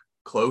block,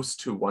 close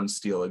to 1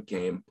 steal a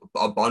game,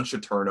 a bunch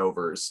of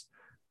turnovers.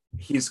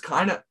 He's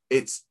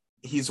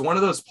one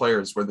of those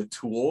players where the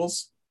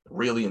tools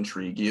really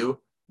intrigue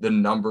you. The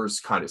numbers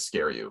kind of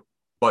scare you.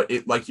 But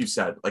it, like you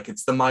said, like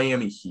it's the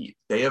Miami Heat.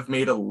 They have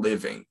made a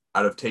living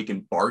out of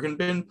taking bargain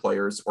bin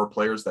players or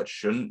players that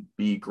shouldn't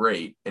be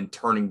great and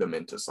turning them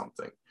into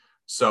something.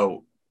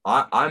 So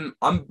I'm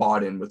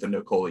bought in with the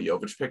Nikola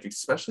Jovic pick,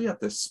 especially at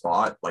this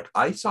spot. Like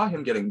I saw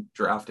him getting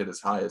drafted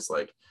as high as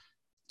like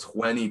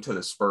 20 to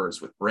the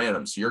Spurs with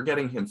Branham. So you're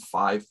getting him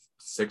 5,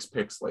 6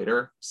 picks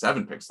later,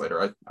 7 picks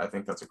later. I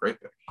think that's a great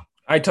pick.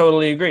 I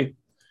totally agree.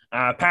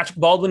 Patrick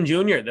Baldwin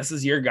Jr., this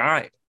is your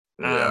guy.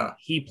 Yeah.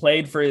 He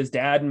played for his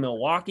dad in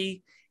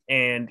Milwaukee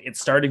and it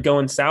started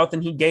going south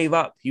and he gave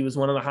up. He was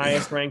one of the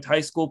highest ranked high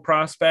school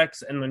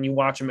prospects. And then you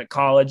watch him at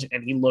college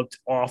and he looked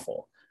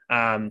awful.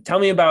 Tell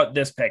me about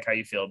this pick, how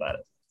you feel about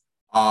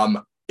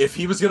it. If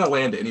he was going to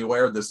land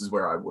anywhere, this is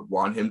where I would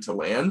want him to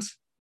land.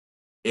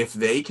 If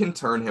they can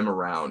turn him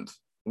around,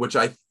 which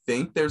I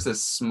think there's a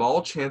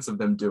small chance of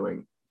them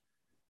doing,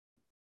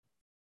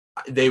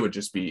 they would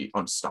just be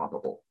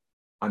unstoppable.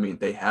 I mean,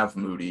 they have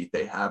Moody,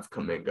 they have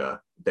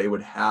Kuminga, they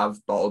would have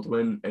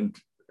Baldwin and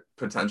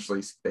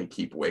potentially they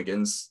keep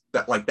Wiggins.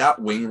 That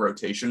wing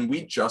rotation,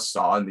 we just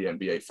saw in the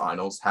NBA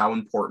Finals how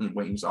important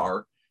wings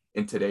are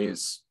in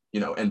today's,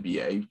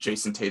 NBA.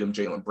 Jason Tatum,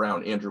 Jaylen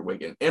Brown, Andrew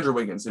Wiggins. Andrew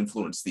Wiggins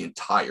influenced the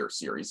entire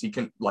series.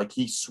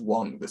 He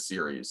swung the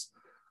series.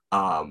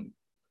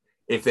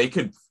 If they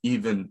could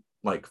even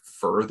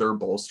further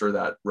bolster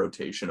that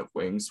rotation of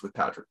wings with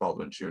Patrick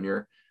Baldwin Jr.,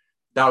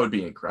 that would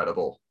be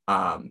incredible.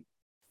 I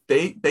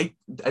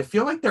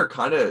feel like they're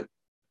kind of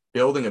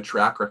building a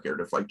track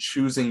record of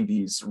choosing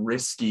these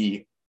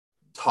risky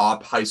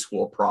top high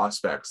school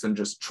prospects and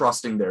just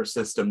trusting their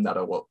system that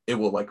it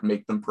will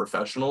make them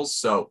professionals.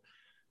 So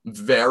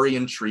very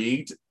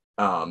intrigued.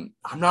 I'm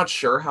not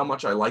sure how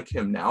much I like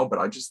him now, but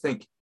I just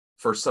think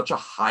for such a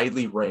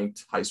highly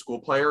ranked high school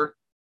player,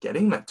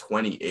 getting him at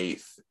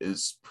 28th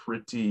is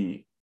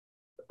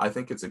I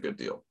think it's a good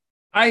deal.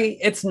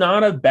 It's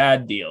not a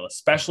bad deal,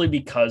 especially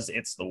because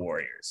it's the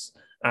Warriors.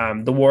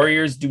 The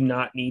Warriors do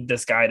not need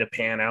this guy to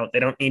pan out. They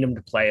don't need him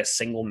to play a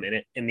single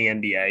minute in the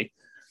NBA.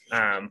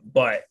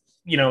 But,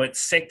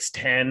 it's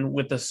 6'10"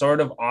 with the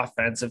sort of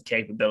offensive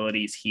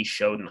capabilities he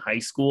showed in high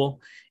school.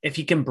 If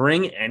he can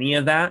bring any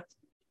of that,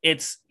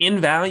 it's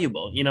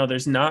invaluable.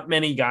 There's not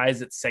many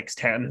guys at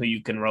 6'10" who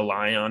you can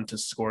rely on to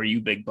score you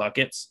big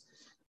buckets.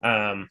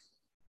 I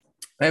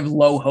have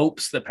low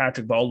hopes that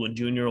Patrick Baldwin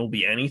Jr. will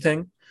be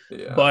anything.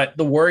 Yeah. But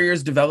the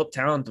Warriors develop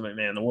talent,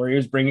 man. The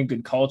Warriors bring a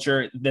good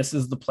culture. This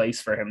is the place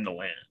for him to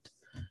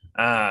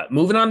land.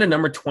 Moving on to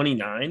number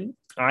 29,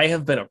 I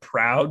have been a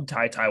proud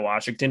Ty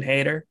Washington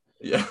hater.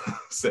 Yeah,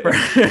 for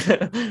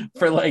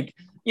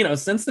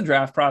since the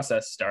draft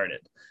process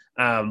started.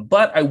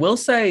 But I will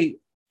say,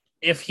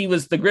 if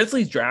the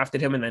Grizzlies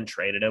drafted him and then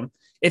traded him,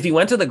 if he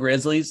went to the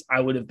Grizzlies, I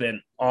would have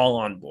been all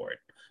on board.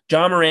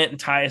 John Morant and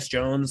Tyus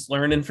Jones,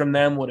 learning from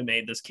them would have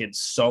made this kid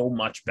so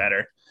much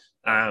better.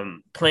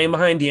 Playing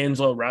behind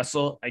D'Angelo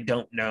Russell, I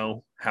don't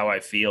know how I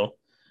feel.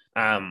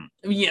 But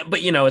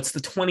it's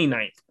the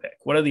 29th pick.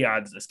 What are the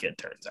odds this kid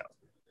turns out?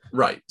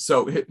 Right.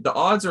 So the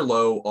odds are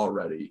low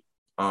already.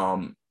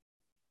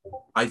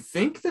 I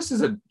think this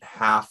is a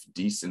half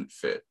decent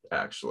fit,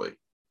 actually.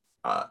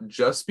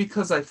 Just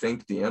because I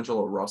think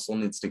D'Angelo Russell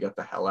needs to get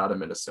the hell out of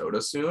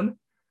Minnesota soon.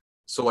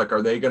 So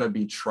are they going to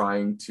be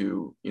trying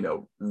to,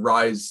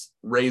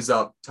 raise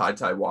up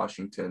Ty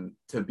Washington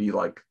to be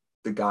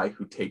the guy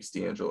who takes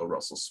D'Angelo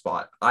Russell's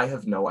spot? I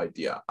have no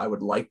idea. I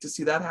would like to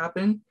see that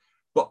happen,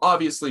 but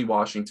obviously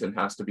Washington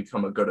has to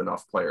become a good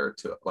enough player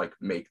to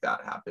make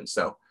that happen.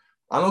 So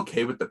I'm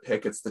okay with the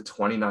pick. It's the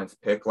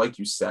 29th pick. Like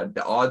you said,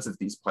 the odds of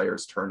these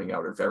players turning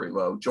out are very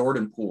low.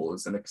 Jordan Poole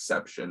is an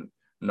exception,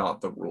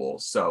 not the rule.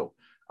 So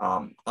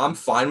I'm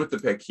fine with the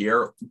pick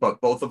here, but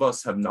both of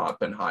us have not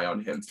been high on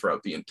him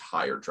throughout the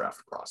entire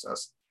draft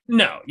process.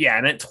 No, yeah,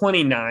 and at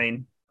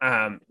 29,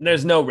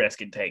 there's no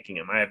risk in taking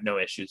him. I have no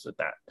issues with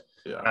that.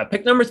 Yeah.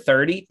 Pick number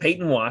 30,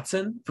 Peyton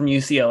Watson from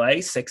UCLA,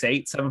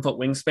 6'8", 7-foot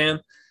wingspan.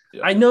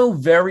 Yeah. I know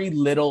very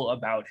little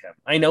about him.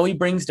 I know he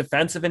brings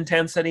defensive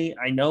intensity.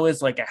 I know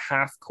is a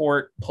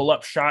half-court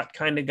pull-up shot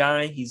kind of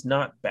guy. He's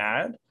not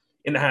bad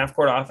in the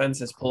half-court offense.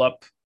 His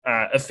pull-up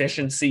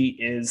efficiency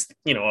is,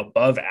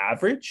 above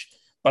average,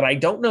 but I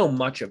don't know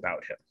much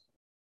about him.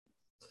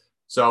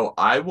 So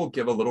I will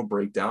give a little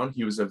breakdown.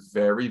 He was a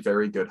very,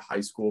 very good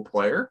high school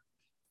player,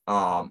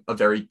 a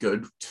very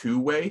good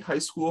two-way high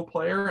school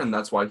player, and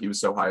that's why he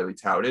was so highly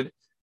touted.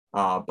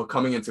 But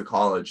coming into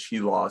college, he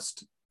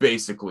lost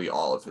basically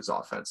all of his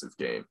offensive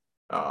game.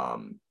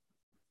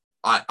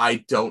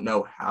 I don't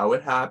know how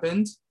it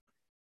happened,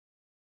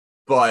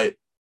 but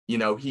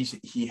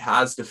he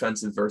has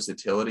defensive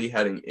versatility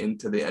heading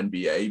into the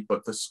NBA,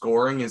 but the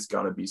scoring is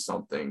going to be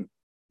something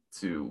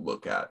to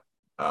look at.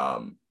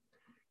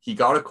 He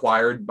got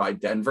acquired by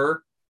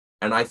Denver,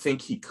 and I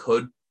think he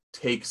could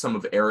take some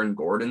of Aaron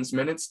Gordon's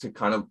minutes to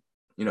kind of,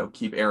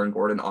 keep Aaron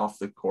Gordon off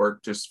the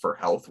court just for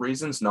health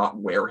reasons, not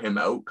wear him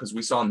out. Because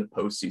we saw in the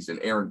postseason,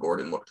 Aaron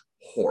Gordon looked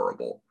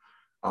horrible.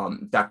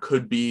 That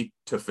could be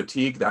to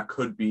fatigue. That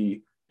could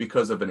be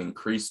because of an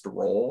increased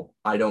role.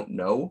 I don't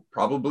know.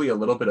 Probably a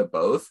little bit of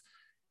both.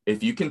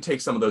 If you can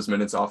take some of those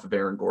minutes off of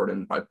Aaron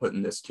Gordon by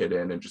putting this kid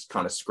in and just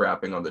kind of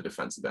scrapping on the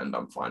defensive end,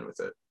 I'm fine with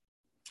it.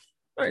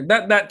 All right,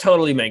 that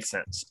totally makes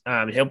sense.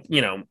 He'll,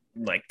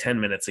 10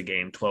 minutes a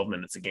game, 12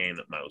 minutes a game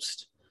at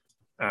most.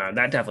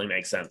 That definitely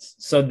makes sense.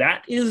 So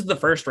that is the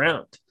first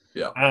round.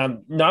 Yeah.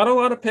 Not a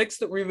lot of picks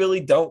that we really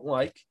don't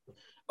like.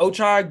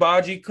 Ochai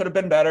Agbaji could have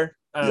been better.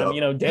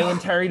 Dalen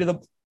Terry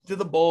to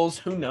the Bulls.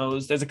 Who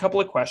knows? There's a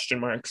couple of question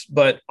marks,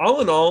 but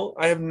all in all,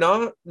 I have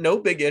no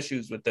big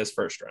issues with this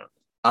first round.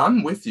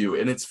 I'm with you.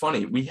 And it's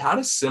funny. We had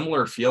a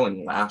similar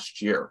feeling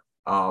last year.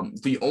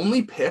 The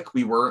only pick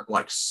we weren't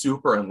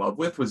super in love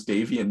with was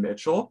Davion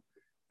Mitchell.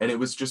 And it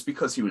was just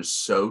because he was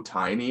so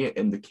tiny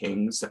and the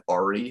Kings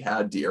already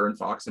had De'Aaron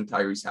Fox and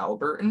Tyrese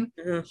Halliburton.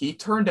 Mm-hmm. He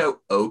turned out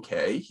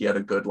okay. He had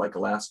a good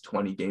last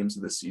 20 games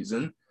of the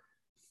season.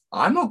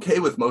 I'm okay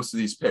with most of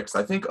these picks.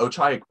 I think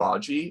Ochai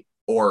Agbaji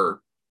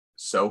or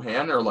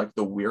Sohan are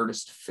the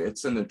weirdest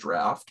fits in the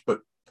draft, but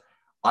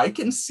I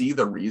can see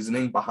the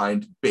reasoning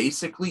behind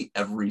basically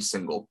every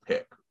single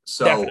pick.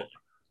 So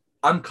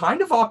I'm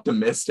kind of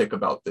optimistic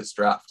about this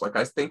draft. Like,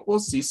 I think we'll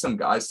see some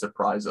guys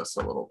surprise us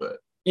a little bit.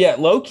 Yeah,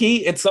 low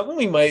key, it's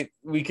something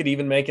we could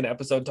even make an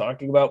episode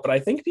talking about, but I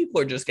think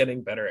people are just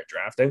getting better at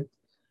drafting.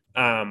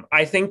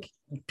 I think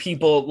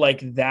people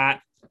like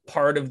that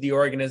part of the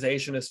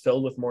organization is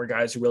filled with more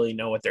guys who really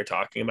know what they're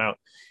talking about.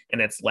 And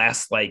it's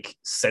less like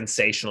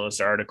sensationalist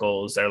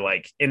articles. They're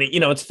like, and it,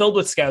 it's filled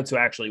with scouts who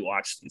actually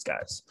watch these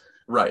guys.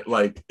 Right.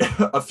 Like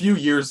a few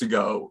years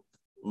ago,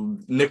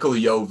 Nikola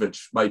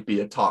Jovic might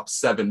be a top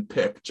 7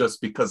 pick just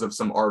because of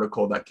some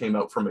article that came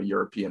out from a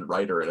European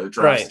writer, and a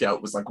draft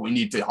scout was like, we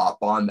need to hop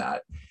on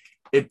that.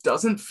 It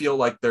doesn't feel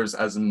like there's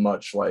as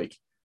much like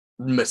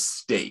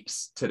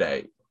mistakes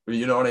today.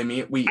 You know what I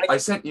mean? I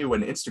sent you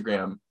an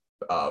Instagram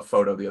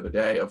photo the other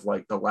day of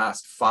like the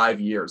last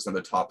 5 years and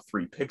the top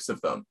 3 picks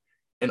of them.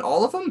 And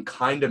all of them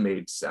kind of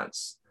made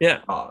sense. Yeah.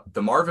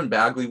 The Marvin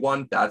Bagley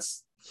one,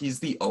 he's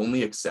the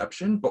only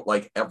exception, but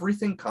like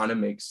everything kind of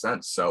makes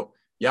sense. So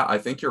yeah, I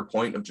think your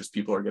point of just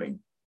people are getting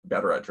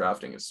better at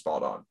drafting is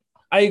spot on.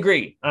 I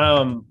agree.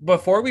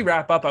 Before we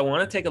wrap up, I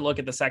want to take a look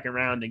at the second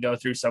round and go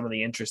through some of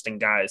the interesting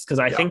guys, because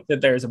I think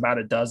that there's about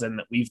a dozen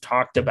that we've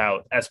talked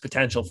about as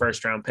potential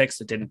first round picks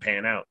that didn't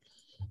pan out.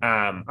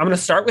 I'm going to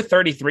start with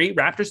 33.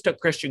 Raptors took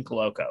Christian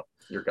Koloko.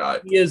 Your guy.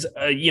 He is,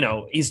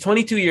 he's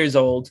 22 years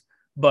old,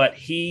 but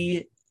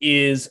he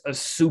is a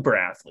super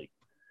athlete.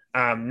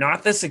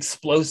 Not this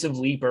explosive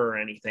leaper or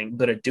anything,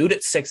 but a dude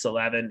at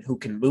 6'11" who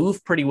can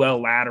move pretty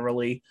well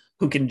laterally,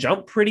 who can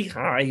jump pretty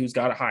high, who's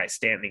got a high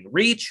standing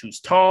reach,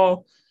 who's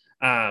tall.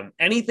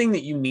 Anything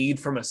that you need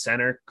from a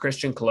center,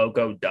 Christian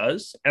Koloko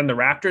does. And the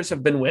Raptors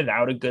have been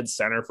without a good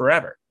center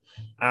forever.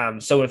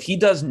 So if he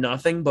does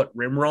nothing but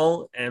rim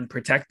roll and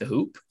protect the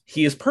hoop,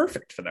 he is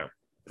perfect for them.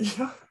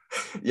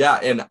 Yeah.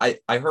 And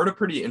I heard a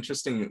pretty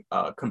interesting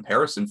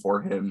comparison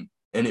for him,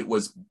 and it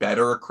was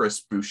better Chris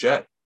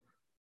Boucher.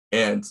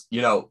 And,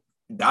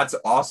 that's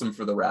awesome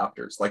for the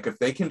Raptors. Like, if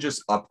they can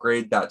just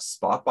upgrade that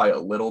spot by a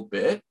little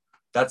bit,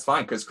 that's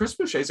fine. Because Chris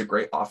Boucher is a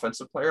great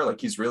offensive player. Like,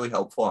 he's really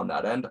helpful on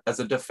that end. As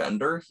a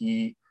defender,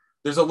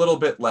 there's a little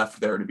bit left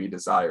there to be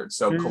desired.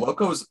 So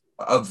Koloko's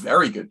a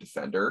very good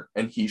defender,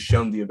 and he's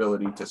shown the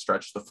ability to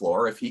stretch the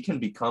floor. If he can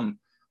become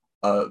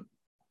a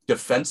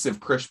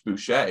defensive Chris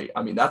Boucher,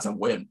 I mean, that's a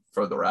win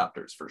for the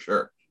Raptors for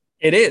sure.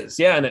 It is,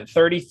 yeah. And at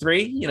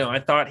 33, I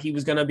thought he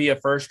was going to be a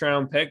first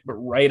round pick, but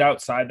right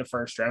outside the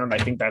first round, I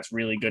think that's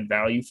really good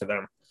value for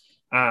them.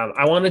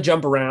 I want to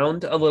jump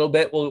around a little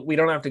bit. Well, we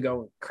don't have to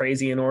go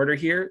crazy in order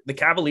here. The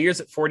Cavaliers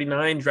at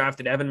 49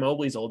 drafted Evan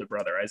Mobley's older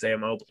brother, Isaiah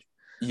Mobley.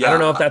 Yeah, I don't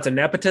know if that's a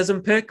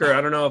nepotism pick, or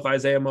I don't know if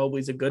Isaiah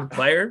Mobley's a good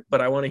player,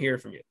 but I want to hear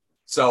from you.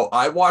 So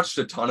I watched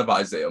a ton of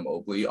Isaiah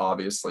Mobley,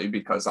 obviously,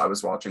 because I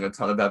was watching a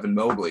ton of Evan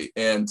Mobley,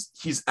 and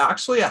he's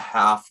actually a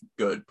half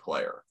good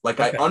player. Like,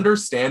 okay. I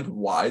understand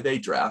why they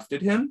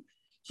drafted him.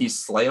 He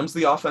slams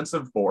the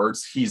offensive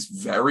boards. He's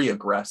very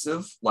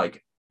aggressive.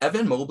 Like,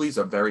 Evan Mobley's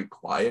a very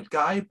quiet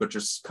guy, but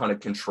just kind of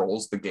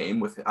controls the game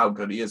with how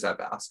good he is at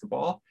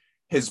basketball.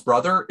 His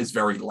brother is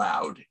very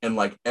loud, and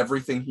like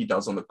everything he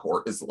does on the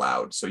court is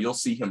loud. So you'll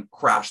see him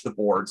crash the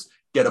boards,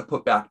 get a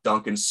putback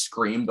dunk, and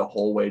scream the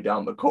whole way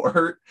down the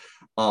court.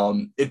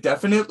 It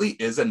definitely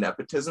is a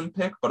nepotism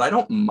pick, but I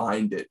don't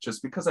mind it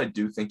just because I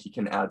do think he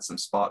can add some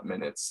spot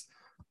minutes.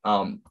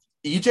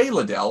 EJ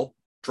Liddell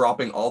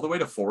dropping all the way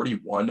to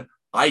 41,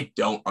 I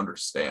don't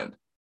understand.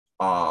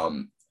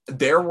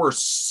 There were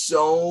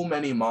so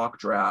many mock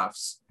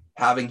drafts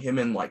having him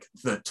in like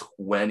the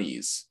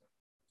 20s,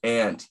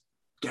 and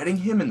getting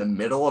him in the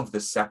middle of the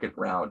second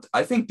round.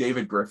 I think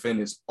David Griffin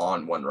is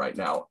on one right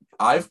now.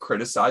 I've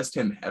criticized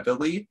him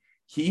heavily.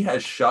 He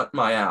has shut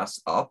my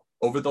ass up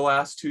over the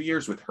last 2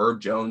 years with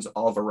Herb Jones,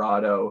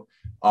 Alvarado.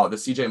 The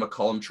CJ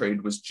McCollum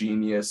trade was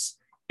genius.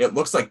 It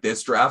looks like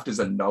this draft is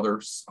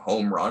another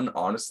home run,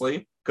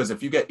 honestly, because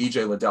if you get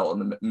EJ Liddell in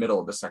the middle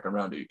of the second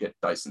round, or you get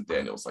Dyson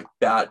Daniels, like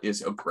that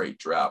is a great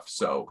draft.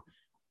 So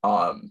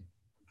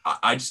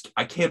I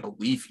can't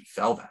believe he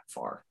fell that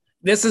far.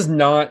 This is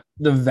not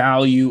the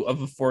value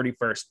of a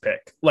 41st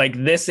pick. Like,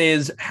 this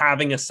is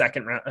having a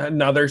second round,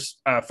 another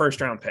first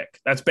round pick.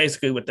 That's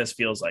basically what this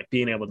feels like,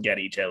 being able to get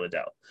EJ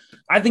Liddell.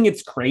 I think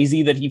it's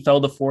crazy that he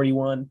fell to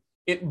 41.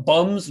 It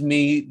bums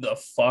me the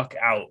fuck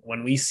out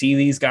when we see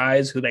these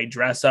guys who they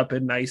dress up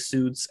in nice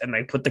suits and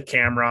they put the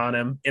camera on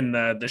him in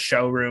the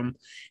showroom,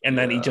 and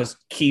then he just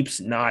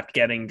keeps not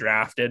getting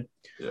drafted.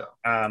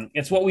 Yeah.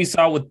 It's what we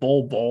saw with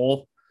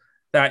Bol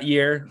that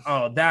year.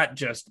 Oh, that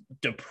just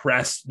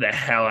depressed the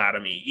hell out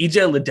of me.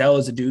 EJ Liddell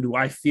is a dude who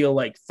I feel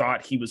like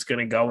thought he was going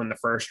to go in the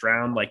first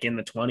round, like in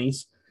the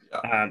 20s.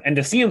 Yeah. And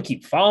to see him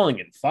keep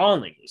falling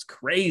was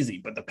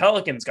crazy. But the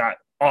Pelicans got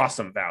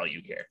awesome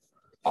value here.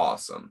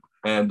 Awesome.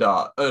 And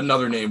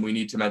another name we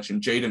need to mention,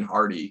 Jaden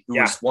Hardy, who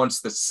was once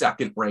the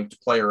second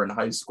ranked player in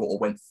high school,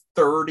 went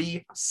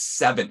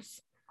 37th.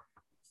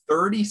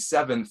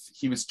 37th.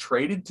 He was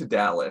traded to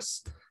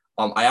Dallas.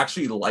 I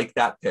actually like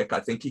that pick.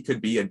 I think he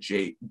could be a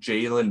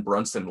Jalen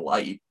Brunson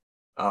light.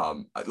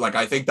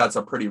 I think that's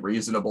a pretty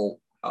reasonable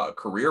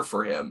career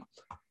for him.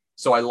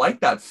 So I like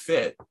that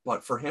fit,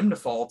 but for him to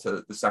fall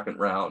to the second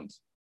round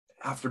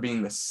after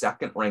being the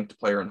second ranked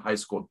player in high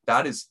school,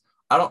 that is,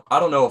 I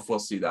don't know if we'll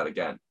see that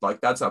again.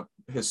 Like that's a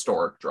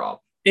historic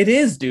drop. It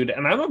is, dude.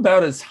 And I'm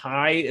about as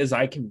high as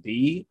I can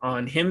be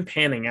on him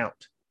panning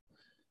out.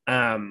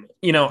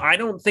 I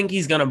don't think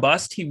he's going to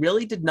bust. He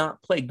really did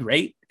not play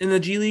great in the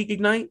G League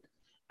Ignite.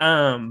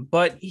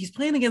 But he's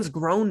playing against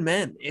grown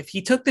men. If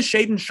he took the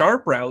Shaden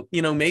Sharp route,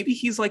 maybe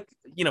he's like,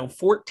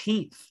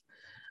 14th.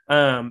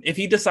 If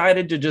he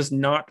decided to just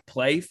not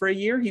play for a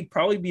year, he'd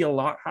probably be a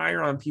lot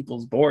higher on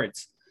people's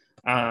boards.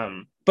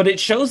 But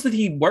it shows that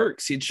he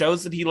works. It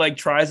shows that he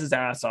tries his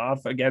ass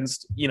off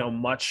against,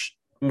 much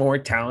more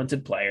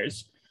talented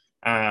players.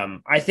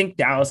 I think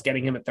Dallas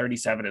getting him at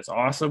 37 is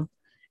awesome.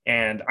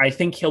 And I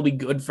think he'll be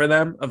good for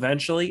them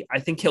eventually.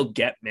 I think he'll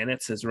get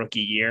minutes his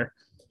rookie year.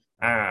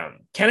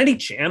 Kennedy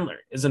Chandler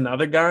is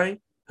another guy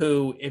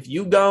who, if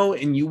you go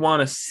and you want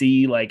to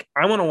see,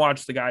 I want to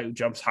watch the guy who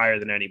jumps higher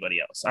than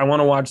anybody else. I want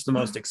to watch the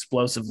most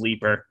explosive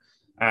leaper.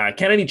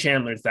 Kennedy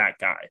Chandler's that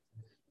guy.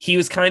 He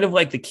was kind of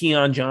like the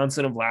Keon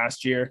Johnson of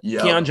last year.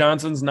 Yep. Keon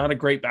Johnson's not a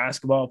great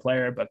basketball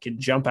player, but can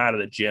jump out of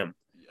the gym.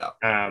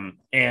 Yep.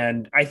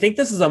 And I think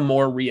this is a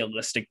more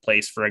realistic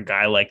place for a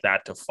guy like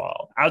that to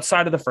fall.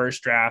 Outside of the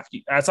first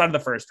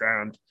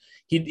round,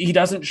 he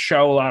doesn't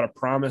show a lot of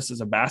promise as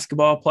a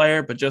basketball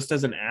player, but just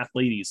as an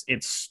athlete,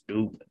 it's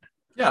stupid.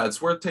 Yeah,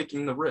 it's worth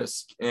taking the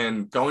risk.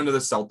 And going to the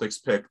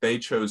Celtics pick, they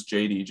chose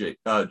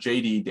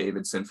JD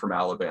Davidson from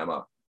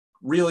Alabama.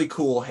 Really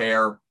cool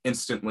hair.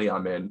 Instantly,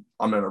 I'm in.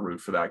 I'm going to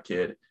root for that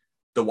kid.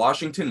 The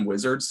Washington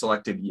Wizards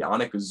selected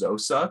Yannick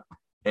Zosa.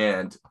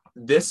 And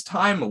this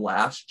time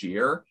last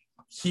year,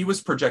 he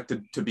was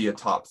projected to be a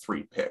top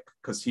 3 pick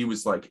because he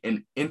was like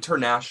an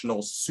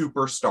international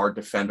superstar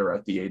defender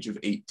at the age of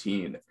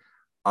 18.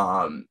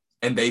 And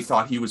they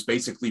thought he was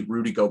basically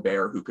Rudy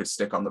Gobert who could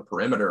stick on the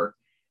perimeter.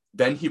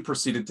 Then he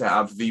proceeded to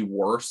have the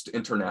worst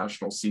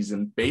international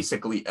season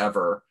basically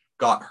ever,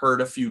 got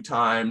hurt a few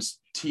times,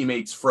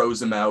 teammates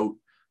froze him out,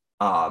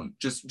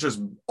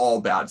 just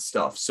all bad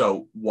stuff.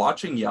 So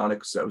watching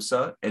Yannick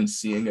Zosa and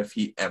seeing if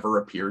he ever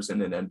appears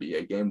in an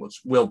NBA game,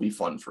 which will be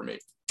fun for me.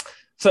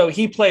 So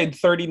he played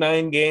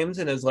 39 games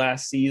in his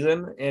last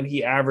season, and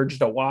he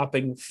averaged a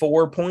whopping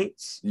 4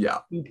 points,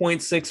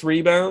 2.6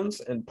 rebounds,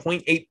 and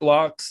 0.8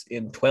 blocks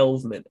in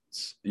 12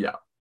 minutes. Yeah.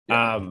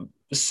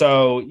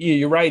 So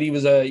you're right. He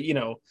was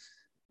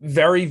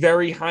very,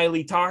 very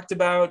highly talked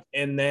about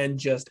and then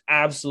just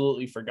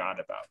absolutely forgot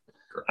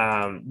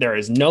about. There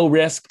is no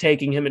risk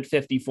taking him at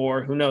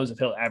 54. Who knows if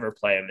he'll ever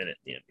play a minute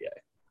in the NBA.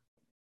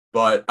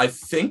 But I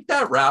think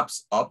that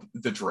wraps up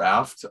the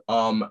draft.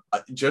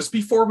 Just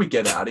before we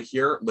get out of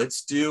here,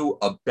 let's do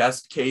a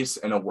best case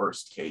and a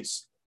worst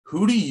case.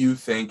 Who do you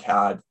think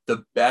had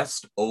the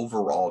best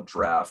overall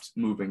draft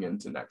moving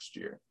into next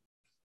year?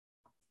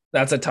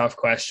 That's a tough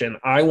question.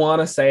 I want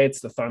to say it's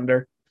the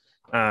Thunder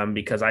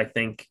because I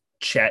think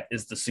Chet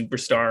is the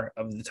superstar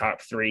of the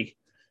top 3.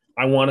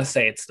 I want to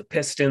say it's the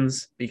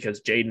Pistons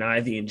because Jaden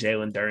Ivey and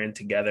Jalen Duren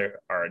together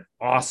are an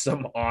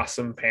awesome,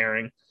 awesome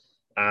pairing.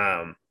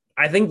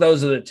 I think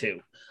those are the 2.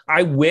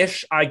 I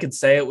wish I could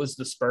say it was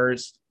the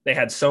Spurs. They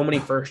had so many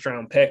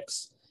first-round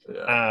picks.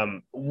 Yeah.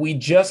 We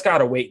just got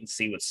to wait and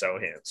see with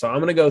Sohan. So I'm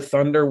going to go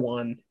Thunder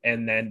 1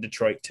 and then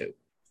Detroit 2.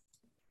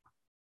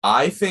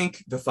 I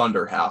think the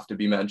Thunder have to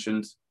be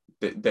mentioned.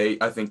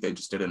 I think they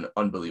just did an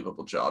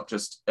unbelievable job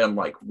and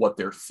what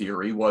their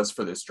theory was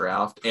for this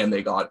draft. And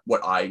they got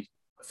what I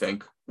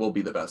think will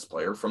be the best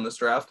player from this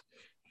draft.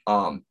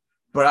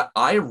 But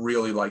I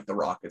really like the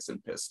Rockets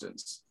and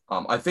Pistons.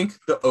 I think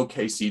the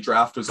OKC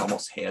draft was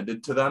almost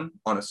handed to them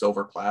on a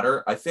silver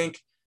platter. I think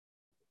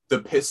the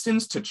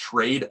Pistons to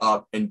trade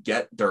up and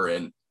get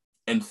Duren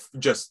and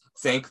just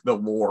thank the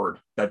Lord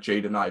that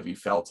Jaden Ivey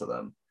fell to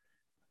them.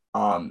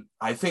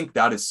 I think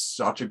that is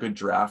such a good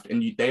draft,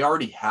 and they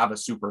already have a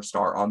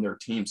superstar on their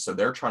team, so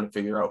they're trying to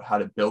figure out how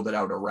to build it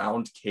out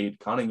around Cade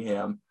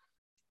Cunningham.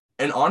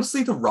 And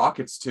honestly, the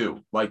Rockets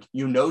too.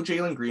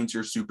 Jalen Green's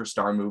your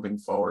superstar moving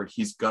forward.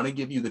 He's going to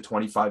give you the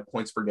 25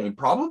 points per game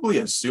probably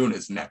as soon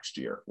as next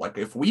year.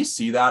 If we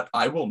see that,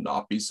 I will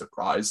not be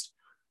surprised.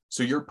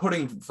 So you're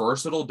putting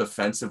versatile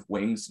defensive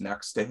wings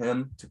next to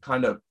him to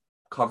kind of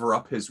cover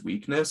up his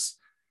weakness.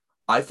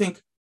 I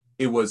think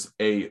it was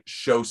a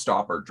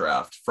showstopper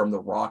draft from the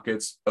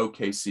Rockets,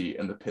 OKC,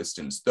 and the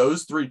Pistons.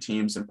 Those 3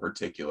 teams in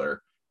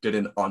particular did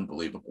an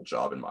unbelievable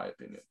job, in my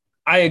opinion.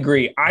 I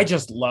agree. I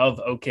just love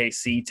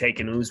OKC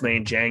taking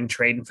Ousmane Dieng,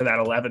 trading for that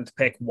 11th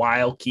pick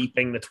while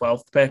keeping the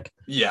 12th pick.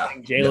 Yeah.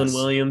 Jalen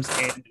Williams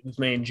and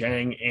Ousmane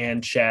Dieng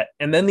and Chet.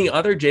 And then the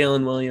other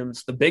Jalen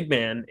Williams, the big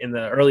man in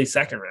the early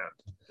second round.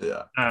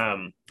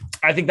 Yeah.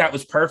 I think that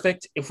was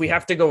perfect. If we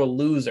have to go a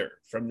loser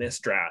from this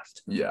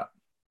draft,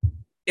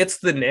 it's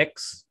the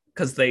Knicks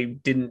because they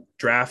didn't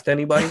draft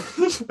anybody.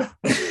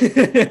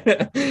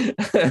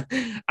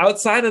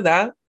 Outside of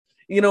that,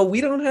 we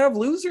don't have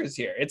losers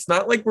here. It's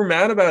not like we're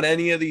mad about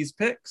any of these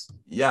picks.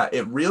 Yeah,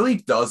 it really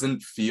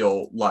doesn't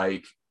feel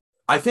like,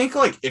 I think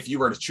like if you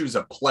were to choose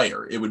a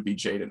player, it would be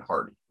Jaden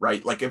Hardy,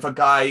 right? Like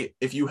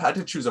if you had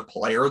to choose a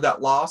player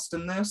that lost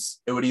in this,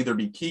 it would either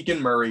be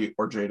Keegan Murray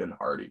or Jaden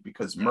Hardy,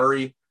 because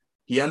Murray,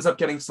 he ends up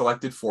getting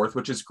selected fourth,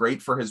 which is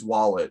great for his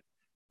wallet,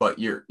 but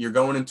you're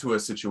going into a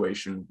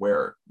situation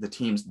where the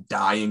team's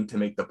dying to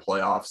make the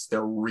playoffs.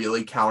 They're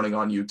really counting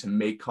on you to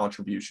make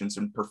contributions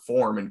and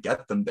perform and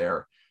get them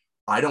there.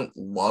 I don't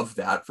love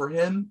that for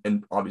him.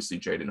 And obviously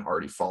Jaden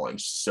Hardy falling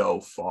so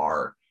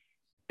far.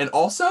 And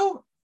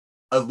also,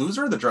 a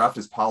loser of the draft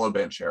is Paolo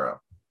Banchero.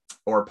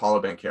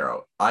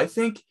 I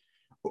think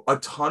a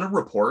ton of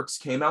reports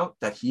came out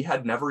that he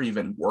had never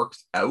even worked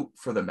out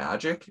for the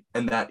Magic,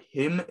 and that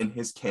him and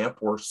his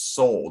camp were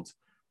sold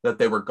that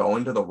they were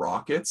going to the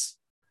Rockets,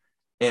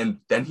 and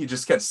then he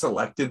just gets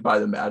selected by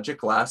the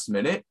Magic last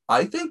minute.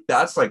 I think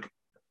that's like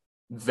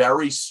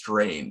very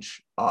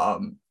strange.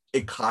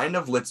 It kind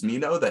of lets me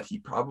know that he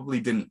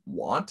probably didn't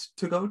want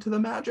to go to the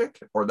Magic,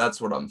 or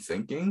that's what I'm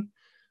thinking.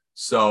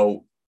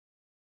 So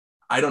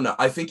I don't know.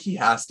 I think he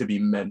has to be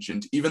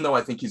mentioned, even though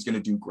I think he's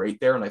going to do great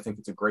there. And I think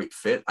it's a great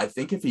fit. I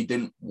think if he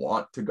didn't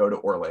want to go to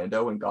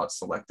Orlando and got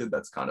selected,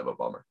 that's kind of a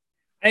bummer.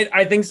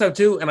 I think so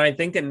too. And I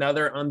think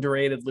another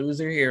underrated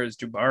loser here is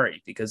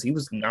Jabari, because he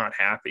was not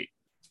happy.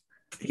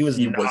 He was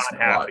not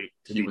happy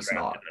to be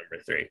drafted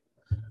number 3.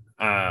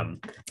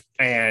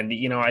 And,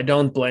 you know, I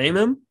don't blame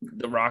him.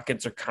 The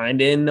Rockets are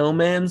kind of in no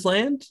man's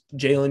land.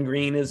 Jalen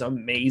Green is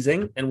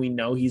amazing, and we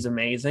know he's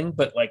amazing.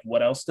 But, like,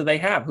 what else do they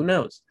have? Who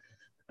knows?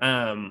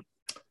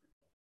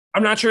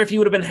 I'm not sure if he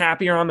would have been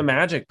happier on the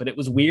Magic, but it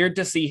was weird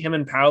to see him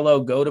and Paolo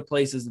go to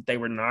places that they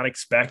were not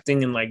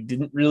expecting and like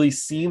didn't really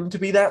seem to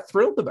be that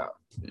thrilled about.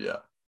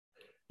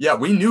 Yeah,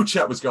 we knew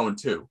Chet was going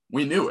too.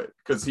 We knew it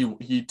because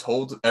he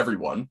told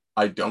everyone,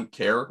 I don't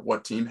care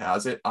what team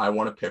has it. I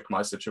want to pick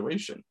my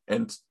situation.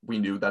 And we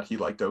knew that he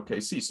liked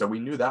OKC. So we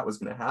knew that was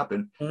going to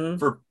happen. Mm-hmm.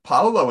 For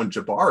Paolo and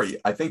Jabari,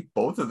 I think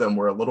both of them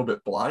were a little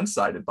bit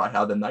blindsided by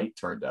how the night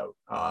turned out.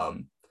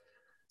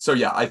 So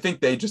yeah, I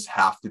think they just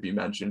have to be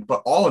mentioned.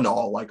 But all in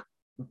all, like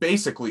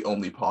basically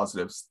only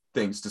positive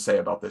things to say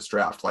about this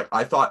draft. Like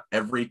I thought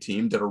every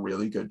team did a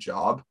really good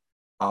job.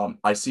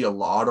 I see a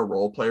lot of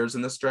role players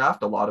in this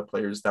draft, a lot of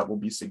players that will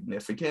be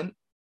significant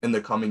in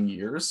the coming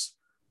years.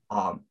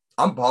 I'm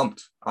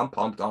pumped. I'm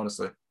pumped,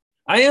 honestly.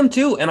 I am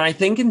too. And I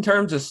think in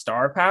terms of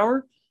star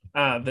power,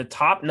 the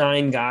top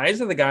 9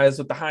 guys are the guys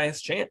with the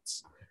highest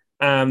chance.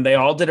 They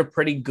all did a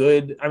pretty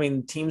good,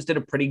 teams did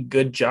a pretty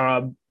good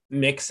job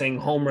mixing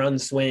home run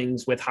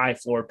swings with high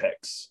floor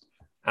picks.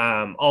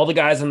 All the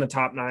guys in the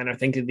top 9, I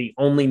think, are the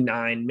only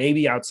 9,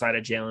 maybe outside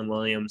of Jalen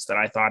Williams, that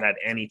I thought had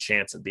any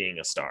chance of being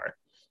a star.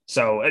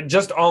 So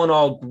just all in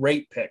all,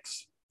 great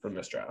picks from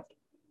this draft.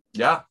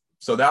 Yeah.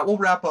 So that will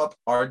wrap up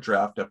our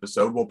draft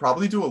episode. We'll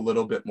probably do a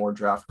little bit more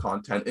draft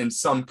content in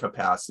some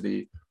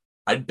capacity.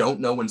 I don't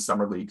know when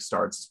Summer League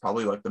starts. It's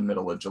probably like the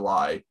middle of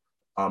July.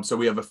 So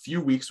we have a few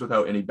weeks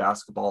without any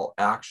basketball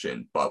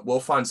action, but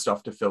we'll find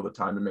stuff to fill the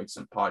time and make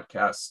some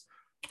podcasts.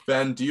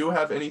 Ben, do you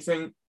have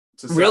anything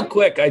to say? Real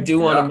quick, I do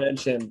want to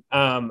mention,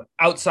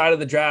 outside of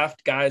the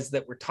draft, guys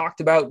that were talked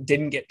about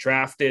didn't get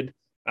drafted.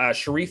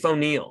 Sharif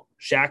O'Neal,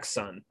 Shaq's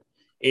son,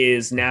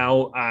 is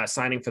now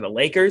signing for the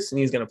Lakers, and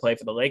he's going to play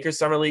for the Lakers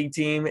Summer League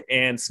team.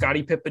 And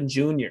Scottie Pippen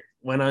Jr.,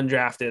 when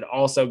undrafted,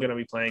 also going to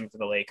be playing for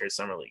the Lakers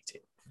Summer League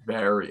team.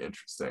 Very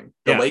interesting.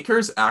 The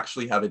Lakers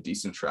actually have a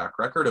decent track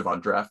record of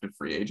undrafted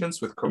free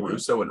agents with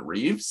Caruso and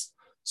Reeves.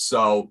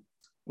 So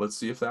let's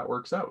see if that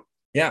works out.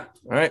 Yeah.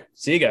 All right.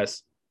 See you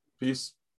guys. Peace.